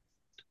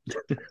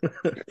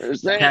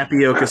 There's that.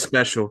 Tapioca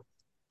special.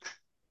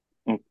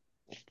 Mm.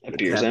 That The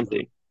beer's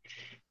empty.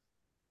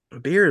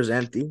 beer is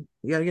empty.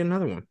 You gotta get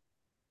another one.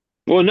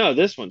 Well, no,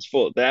 this one's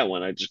full. That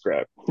one I just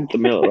grabbed. The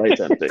Miller Lite's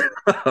empty.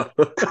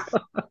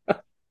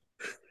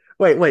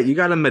 Wait, you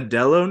got a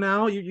Modelo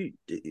now?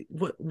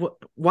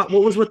 What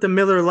was with the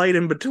Miller Lite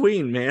in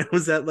between, man?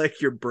 Was that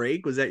like your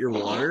break? Was that your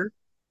water?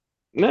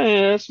 Nah,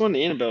 that's one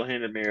Annabelle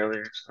handed me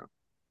earlier. So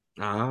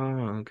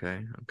Oh,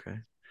 okay, okay.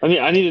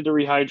 I needed to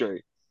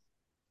rehydrate.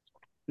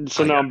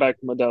 So I now got I'm back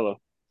to Modelo.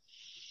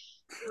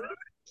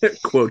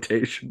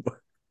 quotation.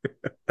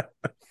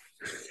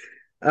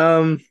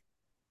 Um,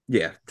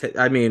 yeah.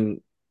 I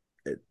mean,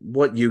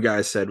 what you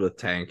guys said with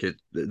Tank,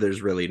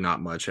 there's really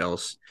not much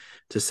else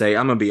to say.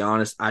 I'm gonna be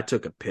honest. I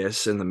took a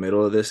piss in the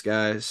middle of this,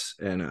 guys,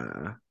 and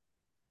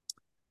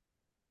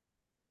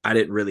I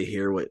didn't really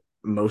hear what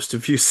most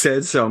of you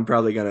said, so I'm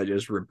probably gonna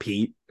just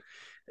repeat.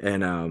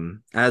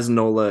 And as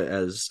Nola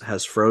as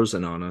has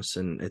frozen on us,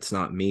 and it's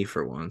not me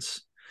for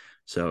once,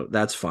 so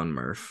that's fun,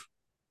 Murph.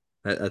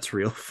 That's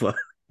real fun.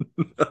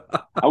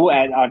 I will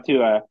add on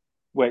to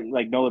what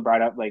like Nola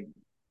brought up, like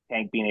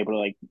Tank being able to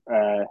like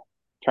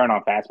turn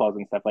on fastballs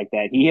and stuff like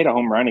that. He hit a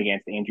home run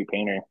against Andrew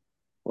Painter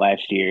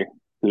last year,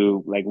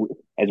 who like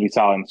as we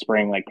saw in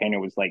spring, like Painter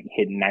was like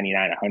hitting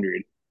 99,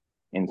 100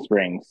 in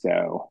spring.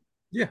 So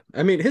Yeah,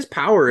 I mean his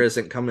power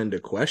isn't coming into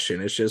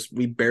question. It's just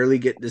we barely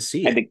get to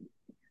see and it. the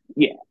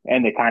yeah,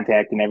 and the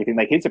contact and everything,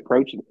 like his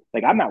approach,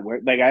 like I'm not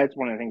worried. Like that's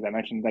one of the things I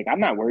mentioned. Like I'm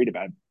not worried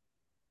about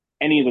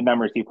any of the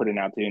numbers he put in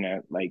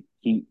Altoona. Like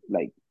he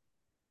like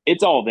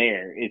it's all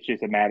there. It's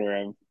just a matter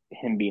of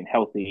him being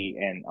healthy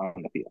and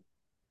on the field.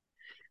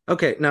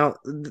 Okay, now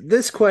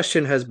this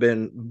question has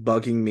been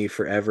bugging me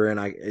forever,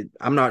 and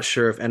I'm not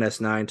sure if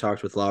NS9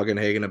 talked with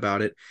Logenhagen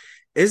about it.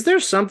 Is there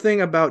something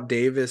about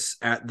Davis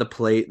at the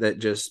plate that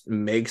just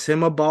makes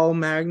him a ball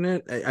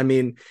magnet? I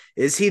mean,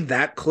 is he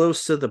that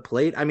close to the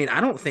plate? I mean,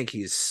 I don't think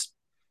he's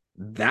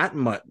that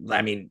much.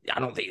 I mean, I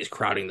don't think he's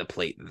crowding the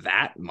plate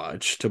that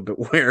much to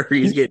where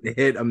he's getting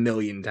hit a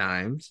million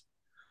times.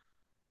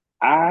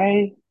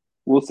 I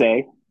will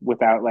say,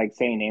 without like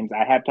saying names,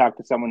 I have talked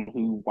to someone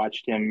who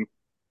watched him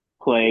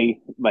play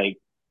like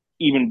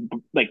even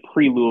like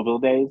pre Louisville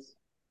days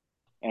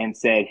and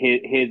said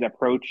his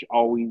approach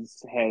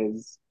always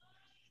has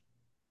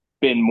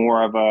been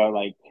more of a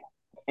like,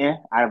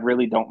 I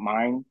really don't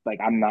mind. Like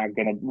I'm not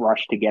gonna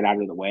rush to get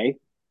out of the way.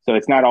 So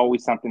it's not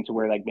always something to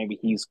where like maybe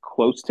he's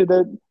close to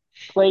the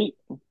plate.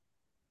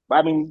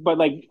 I mean, but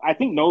like I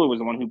think Nola was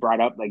the one who brought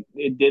up like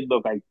it did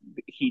look like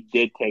he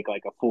did take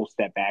like a full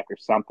step back or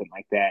something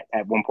like that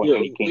at one point Yeah,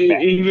 when he came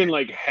back. even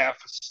like half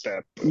a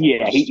step Yeah,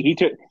 almost.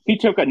 he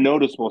took a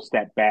noticeable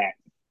step back,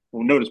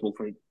 well, noticeable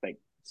for like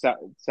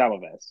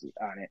Salaves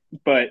on it,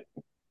 but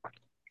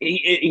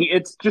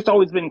it's just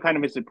always been kind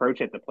of his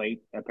approach at the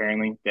plate.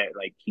 Apparently, that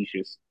like he's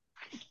just,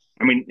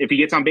 I mean, if he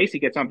gets on base, he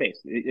gets on base.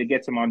 It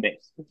gets him on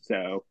base.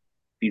 So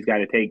if he's got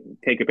to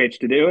take a pitch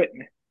to do it,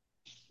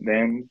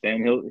 then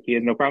he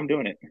has no problem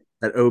doing it.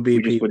 That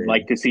We just OBP, would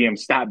like baby. to see him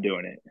stop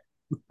doing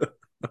it.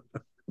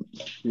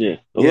 Yeah,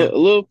 Yeah, a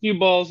little few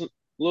balls, a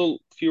little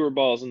fewer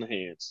balls in the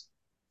hands.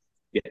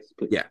 Yes,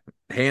 please. yeah,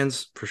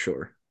 hands for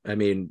sure. I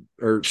mean,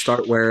 or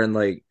start wearing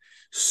like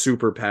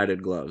super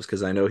padded gloves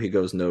because I know he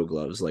goes no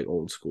gloves like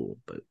old school.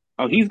 But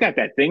Oh, he's got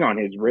that thing on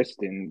his wrist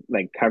and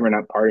like covering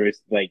up part of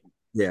his like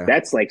yeah,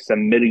 that's like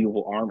some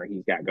medieval armor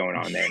he's got going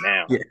on there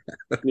now. yeah,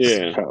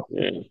 Yeah, So,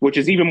 yeah. which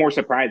is even more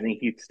surprising.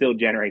 He'd still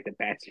generate the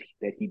bat speed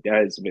that he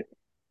does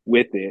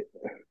with it.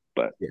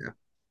 But yeah.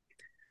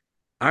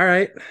 All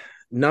right,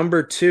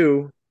 number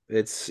two.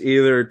 It's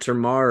either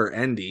Tamar or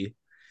Endy.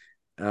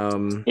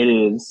 Um, it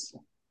is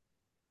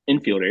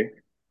infielder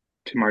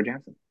Tamar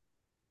Johnson.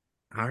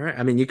 all right.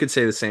 I mean, you could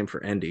say the same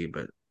for Endy,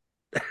 but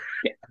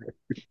Yeah,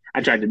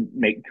 I tried to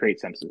make create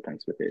some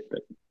suspense with it,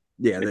 but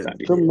yeah, it's that,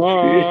 obvious.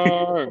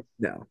 Tomorrow.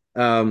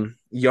 no.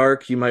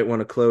 Yark, you might want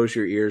to close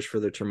your ears for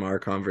the Tamar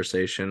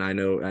conversation. I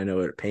know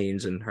it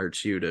pains and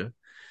hurts you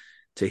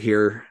to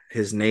hear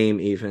his name,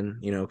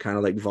 even, kind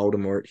of like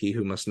Voldemort, he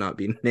who must not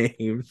be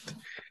named.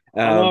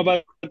 I'm all Um,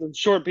 about the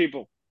short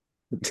people.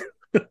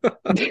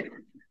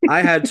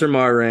 I had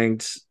Tamar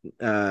ranked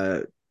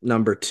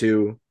number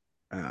two.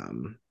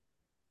 Um,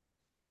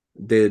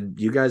 did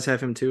you guys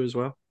have him too as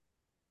well?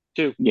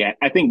 Too. Yeah,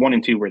 I think 1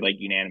 and 2 were like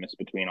unanimous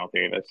between all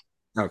three of us.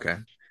 Okay.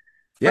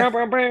 Yeah.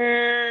 Bow, bow,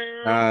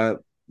 bow. Uh,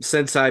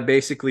 since I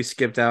basically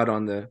skipped out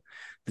on the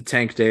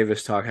Tank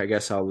Davis talk, I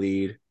guess I'll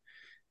lead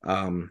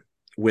um,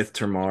 with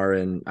Tamar.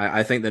 And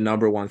I think the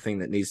number one thing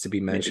that needs to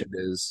be Maybe. mentioned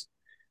is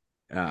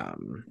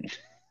um,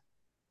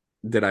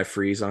 did I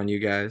freeze on you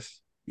guys?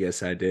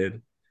 Yes, I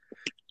did.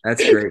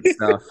 That's great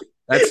stuff.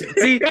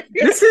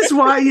 This is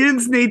why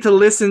yins need to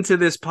listen to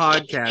this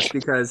podcast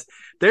because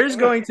there's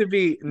going to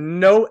be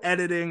no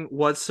editing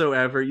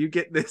whatsoever. You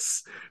get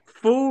this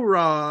full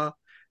raw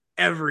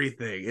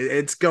everything.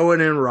 It's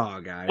going in raw,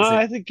 guys.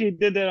 I think he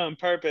did that on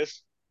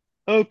purpose.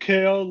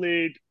 Okay, I'll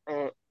lead.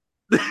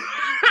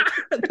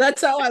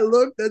 That's how I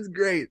look. That's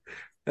great.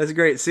 That's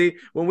great. See,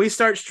 when we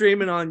start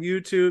streaming on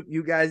YouTube,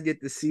 you guys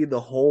get to see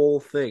the whole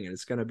thing, and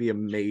it's going to be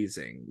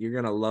amazing. You're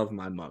going to love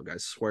my mug. I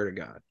swear to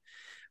God.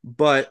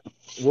 But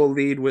I'll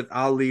lead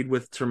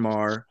with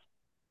Tamar.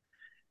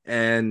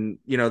 And,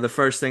 the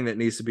first thing that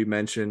needs to be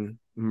mentioned,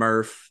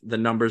 Murph, the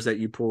numbers that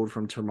you pulled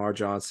from Tamar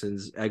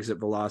Johnson's exit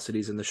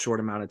velocities in the short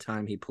amount of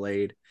time he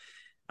played,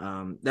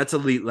 that's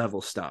elite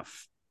level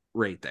stuff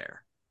right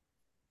there.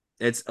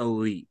 It's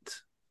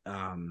elite.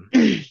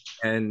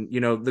 And,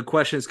 the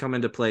questions come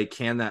into play.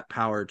 Can that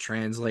power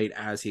translate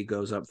as he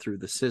goes up through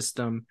the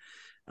system,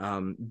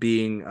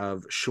 being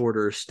of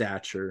shorter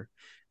stature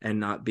and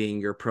not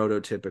being your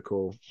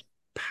prototypical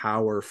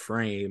power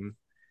frame?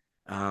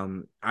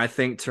 I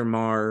think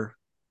Tamar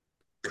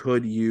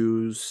could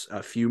use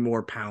a few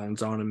more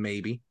pounds on him,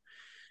 maybe.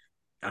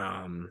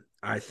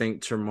 I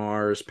think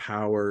Tamar's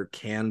power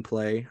can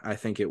play. I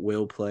think it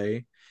will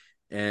play.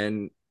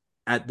 And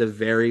at the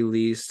very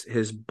least,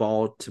 his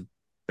ball to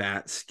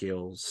bat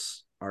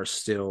skills are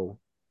still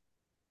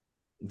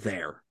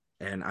there.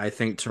 And I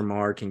think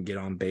Tamar can get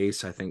on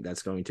base. I think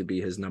that's going to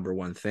be his number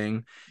one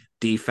thing.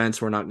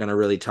 Defense, we're not going to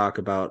really talk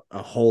about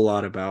a whole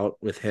lot about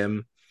with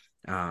him.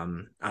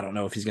 I don't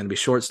know if he's going to be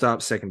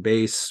shortstop, second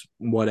base,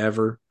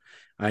 whatever.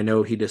 I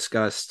know he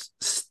discussed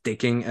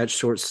sticking at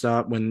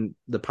shortstop when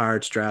the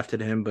Pirates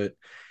drafted him, but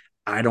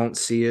I don't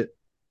see it.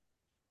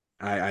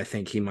 I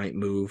think he might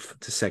move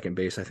to second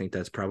base. I think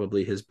that's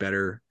probably his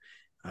better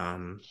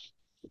um,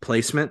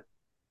 placement.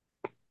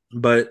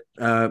 But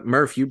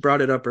Murph, you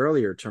brought it up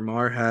earlier.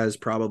 Tamar has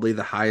probably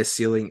the highest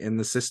ceiling in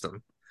the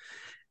system.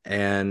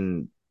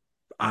 And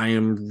I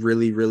am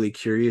really, really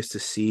curious to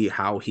see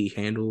how he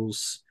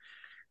handles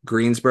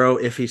Greensboro.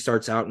 If he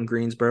starts out in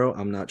Greensboro,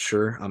 I'm not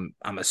sure.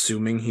 I'm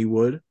assuming he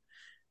would.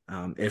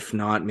 If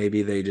not,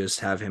 maybe they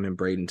just have him in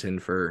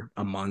Bradenton for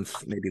a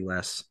month, maybe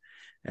less,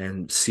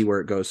 and see where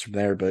it goes from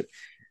there. But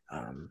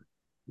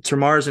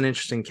Tamar is an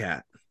interesting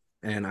cat,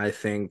 and I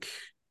think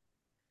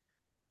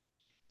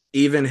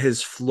even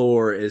his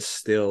floor is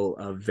still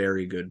a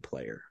very good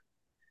player.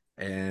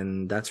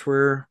 And that's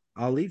where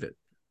I'll leave it.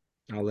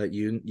 I'll let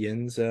you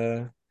Yins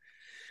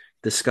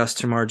discuss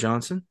Tamar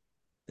Johnson,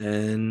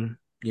 and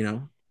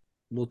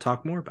we'll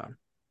talk more about it.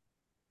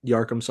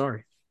 Yark, I'm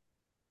sorry.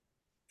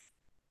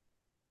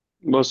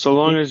 Well, so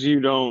long as you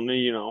don't,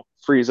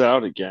 freeze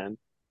out again.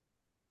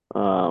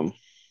 Um,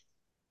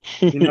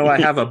 I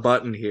have a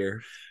button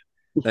here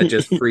that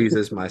just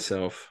freezes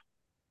myself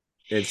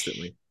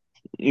instantly.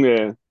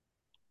 yeah.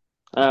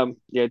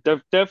 Yeah,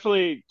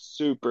 definitely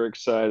super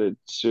excited.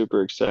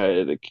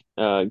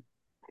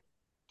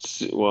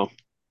 Well,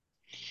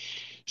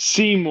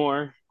 see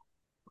more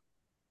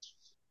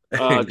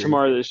Green.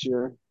 tomorrow this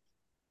year.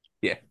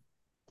 Yeah.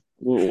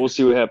 We'll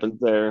see what happens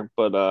there,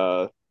 but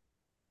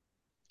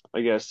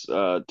I guess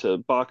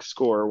to box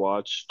score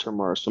watch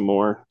tomorrow some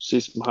more, see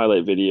some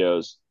highlight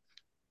videos,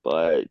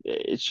 but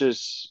it's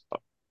just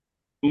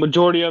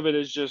majority of it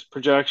is just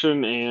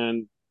projection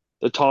and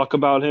the talk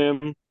about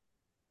him,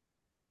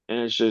 and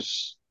it's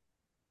just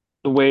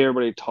the way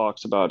everybody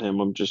talks about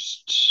him. I'm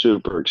just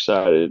super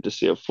excited to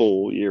see a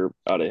full year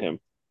out of him.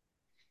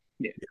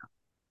 Yeah.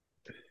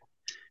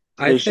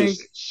 I There's think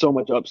just so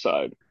much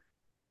upside.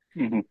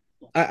 Mm-hmm.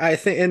 I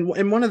think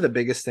and one of the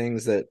biggest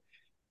things that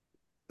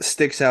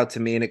sticks out to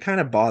me, and it kind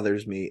of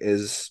bothers me,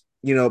 is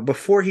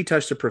before he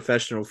touched the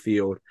professional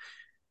field,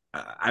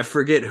 I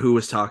forget who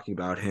was talking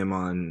about him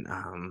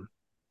on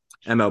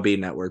MLB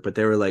Network, but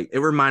they were like, it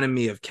reminded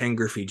me of Ken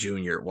Griffey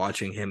Jr.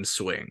 watching him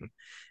swing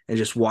and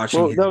just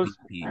watching Well, his that was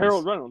BPs.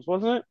 Harold Reynolds,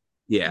 wasn't it?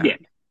 Yeah, Yeah.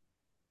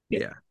 Yeah.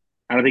 yeah,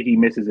 I don't think he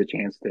misses a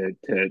chance to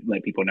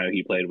let people know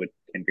he played with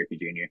Ken Griffey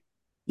Jr.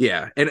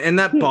 yeah, and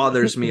that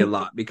bothers me a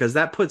lot because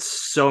that puts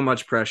so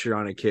much pressure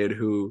on a kid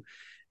who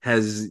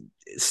has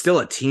still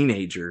a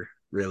teenager,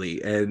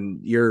 really, and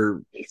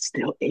you're He's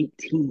still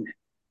 18.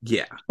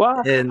 yeah,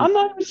 Well, and I'm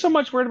not even so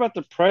much worried about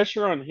the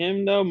pressure on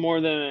him though,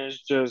 more than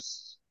it's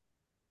just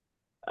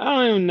I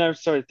don't even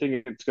necessarily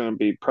think it's going to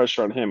be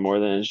pressure on him more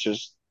than it's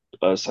just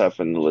us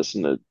having to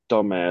listen to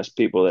dumbass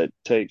people that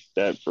take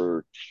that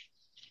for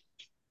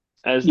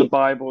as the Yeah.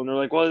 Bible, and they're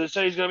like, "Well, they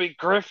say he's going to be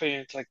Griffey."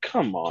 It's like,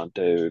 come on,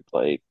 dude.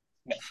 Like,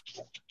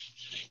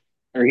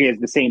 Or he has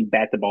the same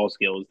bat the ball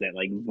skills that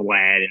like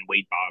Vlad and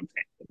Wade Boggs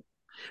have. Like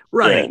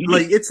yeah, right, you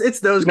like just it's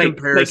those like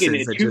in comparisons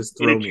a that two just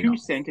in a throw me two off.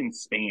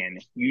 sentence span,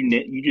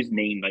 you just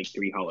named like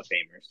three Hall of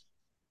Famers.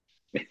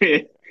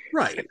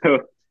 Right. so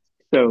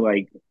so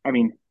like I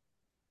mean,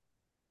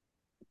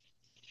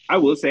 I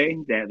will say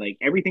that like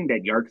everything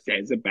that Yark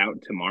says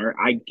about Tamar,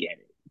 I get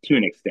it to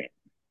an extent.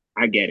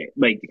 I get it.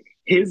 Like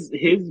his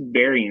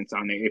variance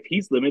on there, if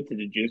he's limited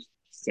to just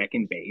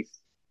second base,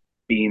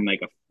 being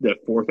like the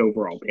fourth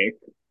overall pick,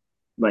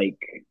 like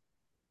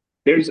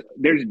there's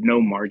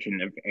no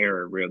margin of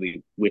error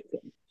really with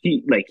him.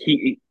 He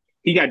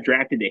got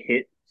drafted to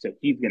hit, so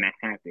he's gonna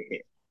have to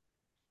hit.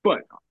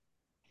 But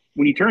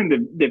when you turn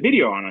the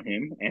video on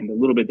him and the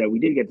little bit that we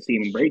did get to see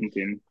him in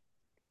Bradenton,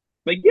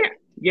 like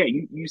yeah,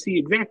 you see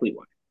exactly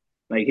why.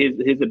 Like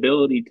his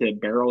ability to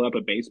barrel up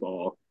a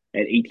baseball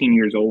at 18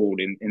 years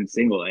old in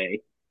single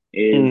A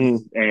is,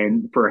 hmm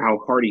and for how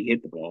hard he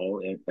hit the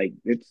ball, and like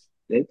it's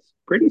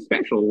pretty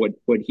special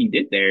what he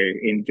did there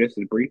in just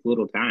a brief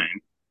little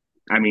time.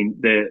 I mean,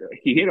 the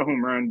he hit a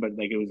home run, but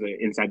like it was an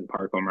inside the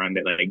park home run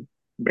that like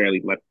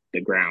barely left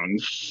the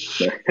ground.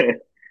 But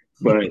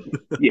but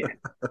yeah,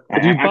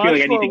 If you I feel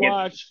like box I need score to get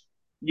watch,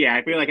 yeah,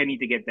 I feel like I need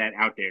to get that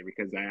out there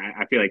because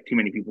I feel like too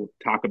many people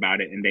talk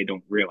about it and they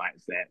don't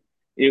realize that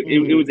it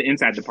hmm was an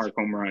inside the park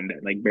home run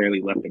that like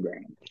barely left the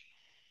ground.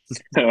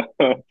 So,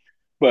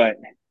 but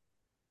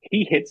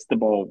he hits the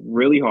ball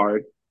really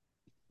hard.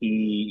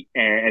 He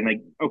and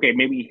like okay,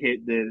 maybe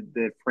hit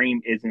the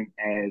frame isn't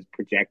as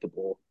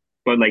projectable,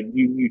 but like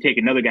you take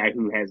another guy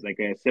who has like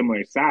a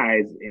similar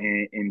size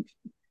in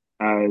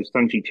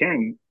Sung Chi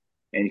Cheng,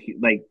 and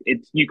like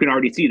it's you can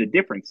already see the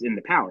difference in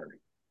the power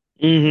and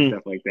hmm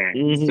stuff like that.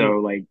 hmm So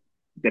like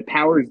the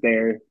power's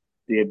there,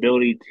 the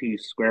ability to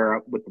square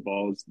up with the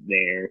ball is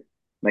there.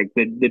 Like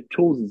the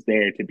tools is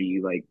there to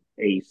be like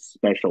a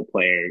special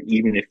player,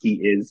 even if he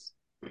is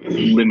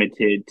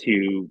limited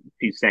to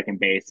second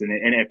base. And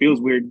it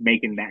feels weird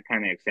making that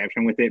kind of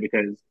exception with it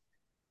because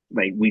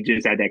like we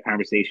just had that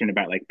conversation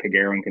about like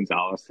Piguero and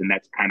Gonzalez, and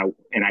that's kind of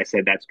and I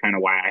said that's kind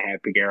of why I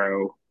have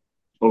Piguero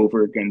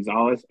over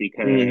Gonzalez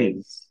hmm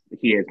because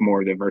he has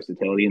more of the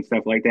versatility and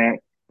stuff like that.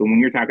 But when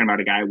you're talking about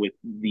a guy with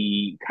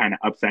the kind of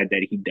upside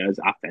that he does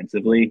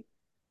offensively,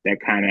 that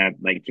kind of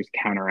like just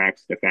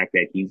counteracts the fact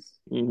that he's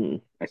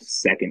hmm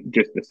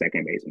just the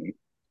second baseman.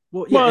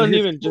 Well, yeah, Well, and and his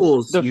even just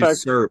tools the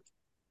fact, usurp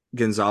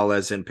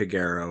Gonzalez and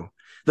Piguero.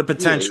 The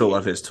potential yeah,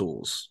 of his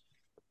tools.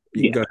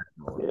 You can Yeah, go ahead.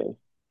 yeah.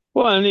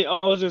 Well, and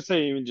I was just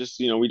saying, even just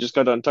we just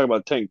got done talking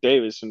about Tank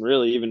Davis, and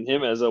really, even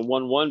him as a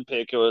 1-1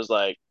 pick, it was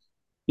like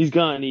he's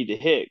gonna need to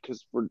hit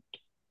because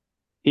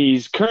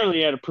he's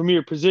currently at a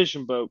premier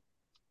position, but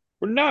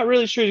we're not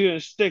really sure he's gonna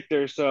stick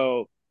there.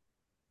 So,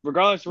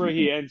 regardless of where mm-hmm.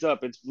 he ends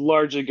up, it's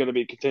largely gonna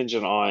be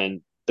contingent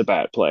on the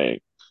bat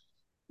playing.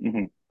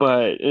 Mm-hmm.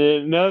 But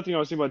another thing I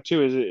was thinking about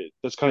too is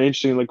that's kind of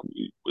interesting, like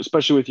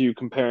especially with you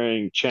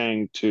comparing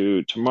Chang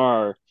to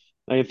Tamar.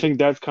 I think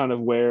that's kind of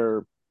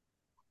where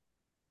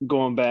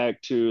going back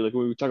to like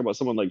when we talk about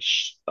someone like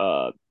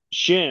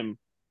Shim,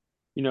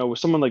 with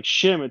someone like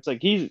Shim, it's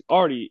like he's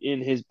already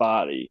in his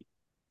body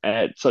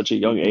at such a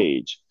young Mhm.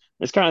 age.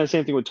 It's kind of the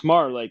same thing with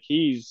Tamar. Like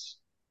he's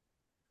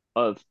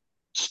a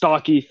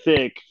stocky,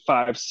 thick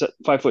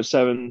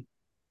 5'7",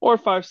 or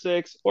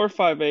 5'6", or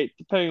 5'8",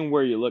 depending on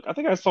where you look. I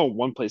think I saw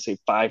one place say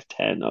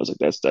 5'10". I was like,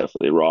 that's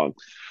definitely wrong.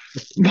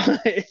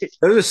 But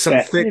Those are some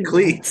That thick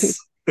cleats.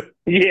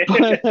 yeah.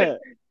 but,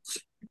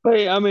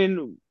 but I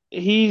mean,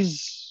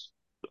 he's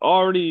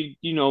already,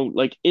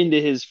 like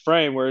into his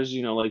frame, whereas,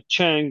 like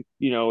Chang,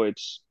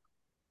 it's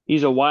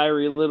he's a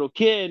wiry little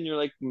kid, and you're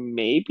like,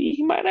 maybe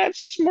he might add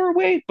some more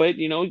weight, but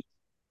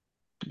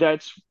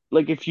that's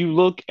like if you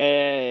look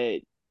at,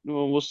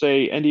 well, we'll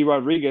say Andy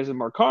Rodriguez and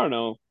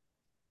Marcano,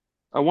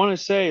 I want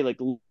to say like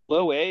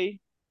low A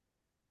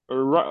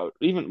or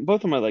even both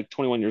of them are like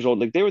 21 years old,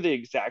 like they were the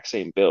exact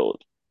same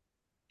build,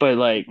 but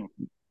like Mhm.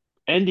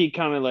 Andy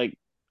kind of like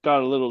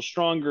got a little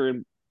stronger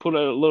and put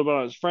a little bit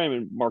on his frame,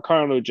 and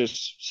Marcano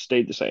just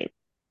stayed the same.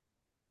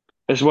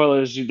 As well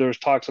as there's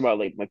talks about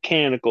like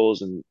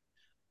mechanicals and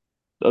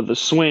of the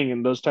swing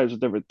and those types of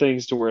different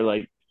things to where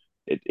like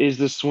is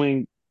the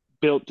swing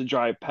built to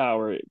drive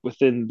power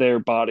within their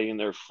body and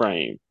their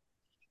frame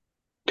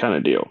kind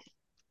of deal.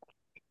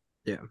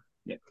 Yeah.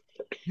 Yeah.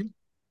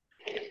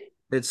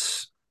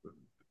 It's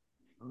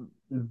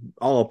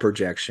all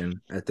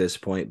projection at this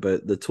point,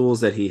 but the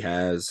tools that he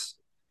has,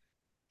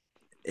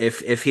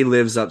 if he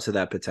lives up to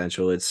that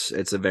potential, it's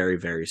a very,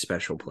 very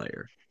special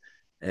player.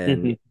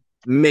 And Hmm.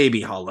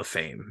 maybe Hall of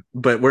Fame,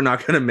 but we're not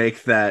going to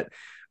make that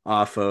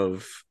off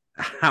of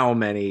how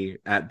many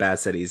at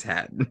bats that he's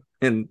had.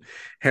 And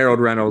Harold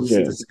Reynolds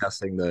Yeah.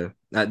 discussing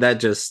that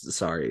just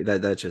sorry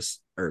that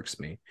just irks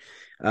me.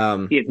 He has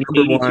Number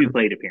 82 one,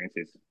 plate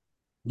appearances.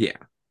 yeah,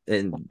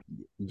 and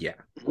yeah,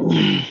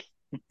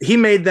 he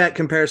made that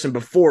comparison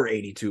before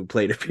 82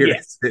 plate Yeah. Yeah.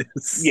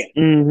 appearances.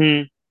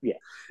 Hmm. Yeah.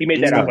 He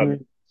made that off So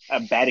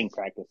Hmm. a batting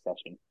practice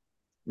session.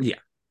 yeah,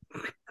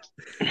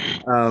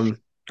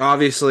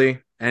 obviously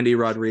Andy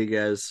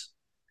Rodriguez,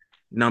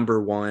 number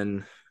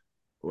one.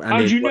 I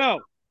How'd mean, you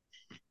know?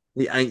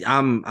 yeah,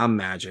 I'm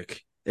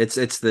magic.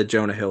 It's the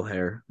Jonah Hill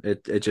hair.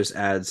 It just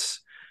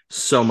adds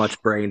so much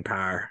brain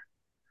power.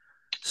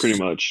 Pretty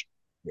So, much.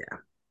 yeah.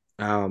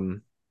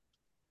 Um.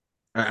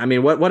 I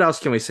mean, what else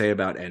can we say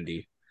about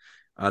Endy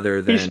other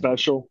He's than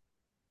special.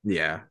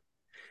 yeah,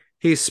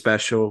 he's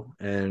special,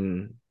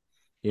 and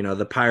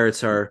the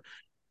Pirates are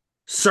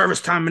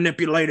service time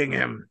manipulating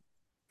him.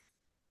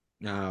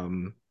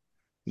 Um.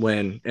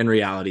 When in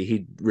reality,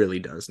 he really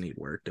does need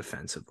work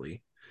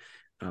defensively.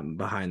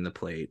 Behind the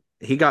plate,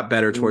 he got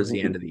better towards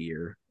the end Hmm. of the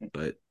year,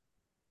 but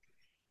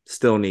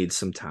still needs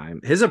some time.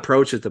 His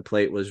approach at the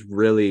plate was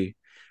really,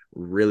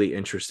 really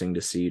interesting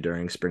to see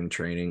during spring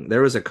training.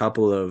 There was a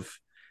couple of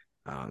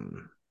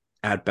um,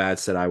 at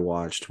bats that I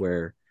watched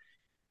where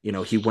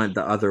he went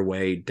the other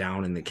way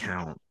down in the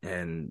count,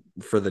 and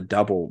for the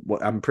double,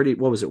 what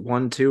was it,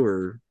 1-2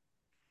 or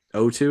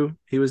 0-2?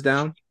 He was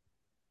down,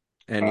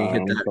 and he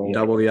hit that Yeah.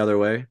 double the other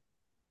way.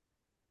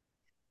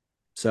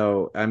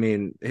 So I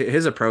mean,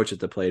 his approach at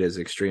the plate is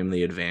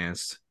extremely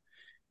advanced.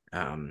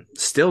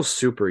 Still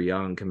super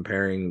young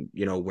comparing,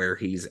 where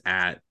he's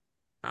at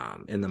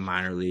in the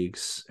minor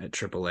leagues at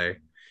AAA,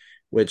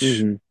 which,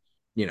 Hmm.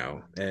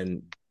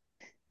 and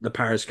the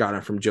Pirates got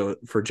him from Joey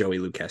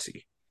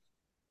Lucchesi.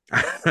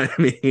 I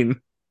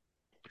mean,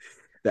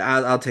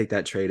 I'll take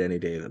that trade any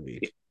day of the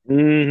week.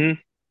 Hmm.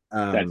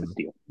 That's a Um,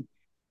 steal.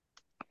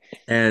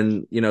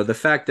 and the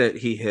fact that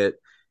he hit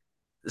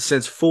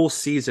since full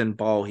season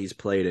ball he's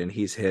played in,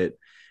 he's hit,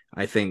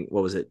 I think,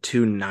 what was it,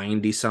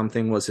 290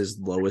 something was his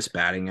lowest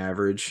batting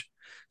average.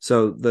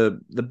 So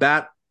the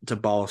bat to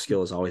ball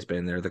skill has always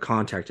been there. The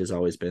contact has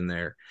always been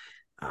there.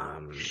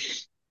 Um,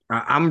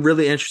 I'm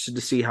really interested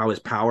to see how his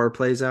power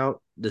plays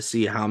out, to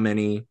see how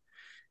many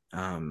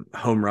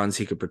home runs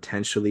he could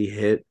potentially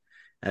hit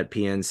at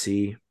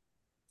PNC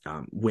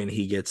when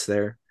he gets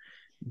there.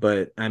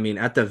 But I mean,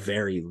 at the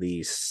very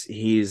least,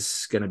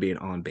 he's going to be an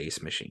on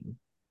base machine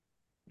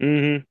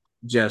Hmm.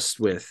 just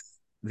with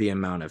the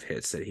amount of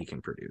hits that he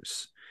can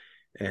produce.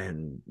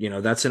 And,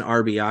 that's an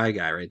RBI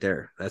guy right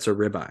there. That's a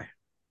ribeye.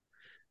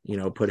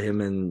 Put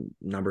him in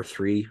number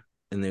 3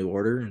 in the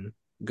order and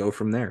go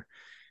from there.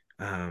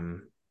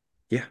 Um,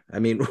 yeah, I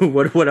mean,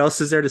 what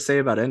else is there to say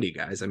about Endy,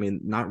 guys? I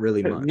mean, not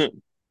really much. No,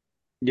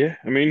 yeah,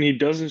 I mean, he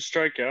doesn't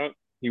strike out.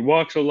 He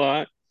walks a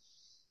lot.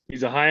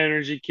 He's a high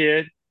energy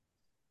kid.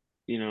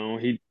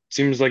 He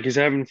seems like he's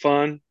having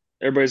fun.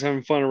 Everybody's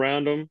having fun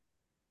around him.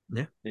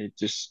 Yeah. It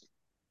just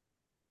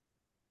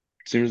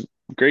seems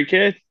great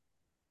kid.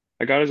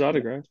 I got his Yeah.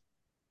 autograph.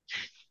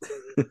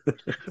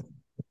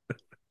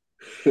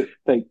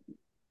 Like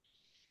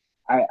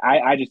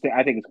I just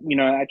I think it's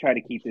I try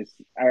to keep this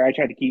I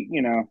try to keep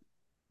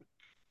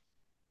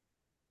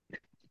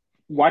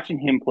watching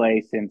him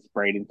play since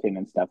Bradenton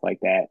and stuff like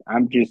that.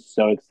 I'm just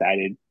so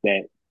excited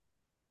that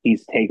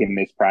he's taken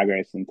this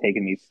progress and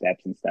taken these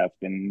steps and stuff,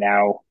 and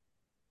now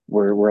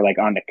we're like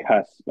on the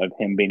cusp of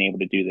him being able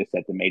to do this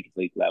at the major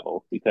league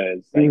level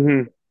because like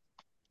Hmm.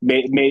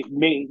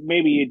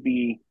 maybe it'd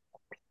be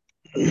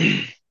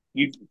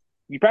you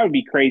you'd probably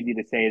be crazy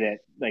to say that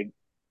like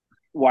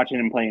watching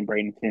him play in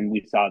Bradenton,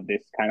 we saw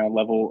this kind of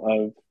level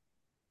of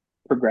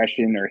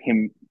progression, or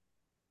him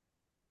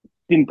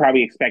didn't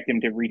probably expect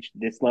him to reach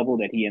this level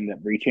that he ended up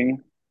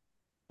reaching.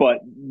 But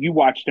you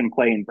watched him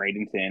play in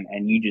Bradenton,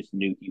 and you just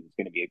knew he was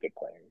going to be a good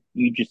player.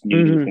 You just knew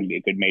he was Hmm. going to be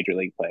a good major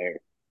league player,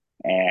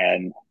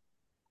 and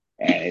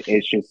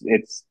it's just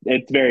it's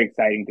very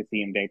exciting to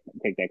see him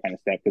take that kind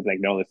of step because, like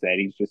Nola said,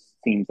 he just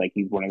seems like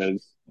he's one of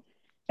those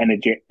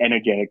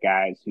energetic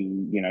guys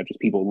who just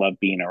people love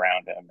being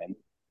around him, and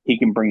he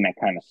can bring that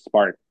kind of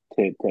spark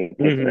to Hmm.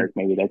 Pittsburgh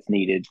maybe that's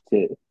needed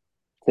to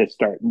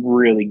start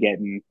really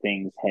getting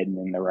things heading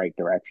in the right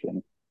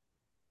direction.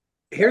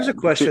 Here's a So,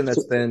 question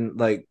that's been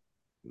like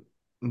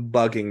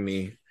bugging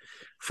me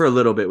for a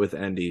little bit with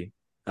Endy.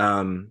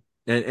 And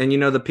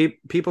the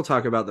people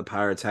talk about the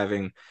Pirates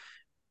having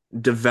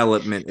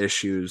development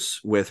issues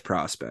with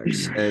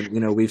prospects.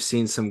 And we've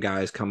seen some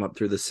guys come up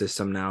through the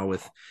system now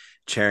with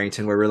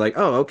Charrington where we're like,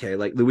 oh, okay,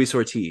 like Luis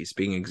Ortiz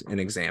being an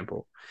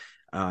example.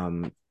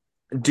 Um,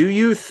 do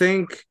you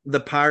think the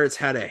Pirates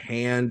had a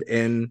hand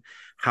in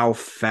how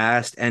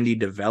fast Endy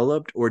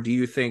developed, or do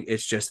you think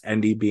it's just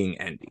Endy being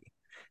Endy?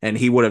 And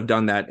he would have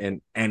done that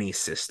in any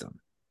system.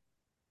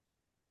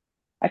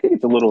 I think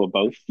it's a little of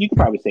both. You could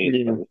probably say it's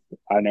Yeah. both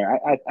on there.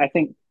 I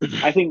think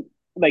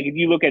like if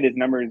you look at his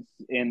numbers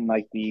in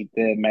like the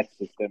Mets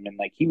system, and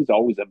like he was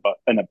always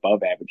an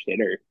above average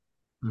hitter.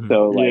 Mhm.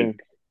 So Yeah.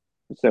 like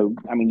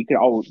I mean you could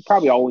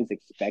probably always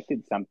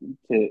expected something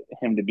to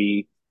him to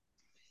be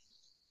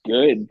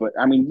good, but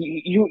I mean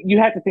you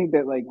have to think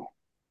that like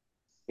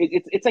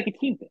it's like a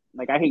team thing.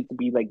 Like I hate to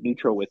be like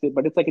neutral with it,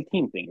 but it's like a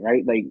team thing,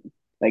 right? Like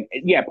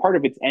yeah, part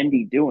of it's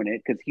Endy doing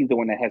it because he's the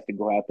one that has to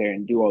go out there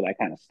and do all that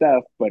kind of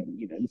stuff. But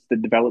it's the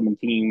development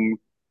team,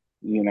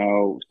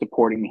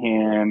 supporting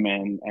him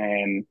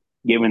and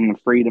giving him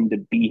freedom to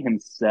be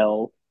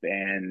himself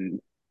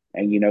and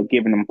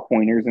giving him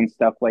pointers and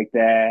stuff like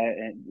that.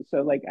 And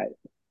so like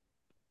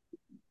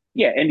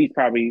yeah, Endy's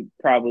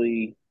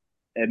probably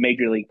a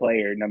major league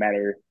player no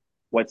matter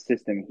what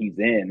system he's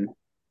in.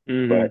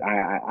 Hmm. But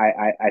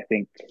I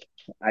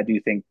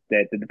do think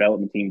that the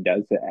development team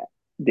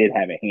did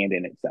have a hand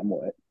in it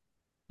somewhat.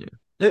 Yeah.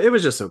 It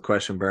was just a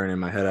question burning in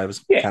my head. I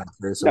was Yeah. kind of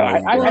curious No, on where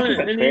you guys Well, I were think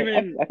going. that's and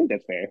fair. even I think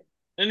that's fair.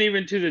 and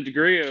even to the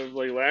degree of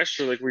like last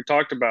year, like we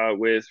talked about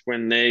with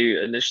when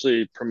they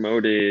initially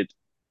promoted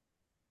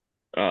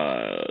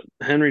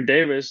Henry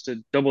Davis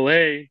to Double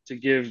A to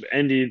give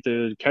Endy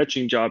the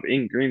catching job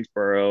in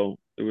Greensboro.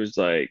 It was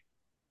like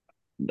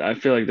I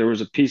feel like there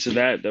was a piece of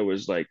that that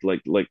was like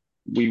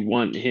we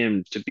want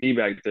him to be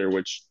back there,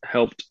 which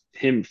helped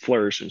him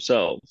flourish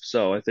himself.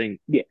 So I think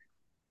Yeah.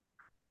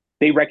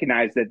 They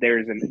recognize that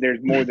there's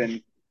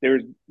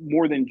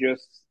more than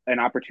just an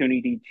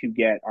opportunity to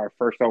get our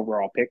first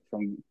overall pick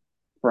from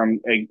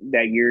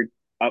that year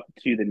up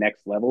to the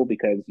next level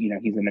because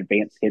he's an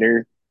advanced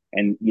hitter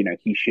and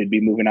he should be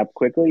moving up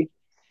quickly.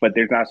 But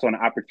there's also an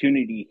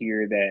opportunity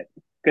here that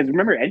because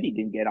remember Eddie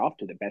didn't get off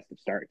to the best of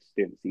starts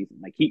during the season.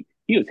 Like he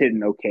was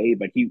hitting okay,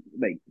 but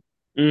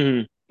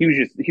mhm, he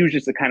was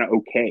just a kind of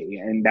okay,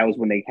 and that was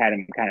when they had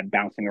him kind of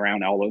bouncing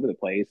around all over the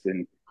place,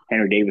 and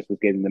Henry Davis was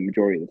getting the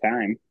majority of the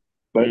time.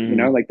 But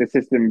mhm. like the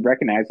system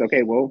recognized,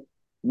 okay, well,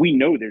 we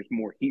know there's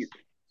more here,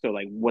 so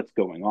like, what's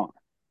going on?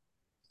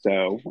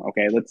 So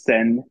okay, let's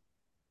send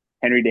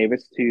Henry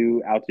Davis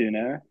to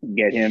Altoona,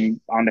 get him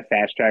on the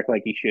fast track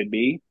like he should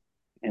be,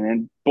 and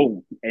then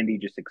boom, and he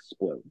just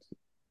explodes.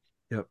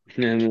 Yep.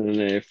 And then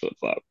they flip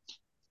flop.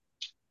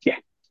 Yeah.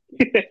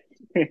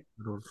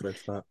 Flip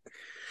flop.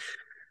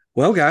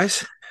 Well,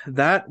 guys,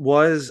 that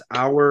was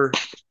our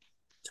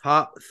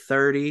top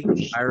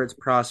 30 Pirates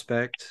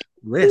prospect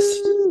list.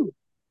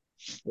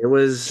 It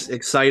was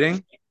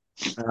exciting.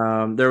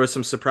 There was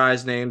some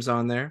surprise names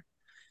on there.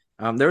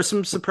 There were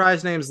some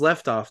surprise names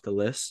left off the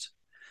list.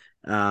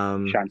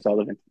 Um, Sean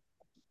Sullivan,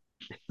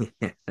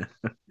 Candy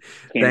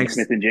thanks.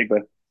 Smith and Jigba.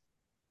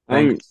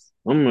 I'm Thanks.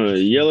 I'm gonna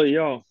yell at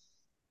y'all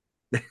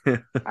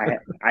I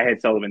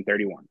had Sullivan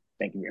 31.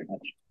 Thank you very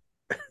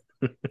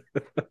much.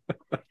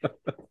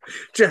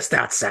 Just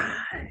outside.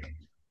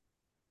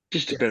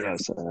 just a Just bit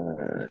outside.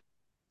 outside.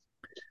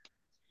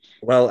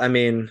 Well, I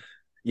mean,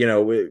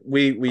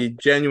 we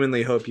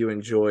genuinely hope you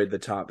enjoyed the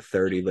top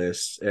 30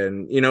 list,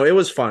 and it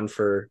was fun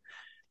for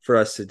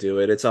us to do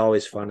it. It's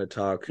always fun to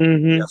talk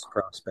Hmm. just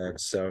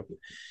prospects. So,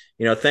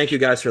 thank you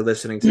guys for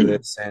listening to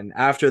this. And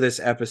after this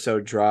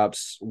episode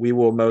drops, we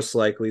will most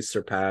likely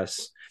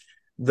surpass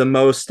the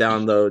most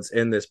downloads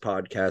in this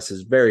podcast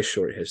is very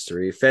short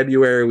history.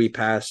 February, we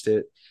passed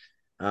it,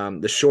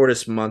 the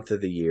shortest month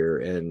of the year.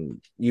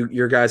 And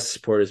your guys'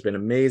 support has been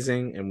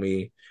amazing, and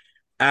we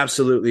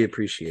absolutely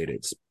appreciate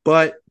it.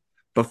 But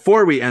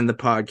before we end the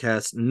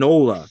podcast,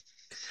 Nola,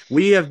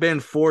 we have been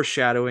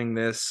foreshadowing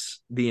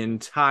this the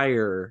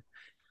entire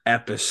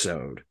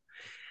episode.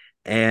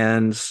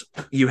 and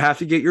you have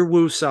to get your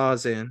woo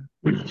saws in.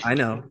 I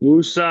know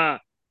Woosah,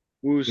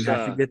 you have to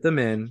woosah. get them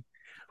in,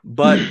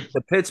 but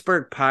the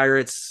Pittsburgh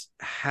Pirates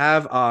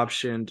have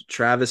optioned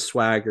Travis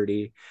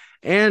Swaggerty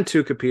and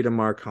Tucupita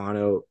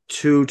Marcano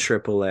to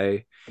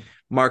AAA.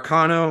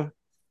 Marcano,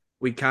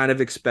 we kind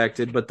of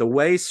expected, but the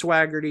way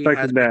Swaggerty has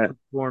Expected been that.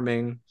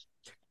 performing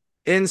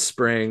in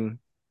spring,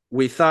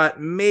 we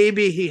thought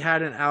maybe he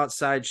had an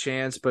outside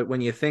chance, but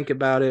when you think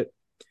about it,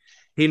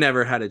 he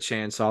never had a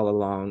chance all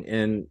along.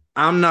 And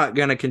I'm not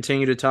going to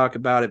continue to talk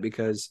about it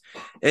because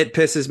it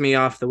pisses me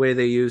off the way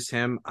they used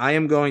him. I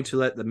am going to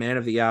let the man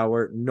of the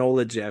hour,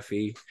 Nola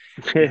Jeffy,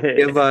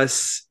 give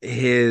us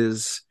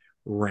his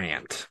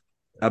rant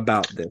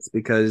about this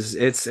because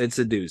it's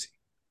a doozy.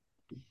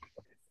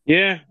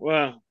 Yeah,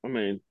 well, I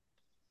mean,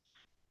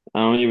 I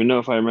don't even know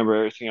if I remember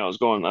everything I was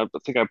going. I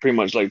think I pretty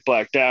much like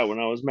blacked out when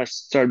I was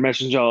started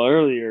messaging y'all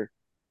earlier.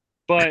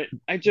 But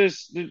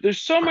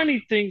there's so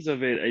many things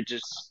of it.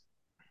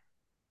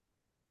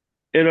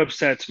 It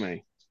upsets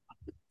me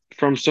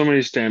from so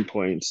many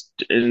standpoints,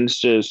 and it's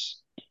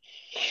just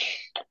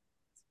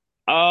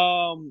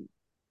I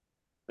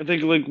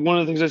think like one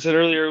of the things I said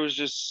earlier was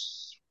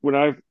just when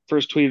I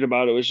first tweeted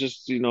about it was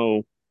just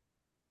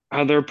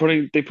how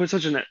they put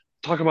such an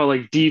talk about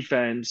like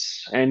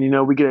defense, and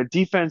we get a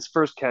defense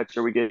first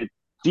catcher, we get a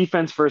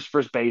defense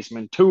first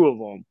baseman, two of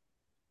them.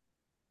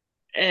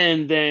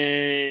 And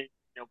then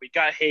we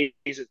got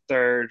Hayes at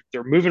third.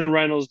 They're moving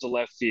Reynolds to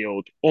left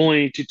field,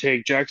 only to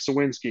take Jack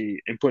Sawinski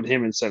and put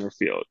him in center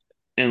field.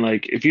 And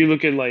like if you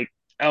look at like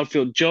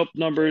outfield jump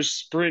numbers,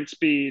 sprint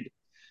speed,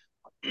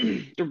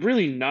 they're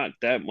really not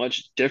that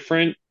much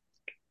different.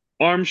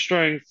 Arm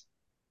strength.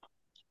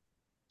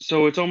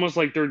 So it's almost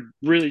like they're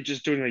really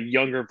just doing a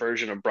younger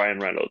version of Brian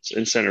Reynolds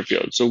in center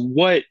field. So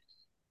what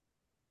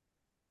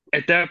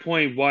at that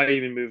point, why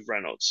even move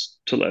Reynolds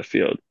to left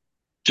field?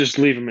 Just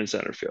leave him in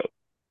center field.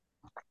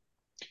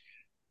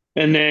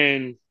 And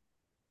then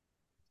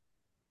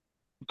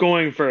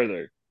going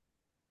further,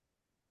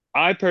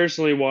 I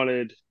personally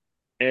wanted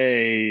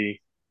a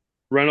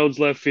Reynolds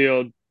left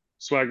field,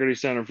 Swaggerty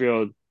center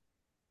field,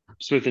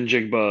 Smith and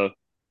Jigba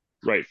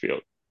right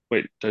field.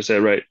 Wait, did I say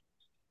it right?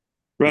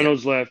 Yeah.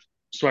 Reynolds left,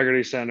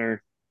 Swaggerty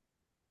center,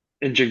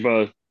 and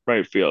Jigba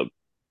right field.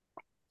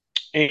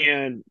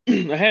 And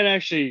I had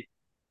actually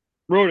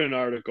wrote an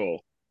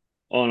article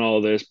on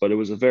all this, but it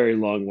was a very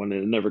long one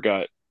and it never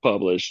got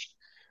published.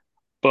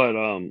 But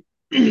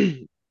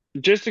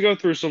just to go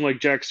through some like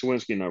Jack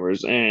Sawinski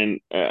numbers,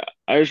 and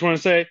I just want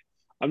to say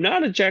I'm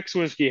not a Jack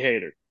Sawinski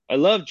hater. I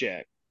love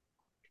Jack.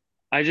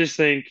 I just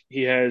think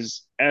he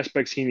has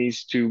aspects he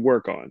needs to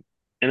work on.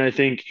 And I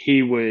think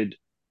he would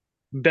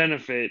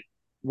benefit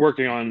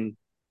working on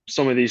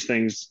some of these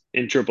things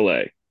in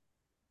AAA.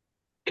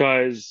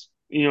 Because,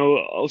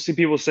 I'll see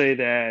people say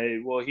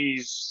that, well,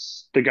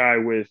 he's the guy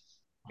with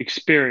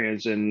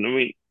experience. And I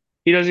mean,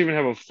 he doesn't even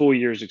have a full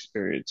year's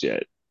experience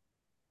yet.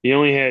 He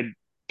only had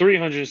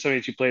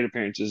 372 plate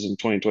appearances in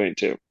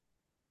 2022.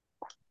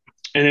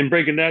 And then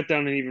breaking that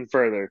down even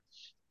further.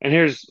 And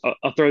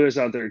I'll throw this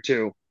out there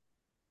too.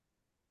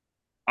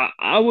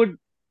 I would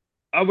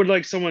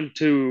like someone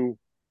to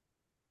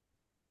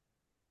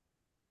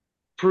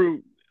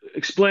prove,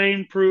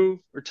 explain, prove,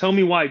 or tell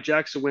me why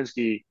Jack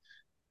Sawinski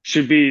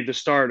should be the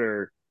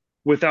starter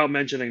without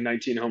mentioning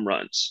 19 home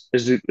runs.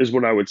 Is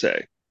what I would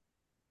say.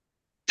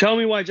 Tell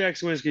me why Jack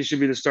Sawinski should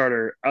be the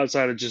starter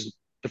outside of just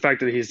the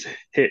fact that he's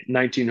hit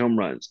 19 home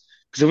runs.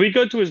 Because if we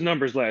go to his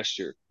numbers last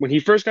year, when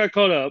he first got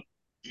called up,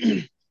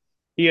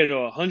 he had a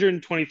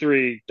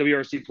 123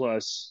 WRC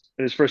plus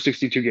in his first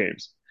 62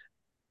 games.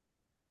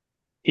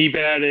 He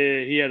had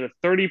a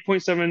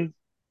 30.7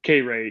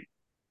 K rate,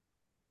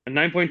 a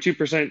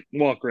 9.2%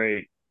 walk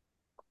rate,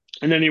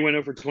 and then he went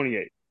over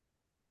 28.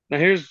 Now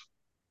here's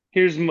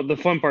the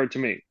fun part to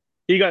me.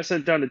 He got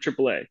sent down to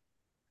AAA.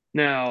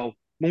 Now,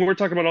 when we're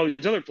talking about all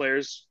these other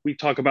players, we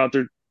talk about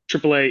their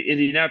AAA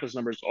Indianapolis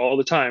numbers all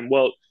the time.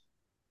 Well,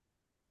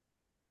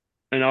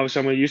 and obviously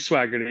I'm going to use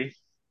Swaggerty.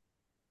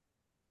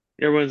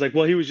 Everyone's like,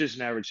 well, he was just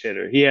an average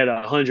hitter. He had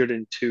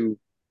 102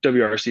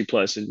 WRC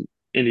plus in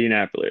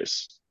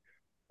Indianapolis.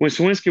 When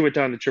Sawinski went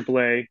down to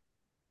AAA,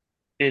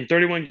 in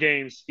 31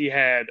 games, he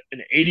had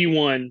an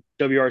 81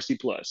 WRC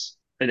plus,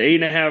 an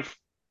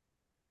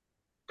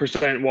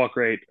 8.5% walk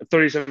rate, a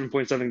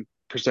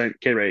 37.7%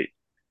 K rate.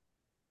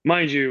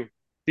 Mind you,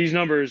 these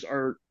numbers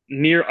are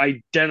near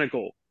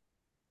identical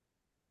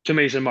to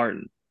Mason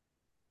Martin.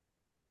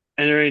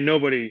 And there ain't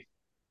nobody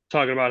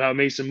talking about how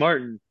Mason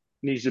Martin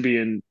needs to be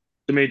in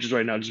the majors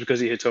right now just because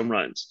he hits home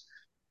runs.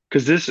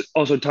 Because this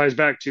also ties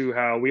back to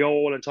how we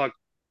all want to talk.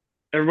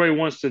 Everybody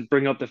wants to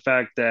bring up the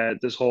fact that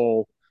this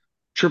whole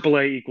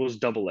AAA equals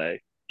AA.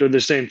 They're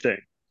the same thing.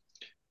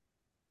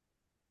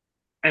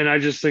 And I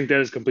just think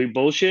that is complete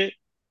bullshit.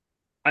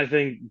 I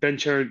think Ben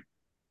Cherry,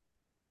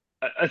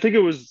 I think it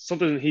was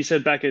something he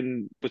said back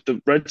in with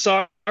the Red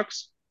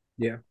Sox,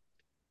 Yeah.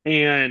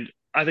 and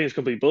I think it's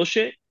complete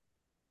bullshit.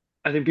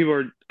 I think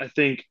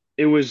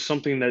it was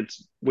something that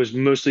was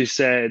mostly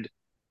said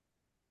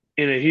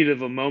in a heat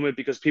of a moment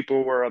because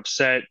people were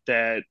upset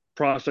that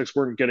prospects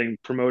weren't getting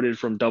promoted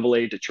from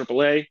AA to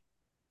AAA.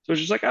 So it's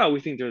just like, oh, we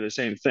think they're the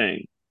same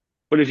thing.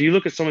 But if you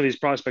look at some of these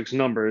prospects'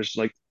 numbers,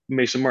 like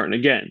Mason Martin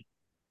again,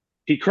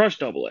 he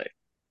crushed AA.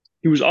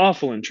 He was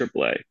awful in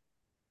AAA.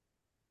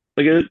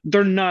 Like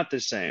they're not the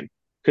same.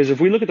 Because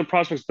if we look at the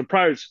prospects the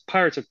Pirates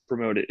have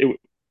promoted, it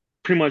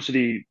pretty much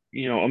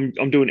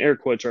I'm doing air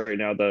quotes right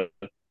now, the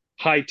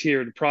high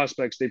tiered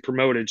prospects they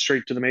promoted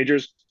straight to the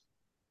majors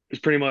is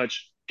pretty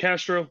much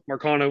Castro,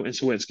 Marcano, and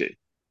Sawinski.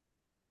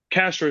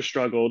 Castro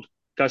struggled,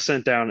 got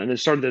sent down, and then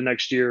started the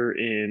next year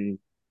in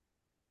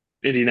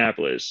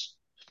Indianapolis.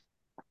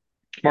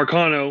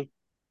 Marcano,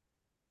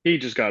 he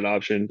just got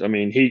optioned. I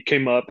mean, he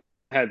came up,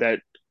 had that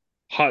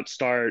hot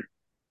start,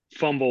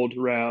 fumbled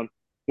around,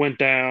 went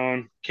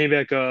down, came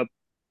back up,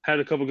 had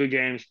a couple good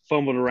games,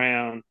 fumbled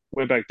around,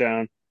 went back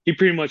down. He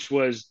pretty much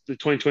was the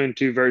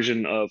 2022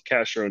 version of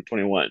Castro in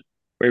 21,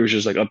 where he was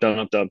just like up, down,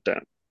 up, down, up,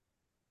 down.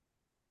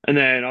 And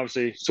then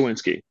obviously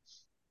Sawinski.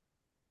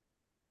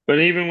 But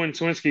even when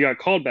Sawinski got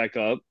called back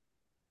up,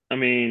 I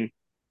mean,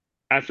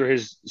 after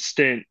his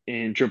stint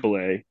in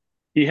AAA,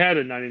 he had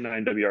a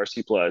 99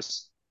 WRC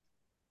plus,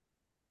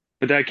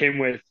 but that came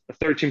with a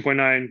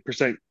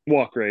 13.9%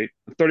 walk rate,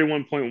 a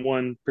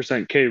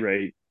 31.1% K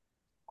rate,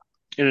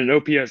 and an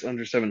OPS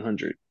under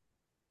 700.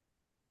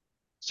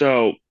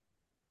 So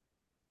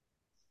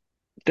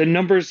the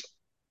numbers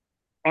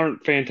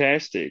aren't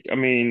fantastic. I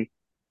mean,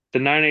 the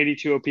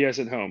 982 OPS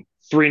at home,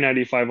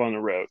 395 on the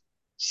road,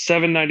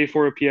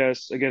 794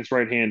 OPS against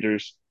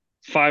right-handers,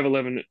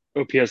 511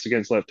 OPS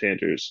against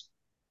left-handers.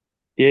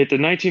 He hit the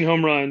 19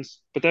 home runs,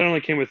 but that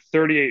only came with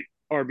 38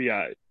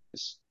 RBIs.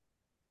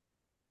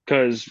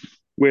 Because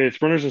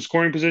with runners in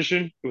scoring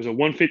position, it was a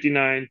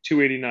 159,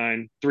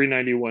 289,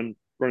 391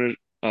 runner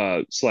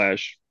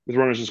slash with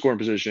runners in scoring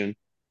position.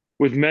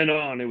 With men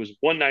on, it was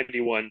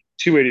 191,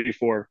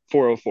 284,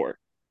 404.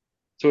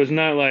 So it's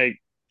not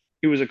like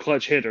he was a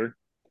clutch hitter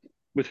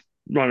with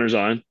runners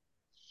on.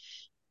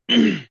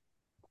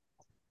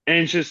 And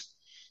it's just,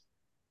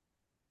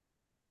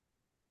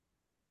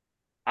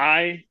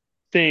 I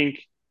think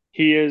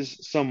he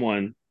is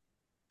someone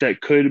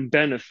that could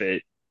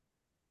benefit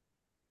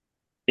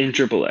in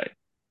AAA.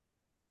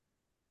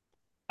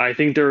 I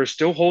think there are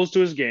still holes to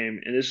his game,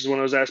 and this is one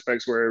of those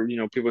aspects where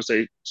people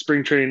say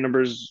spring training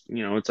numbers.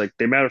 It's like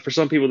they matter for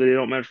some people, they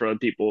don't matter for other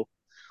people.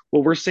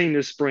 What we're seeing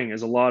this spring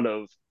is a lot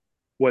of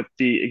what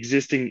the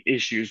existing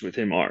issues with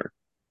him are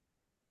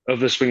of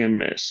the swing and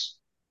miss.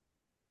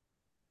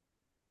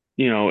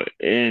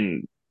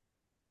 And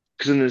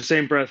because in the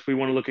same breath, we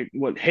want to look at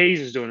what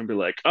Hayes is doing and be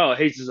like, oh,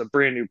 Hayes is a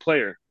brand new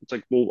player. It's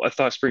like, well, I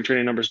thought spring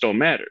training numbers don't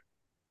matter.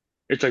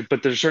 It's like,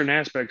 but there's certain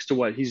aspects to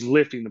what he's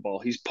lifting the ball,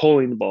 he's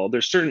pulling the ball.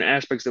 There's certain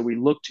aspects that we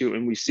look to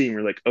and we see, and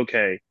we're like,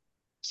 okay,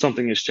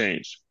 something has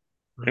changed.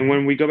 And Mhm.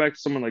 when we go back to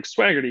someone like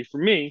Swaggerty, for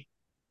me,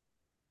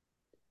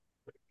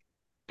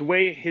 the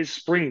way his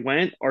spring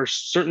went are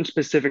certain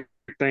specific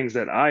things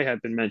that I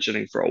have been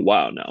mentioning for a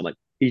while now. Like,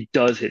 he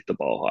does hit the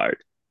ball hard.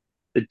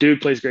 The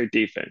dude plays great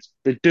defense.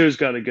 The dude's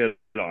got a good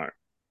arm.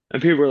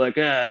 And people are like,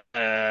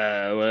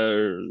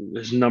 well,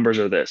 his numbers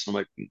are this. I'm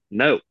like,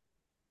 no.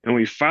 And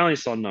we finally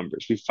saw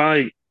numbers. We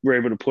finally were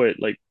able to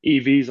put like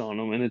EVs on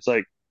them. And it's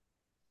like,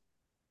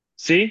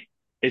 see,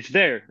 it's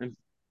there. And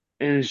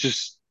it's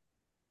just,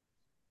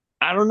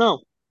 I don't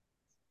know.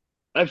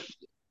 I've,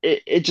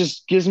 it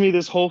just gives me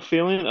this whole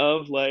feeling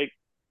of like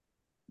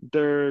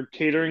they're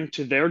catering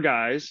to their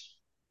guys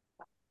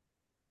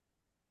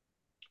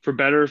for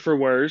better or for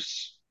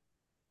worse.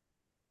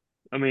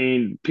 I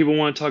mean, people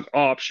want to talk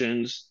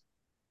options.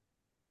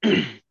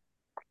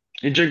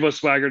 And Jigba,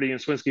 Swaggerty, and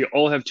Swinsky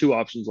all have two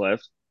options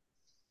left.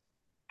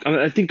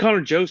 I think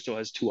Connor Joe still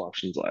has two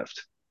options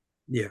left.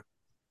 Yeah.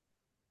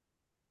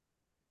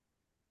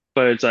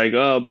 But it's like,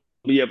 oh,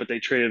 yeah, but they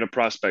traded a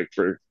prospect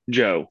for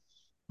Joe.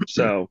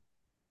 So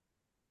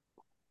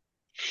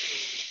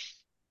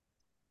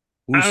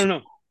We'll I see. don't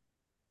know.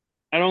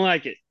 I don't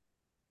like it.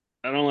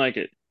 I don't like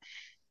it.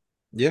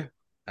 Yeah,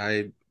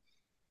 I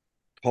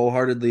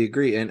wholeheartedly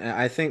agree. And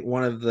I think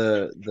one of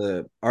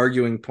the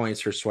arguing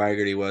points for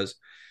Swaggerty was,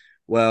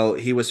 well,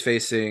 he was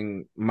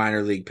facing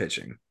minor league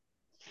pitching.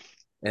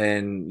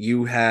 And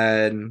you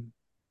had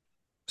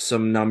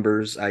some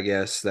numbers, I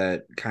guess,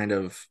 that kind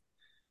of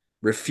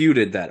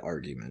refuted that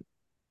argument,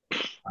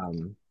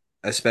 um,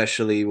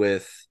 especially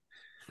with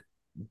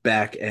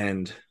back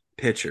end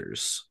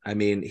pitchers. I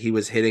mean, he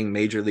was hitting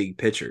major league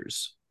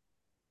pitchers.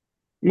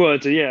 Well,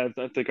 yeah,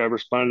 I think I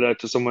responded that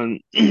to someone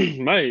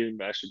might even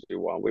actually be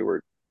while we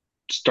were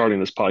starting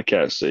this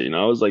podcast. So,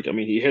 I was like, I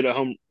mean, he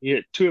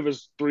hit two of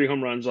his three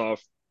home runs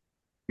off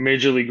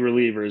major league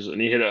relievers,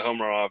 and he hit a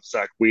home run off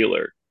Zach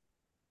Wheeler.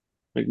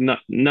 Like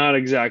not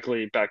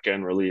exactly back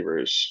end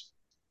relievers.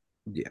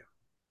 Yeah.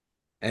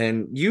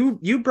 And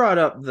you brought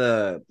up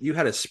you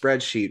had a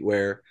spreadsheet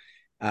where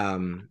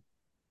um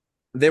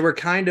they were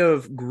kind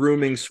of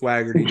grooming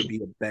Swaggerty to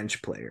be a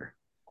bench player,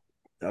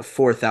 a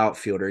fourth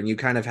outfielder, and you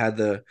kind of had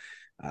the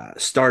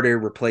starter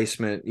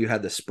replacement. You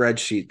had the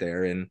spreadsheet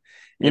there, and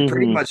it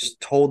pretty Hmm. much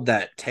told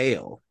that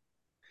tale.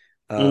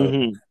 Uh,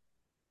 Hmm.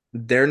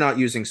 they're not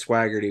using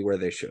Swaggerty where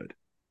they should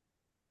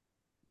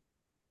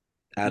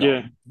at all.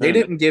 Yeah, They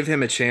didn't give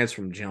him a chance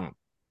from jump,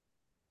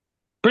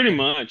 pretty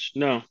much.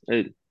 No,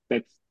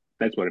 That's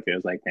that's what it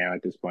feels like now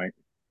at this point.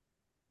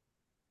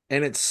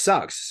 and it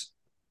sucks.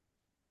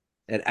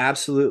 It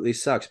absolutely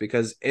sucks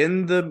because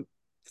in the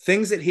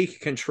things that he could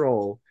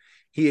control,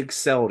 he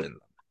excelled in them,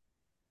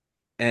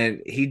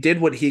 and he did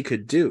what he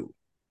could do.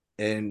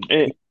 And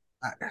it,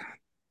 I,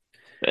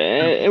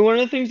 and one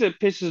of the things that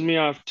pisses me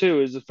off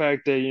too is the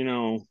fact that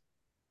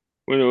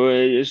when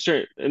it's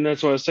certain, and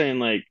that's what I was saying.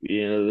 Like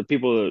the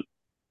people that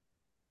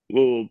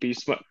will be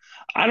smart.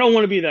 I don't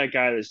want to be that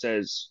guy that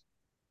says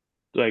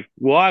like,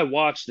 "Well, I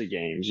watch the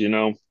games."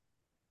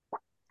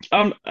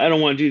 I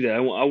don't want to do that. I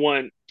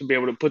want to be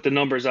able to put the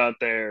numbers out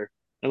there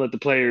and let the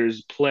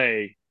players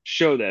play,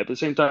 show that. But at the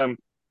same time,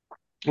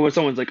 when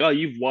someone's like, "Oh,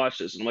 you've watched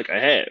this," and I'm like, "I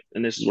have,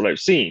 and this is what I've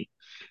seen,"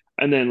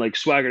 and then like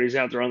Swaggerty's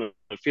out there on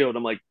the field,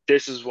 I'm like,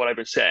 "This is what I've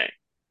been saying."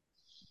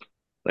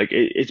 Like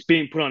it's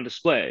being put on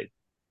display,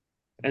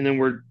 and then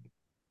we're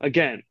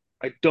again.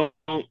 I don't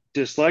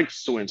dislike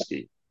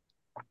Sawinski.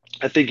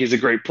 I think he's a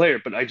great player,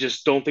 but I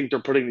just don't think they're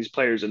putting these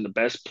players in the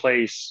best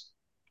place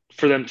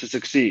for them to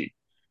succeed.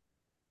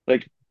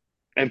 Like,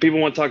 and people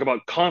want to talk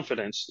about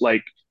confidence.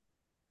 Like,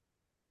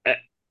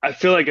 I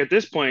feel like at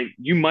this point,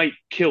 you might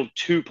kill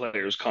two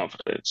players'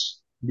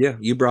 confidence yeah,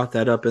 you brought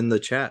that up in the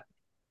chat.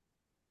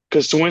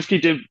 because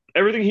Sawinski did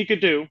everything he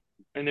could do,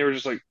 and they were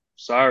just like,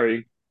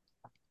 sorry.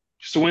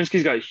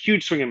 Sawinski's got a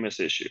huge swing and miss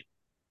issue,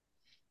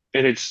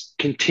 and it's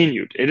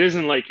continued. It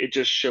isn't like it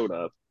just showed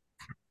up.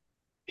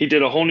 He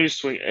did a whole new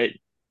swing.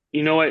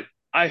 You know what?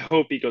 I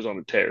hope he goes on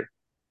a tear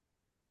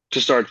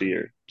to start the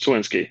year.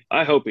 Sawinski.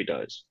 I hope he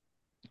does.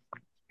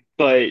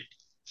 But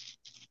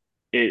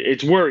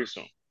it's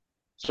worrisome.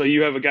 So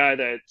you have a guy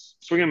that's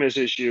swing and miss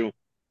issue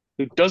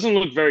who doesn't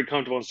look very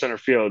comfortable in center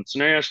field. So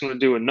now you're asking him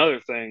to do another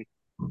thing,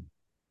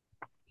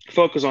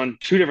 focus on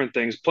two different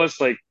things. Plus,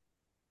 like,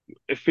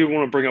 if people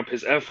want to bring up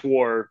his F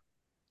war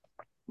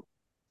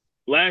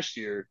last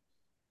year,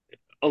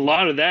 a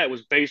lot of that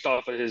was based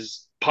off of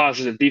his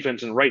positive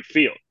defense in right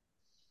field.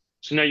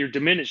 So now you're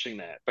diminishing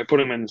that by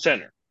putting him in the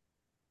center.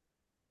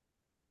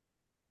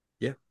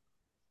 Yeah,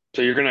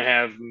 So you're going to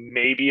have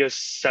maybe a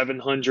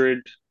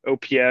 700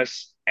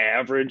 OPS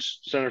average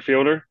center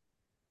fielder.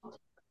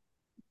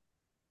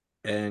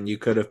 and you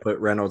could have put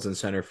Reynolds in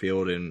center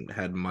field and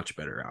had much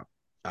better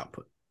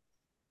output.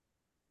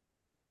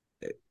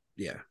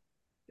 Yeah,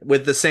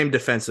 with the same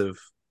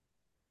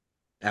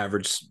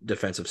average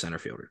defensive center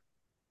fielder.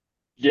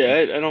 Yeah,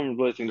 I don't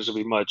really think there's going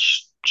to be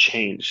much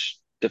change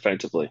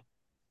defensively.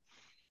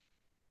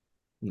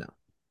 No,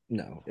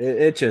 no,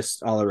 it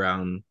just all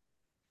around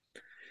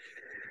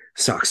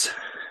sucks.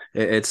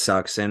 It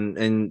sucks,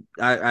 and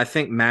I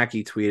think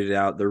Mackey tweeted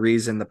out the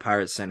reason the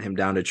Pirates sent him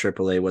down to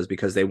AAA was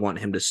because they want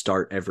him to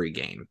start every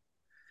game.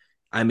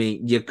 I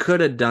mean, you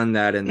could have done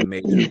that in the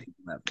major league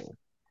level.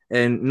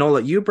 And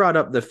Nola, you brought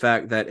up the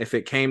fact that if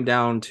it came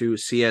down to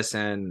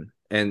CSN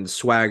and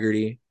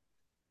Swaggerty,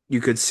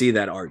 you could see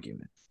that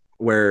argument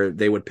where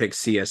they would pick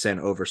CSN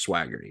over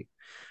Swaggerty.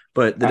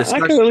 But the I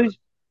can discussion really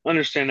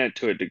understand that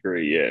to a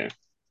degree, yeah.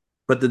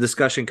 but the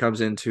discussion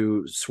comes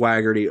into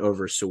Swaggerty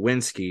over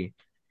Sawinski,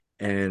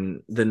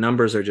 and the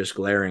numbers are just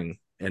glaring,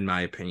 in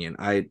my opinion.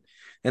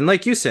 And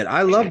like you said,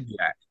 I love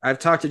Jack. I've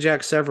talked to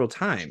Jack several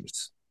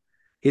times.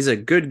 He's a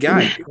good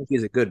guy. I think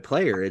he's a good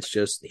player. It's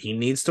just he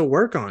needs to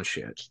work on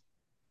shit.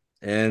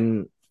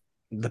 And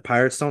the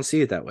Pirates don't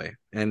see it that way.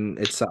 And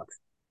it sucks.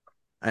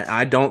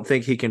 I don't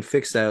think he can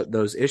fix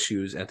those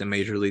issues at the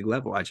major league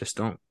level. I just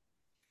don't.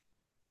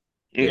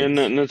 It's And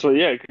that's what,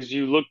 yeah, because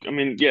you look, I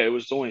mean, yeah, it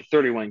was only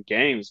 31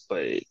 games,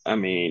 but I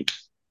mean,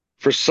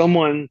 for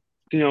someone,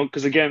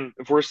 because again,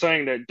 if we're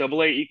saying that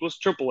double A equals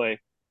triple A,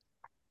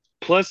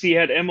 plus he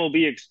had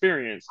MLB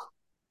experience,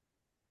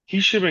 he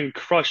should have been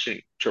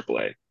crushing triple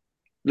A.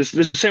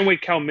 The same way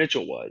Cal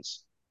Mitchell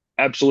was,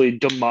 absolutely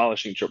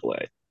demolishing triple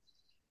A.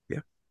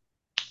 yeah,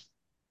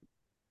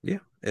 yeah.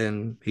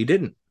 And he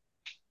didn't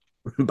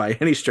by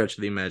any stretch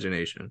of the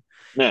imagination.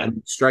 Yeah.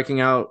 And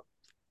striking out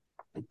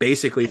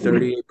basically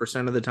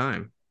 38% of the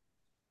time.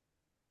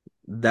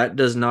 That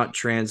does not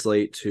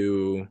translate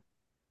to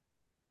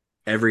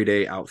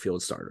everyday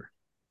outfield starter.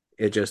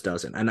 It just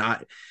doesn't.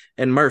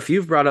 And Murph,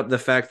 you've brought up the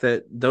fact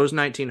that those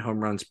 19 home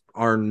runs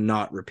are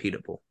not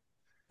repeatable,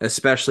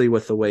 especially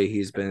with the way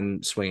he's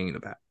been swinging the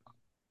bat.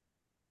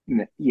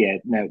 Yeah,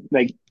 no,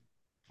 like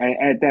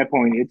at that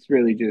point, it's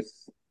really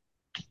just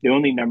the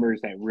only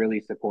numbers that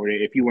really support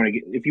it. If you want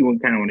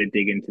kind of want to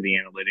dig into the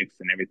analytics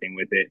and everything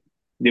with it,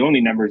 the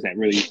only numbers that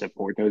really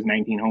support those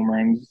 19 home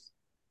runs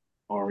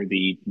are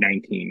the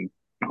 19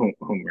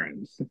 home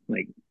runs.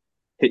 Like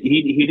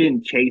he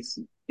didn't chase.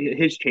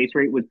 His chase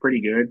rate was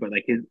pretty good, but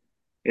like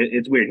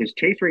it's weird. His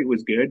chase rate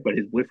was good, but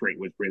his whiff rate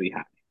was really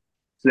high.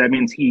 So that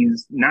means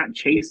he's not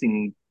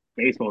chasing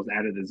baseballs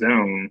out of the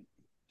zone.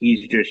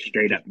 He's just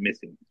straight up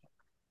missing.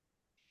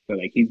 So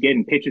like he's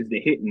getting pitches to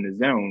hit in the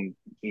zone.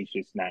 He's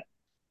just not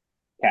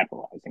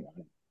capitalizing on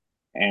it.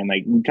 And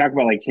like we talk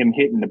about like him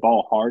hitting the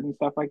ball hard and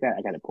stuff like that.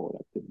 I got to pull it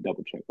up to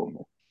double check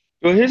Well,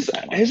 one more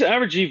time on his it.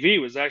 average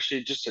EV was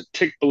actually just a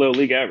tick below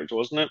league average,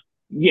 wasn't it?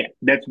 Yeah,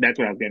 that's what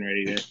I was getting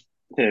ready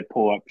to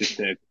pull up just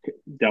to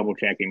double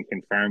check and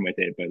confirm with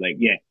it. But like,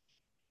 yeah,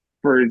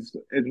 for as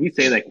we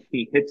say, like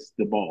he hits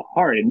the ball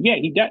hard, and yeah,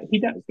 he does.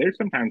 There's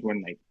sometimes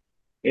when like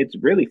it's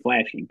really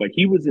flashy, but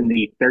he was in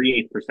the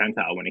 38th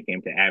percentile when it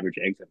came to average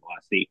exit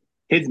velocity.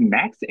 His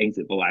max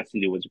exit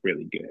velocity was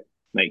really good.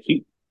 Like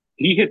he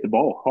hit the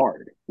ball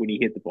hard when he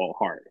hit the ball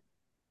hard.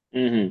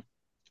 Mm-hmm.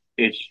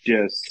 It's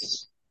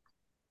just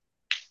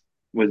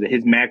was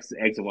his max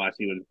exit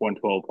velocity was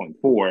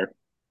 112.4,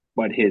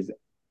 but his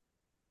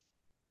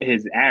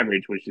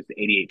average was just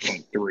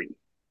 88.3,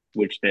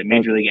 which the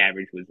major league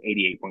average was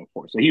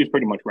 88.4. So he was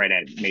pretty much right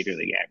at major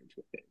league average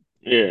with it.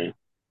 Yeah.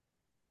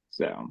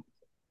 So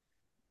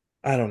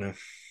I don't know.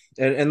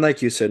 And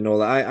like you said,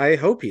 Nola, I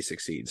hope he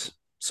succeeds,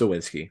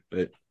 Sawinski,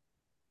 but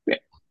yeah,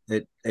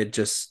 it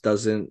just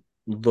doesn't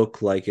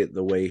look like it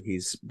the way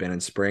he's been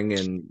in spring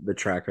and the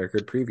track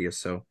record previous.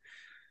 So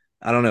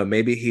I don't know.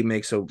 Maybe he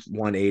makes a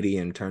 180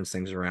 and turns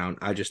things around.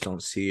 I just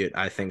don't see it.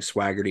 I think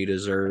Swaggerty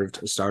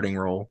deserved a starting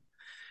role.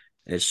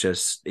 It's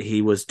just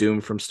he was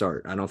doomed from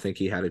start. I don't think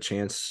he had a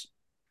chance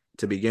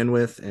to begin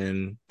with,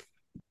 and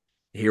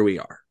here we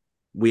are.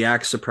 We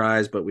act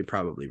surprised, but we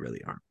probably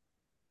really aren't.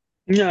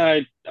 Yeah,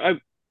 I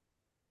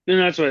and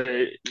that's what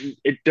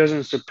it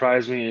doesn't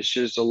surprise me. It's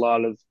just a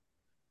lot of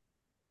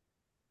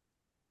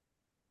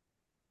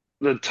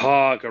the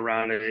talk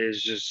around it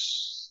is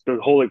just the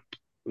whole like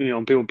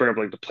people bring up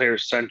like the player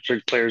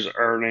centric players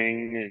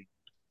earning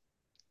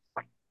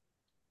and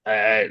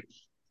I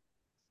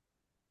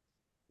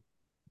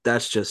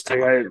That's just I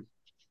talk.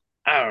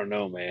 I, I don't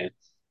know, man.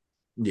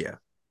 Yeah.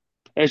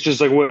 It's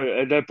just like what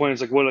at that point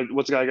it's like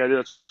what's the guy got to do?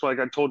 That's why like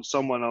I told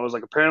someone I was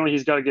like apparently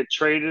he's got to get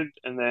traded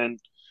and then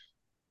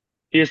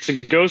he has to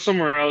go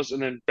somewhere else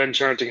and then Ben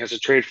Charnting has to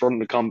trade for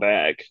him to come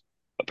back.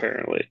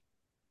 Apparently,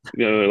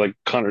 like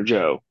Connor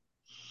Joe.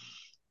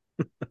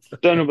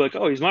 Then he'll be like,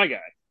 oh, he's my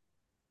guy.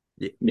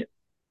 Yeah. yeah.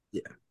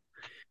 Yeah.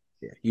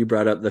 Yeah. You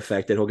brought up the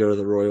fact that he'll go to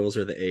the Royals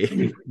or the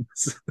A's.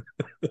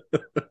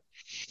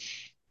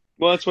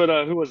 Well, that's what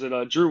who was it?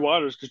 Drew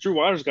Waters, because Drew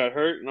Waters got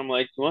hurt, and I'm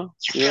like, well,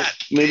 yeah,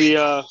 maybe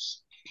he'll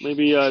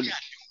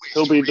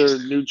be their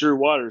new Drew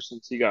Waters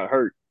since he got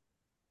hurt.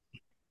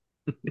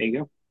 There you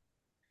go.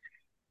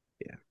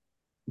 Yeah.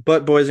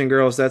 But boys and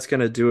girls, that's going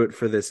to do it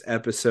for this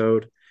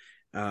episode.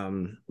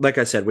 Like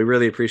I said, we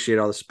really appreciate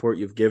all the support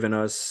you've given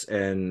us,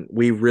 and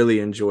we really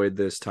enjoyed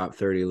this top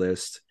 30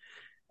 list.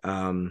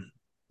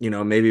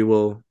 Maybe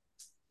we'll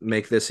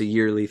make this a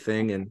yearly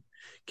thing and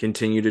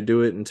continue to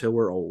do it until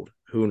we're old.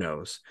 Who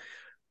knows?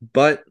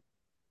 But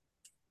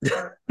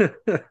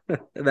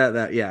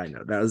that yeah, I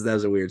know that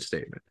was a weird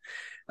statement.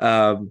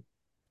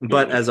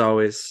 But as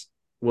always,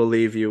 we'll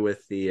leave you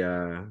with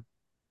the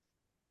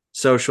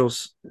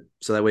socials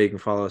so that way you can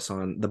follow us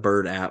on the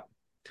Bird app.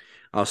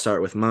 I'll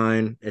start with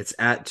mine. It's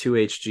at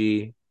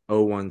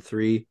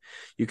 2HG013.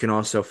 You can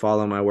also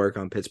follow my work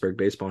on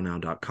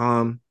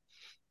PittsburghBaseballNow.com.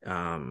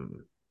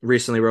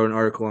 Recently wrote an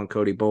article on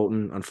Cody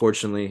Bolton.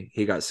 Unfortunately,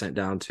 he got sent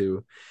down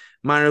to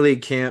minor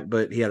league camp,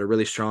 but he had a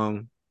really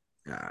strong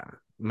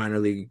minor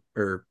league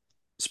or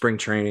spring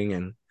training,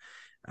 and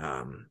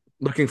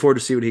looking forward to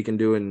see what he can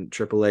do in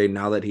AAA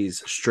now that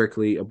he's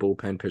strictly a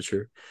bullpen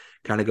pitcher.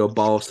 Kind of go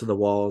balls to the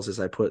walls,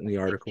 as I put in the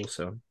article.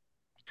 So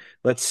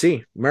let's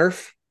see.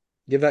 Murph,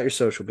 give out your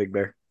social, Big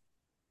Bear.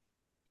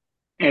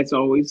 As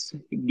always,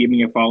 give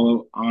me a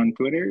follow on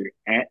Twitter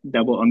at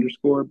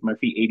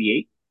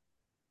 _Murphy88.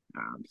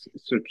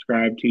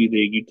 Subscribe to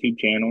the YouTube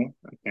channel.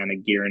 I'm kind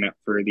of gearing up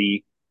for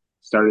the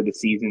start of the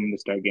season to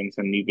start getting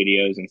some new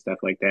videos and stuff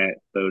like that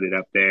loaded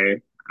up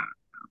there.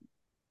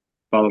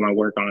 Follow my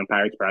work on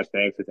Pirates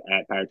Prospects. It's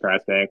at Pirate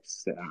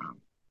Prospects.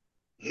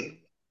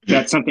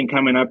 Got something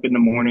coming up in the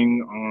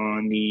morning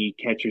on the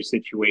catcher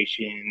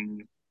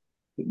situation,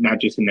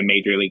 not just in the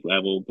major league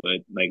level,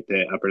 but like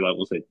the upper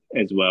levels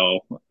as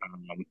well.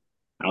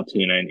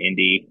 Altoona and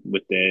Indy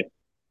with the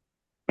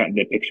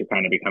picture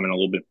kind of becoming a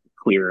little bit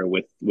clearer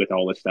with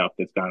all the stuff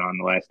that's gone on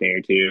the last day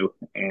or two.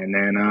 And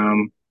then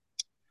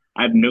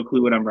I have no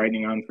clue what I'm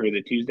writing on for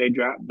the Tuesday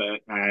drop,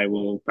 but I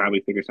will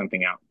probably figure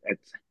something out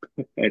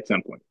at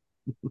some point.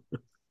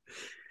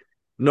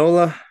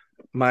 Nola,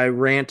 my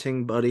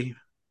ranting buddy.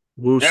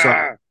 Woo saw.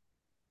 Ah,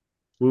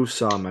 Woo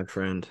saw, my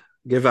friend.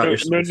 Give out your no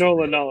social.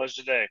 Nola knowledge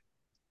today.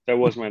 That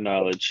was my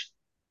knowledge.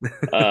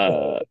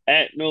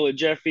 At Nola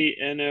Jeffy,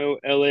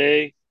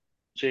 NOLAJEFFY.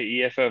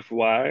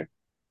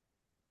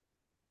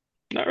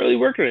 Not really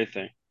working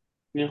anything.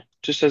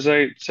 Just as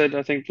I said,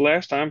 I think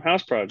last time,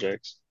 house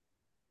projects.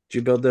 Did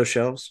you build those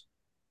shelves?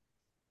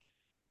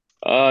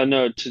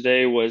 No,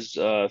 today was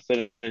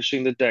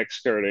finishing the deck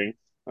skirting,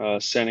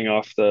 sanding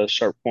off the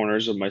sharp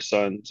corners of my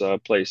son's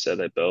place that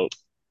I built.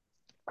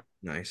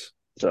 Nice.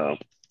 So,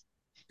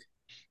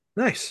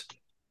 Nice.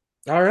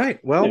 All right.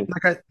 Well,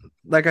 yeah.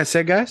 like I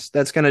said, guys,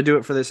 that's gonna do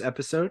it for this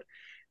episode.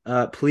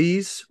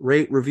 Please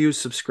rate, review,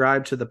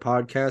 subscribe to the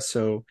podcast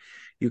so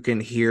you can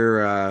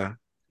hear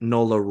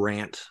Nola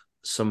rant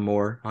some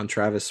more on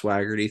Travis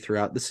Swaggerty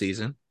throughout the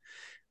season.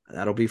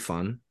 That'll be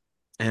fun.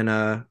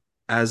 And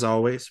as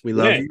always, we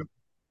love Hey, you.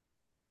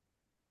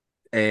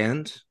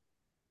 And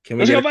can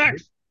we let's get go it? back.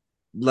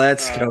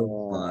 Let's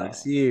go,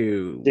 Bucks.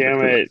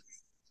 Damn it.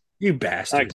 You I bastard.